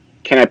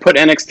 can I put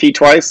NXT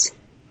twice?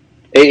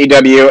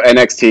 AEW,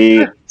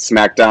 NXT,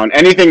 SmackDown.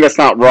 Anything that's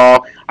not Raw,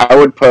 I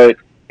would put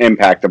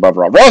Impact above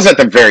Raw. Raw's at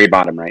the very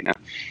bottom right now.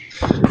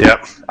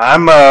 Yep.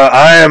 I'm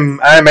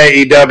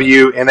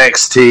AEW,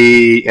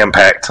 NXT,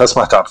 Impact. That's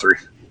my top 3.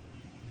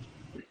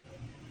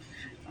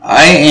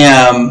 I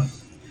am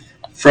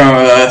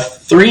from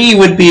 3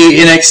 would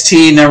be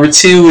NXT, number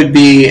 2 would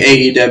be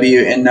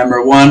AEW, and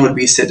number 1 would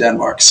be Sit Down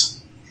Marks.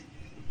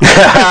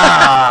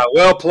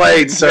 Well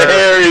played, sir.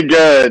 Very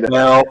good.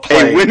 Well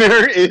played. A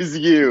winner is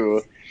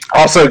you.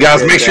 Also,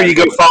 guys, make sure you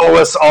go follow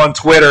us on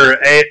Twitter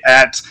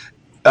at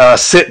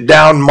Sit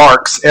Down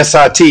Marks,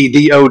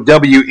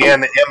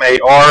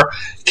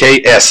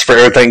 SITDOWNMARKS, for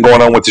everything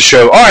going on with the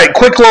show. All right,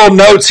 quick little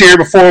notes here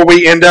before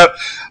we end up.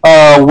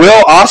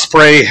 Will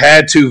Ospreay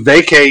had to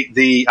vacate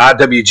the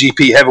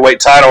IWGP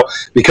Heavyweight title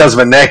because of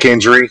a neck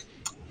injury.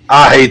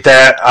 I hate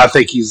that. I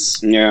think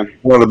he's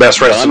one of the best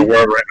wrestlers in the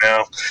world right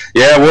now.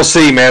 Yeah, we'll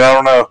see, man. I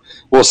don't know.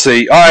 We'll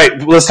see. All right,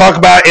 let's talk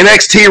about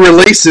NXT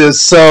releases.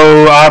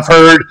 So I've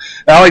heard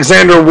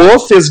Alexander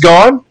Wolf is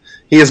gone.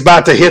 He is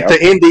about to hit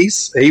the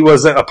Indies. He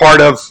was a part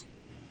of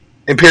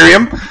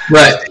Imperium.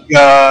 Right.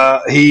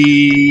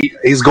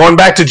 He's going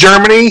back to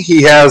Germany.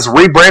 He has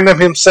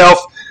rebranded himself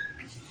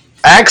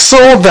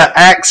Axel the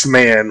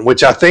Axeman,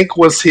 which I think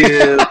was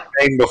his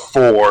name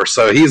before.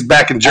 So he's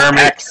back in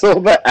Germany.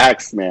 Axel the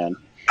Axeman.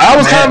 I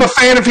was kind of a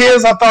fan of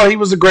his. I thought he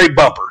was a great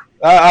bumper.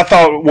 I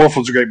thought Wolf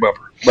was a great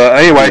bumper. But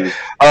anyway,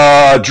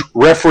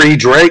 referee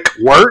Drake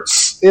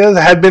Wirtz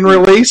had been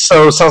released,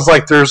 so it sounds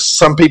like there's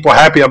some people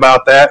happy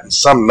about that and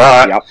some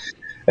not. Yep.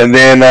 And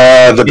then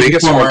the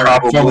biggest one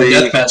probably...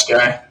 Deathmatch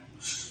guy.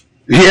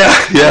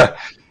 Yeah.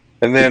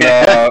 And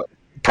then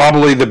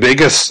probably the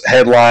biggest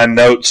headline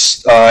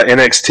notes,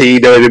 NXT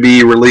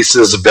WWE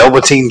releases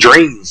Velveteen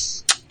Dream.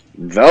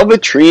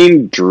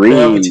 Velveteen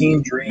Dream.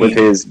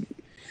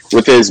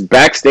 With his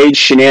backstage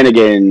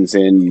shenanigans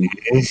and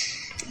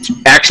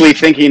actually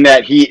thinking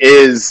that he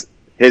is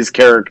his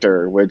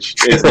character, which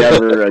is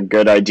never a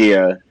good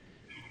idea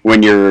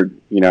when you're,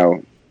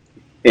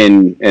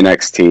 in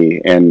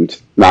NXT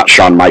and not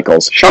Shawn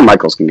Michaels. Shawn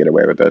Michaels can get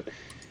away with it.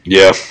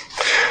 Yeah.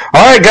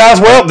 All right,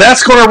 guys. Well,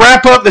 that's going to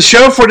wrap up the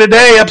show for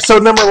today,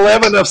 episode number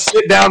 11 of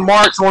Sit Down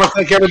Marks. I want to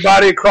thank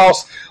everybody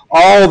across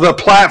all the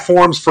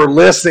platforms for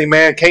listening,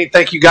 man. Can't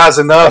thank you guys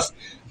enough.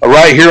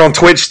 Right here on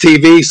Twitch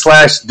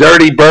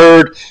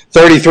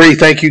TV/DirtyBird33.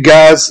 Thank you,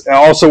 guys. I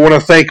also want to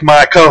thank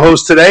my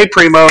co-host today,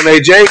 Primo and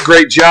AJ.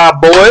 Great job,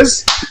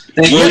 boys.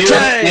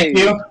 Thank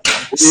you.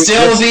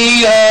 Still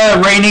the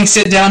reigning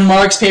Sit Down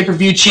Marks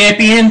pay-per-view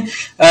champion.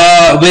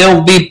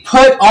 Will be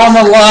put on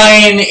the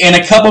line in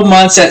a couple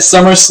months at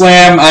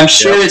SummerSlam. I'm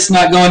sure it's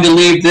not going to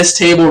leave this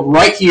table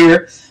right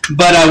here,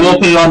 but I will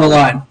put it on the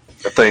line.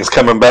 That thing's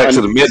coming back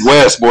to the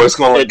Midwest, boy. It's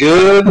going to look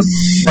good.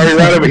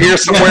 Right over here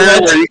somewhere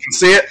where you can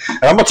see it.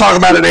 And I'm going to talk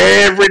about it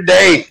every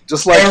day,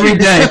 just like every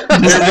day. I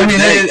mean,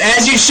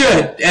 as you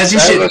should.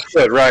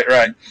 Right.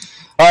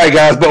 All right,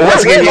 guys. But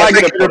once again, where am I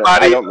thank gonna put it? I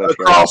everybody don't live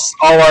here. across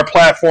all our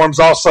platforms.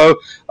 Also,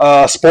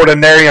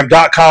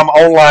 sportinarium.com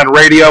online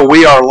radio.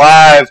 We are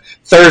live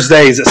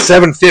Thursdays at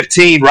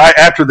 7:15, right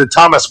after the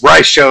Thomas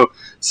Bryce show.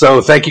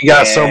 So thank you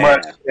guys so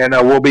much, and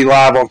we'll be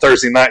live on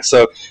Thursday night.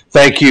 So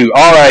thank you.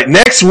 All right,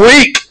 next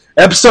week,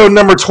 episode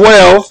number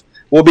 12,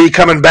 we'll be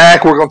coming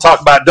back. We're going to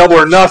talk about Double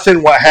or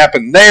Nothing, what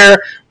happened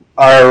there,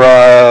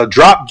 our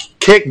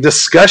Dropkick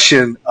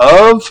discussion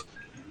of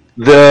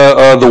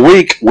the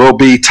week will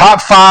be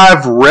top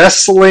 5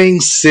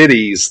 wrestling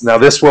cities. Now,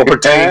 this will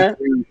pertain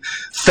to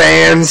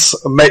fans,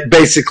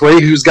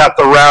 basically, who's got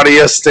the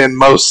rowdiest and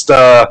most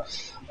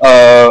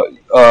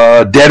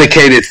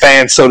dedicated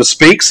fans, so to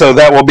speak. So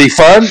that will be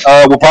fun.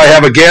 We'll probably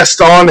have a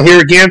guest on here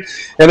again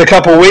in a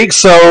couple weeks.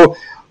 So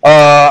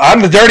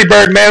I'm the Dirty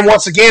Bird, man.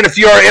 Once again, if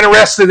you are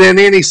interested in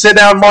any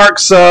sit-down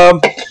marks,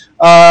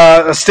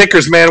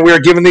 stickers, man, we are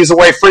giving these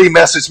away free.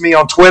 Message me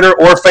on Twitter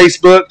or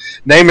Facebook.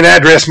 Name and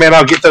address, man.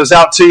 I'll get those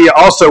out to you.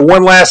 Also,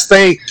 one last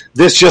thing.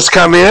 This just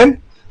come in.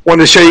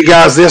 Wanted to show you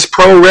guys this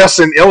Pro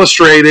Wrestling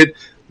Illustrated.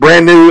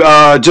 Brand new,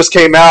 just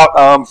came out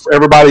for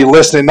everybody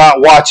listening,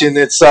 not watching.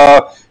 It's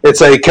a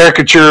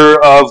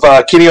caricature of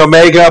Kenny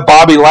Omega,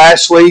 Bobby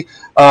Lashley,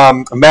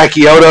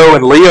 Maki Itoh,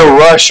 and Lio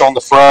Rush on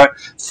the front.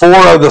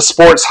 4 of the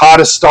sport's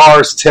hottest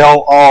stars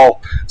tell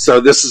all.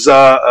 So this is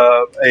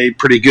a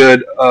pretty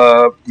good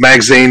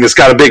magazine. It's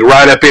got a big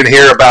write-up in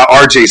here about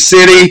RJ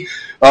City.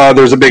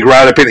 There's a big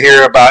write-up in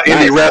here about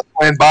indie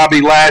wrestling, Bobby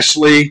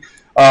Lashley.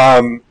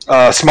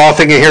 Small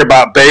thing in here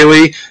about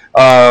Bailey.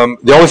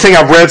 The only thing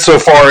I've read so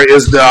far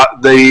is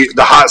the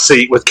hot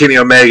seat with Kenny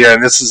Omega,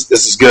 and this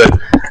is good.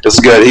 This is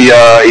good.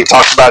 He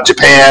talks about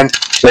Japan,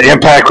 the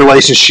Impact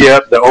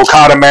relationship, the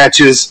Okada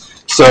matches,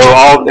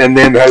 and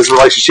then his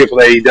relationship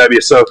with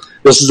AEW. So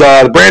this is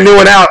the brand new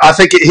one out. I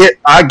think it hit.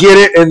 I get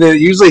it, and then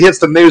it usually hits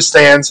the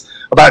newsstands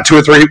about 2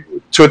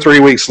 or 3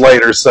 weeks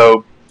later.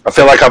 So I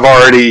feel like I've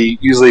already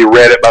usually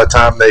read it by the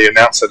time they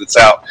announce that it's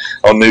out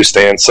on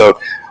newsstands. So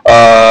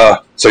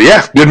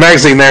yeah, good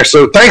magazine there.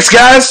 So thanks,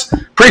 guys.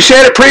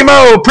 Appreciate it,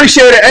 Primo.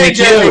 Appreciate it,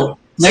 AJ. Thank you.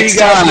 Next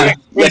time.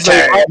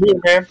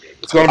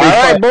 It's going to be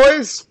fun,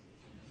 boys.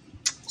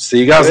 See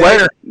you guys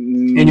later.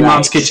 In your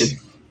mom's kitchen.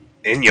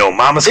 In your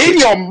mama's kitchen. In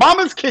your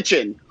mama's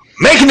kitchen.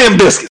 Making them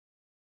biscuits.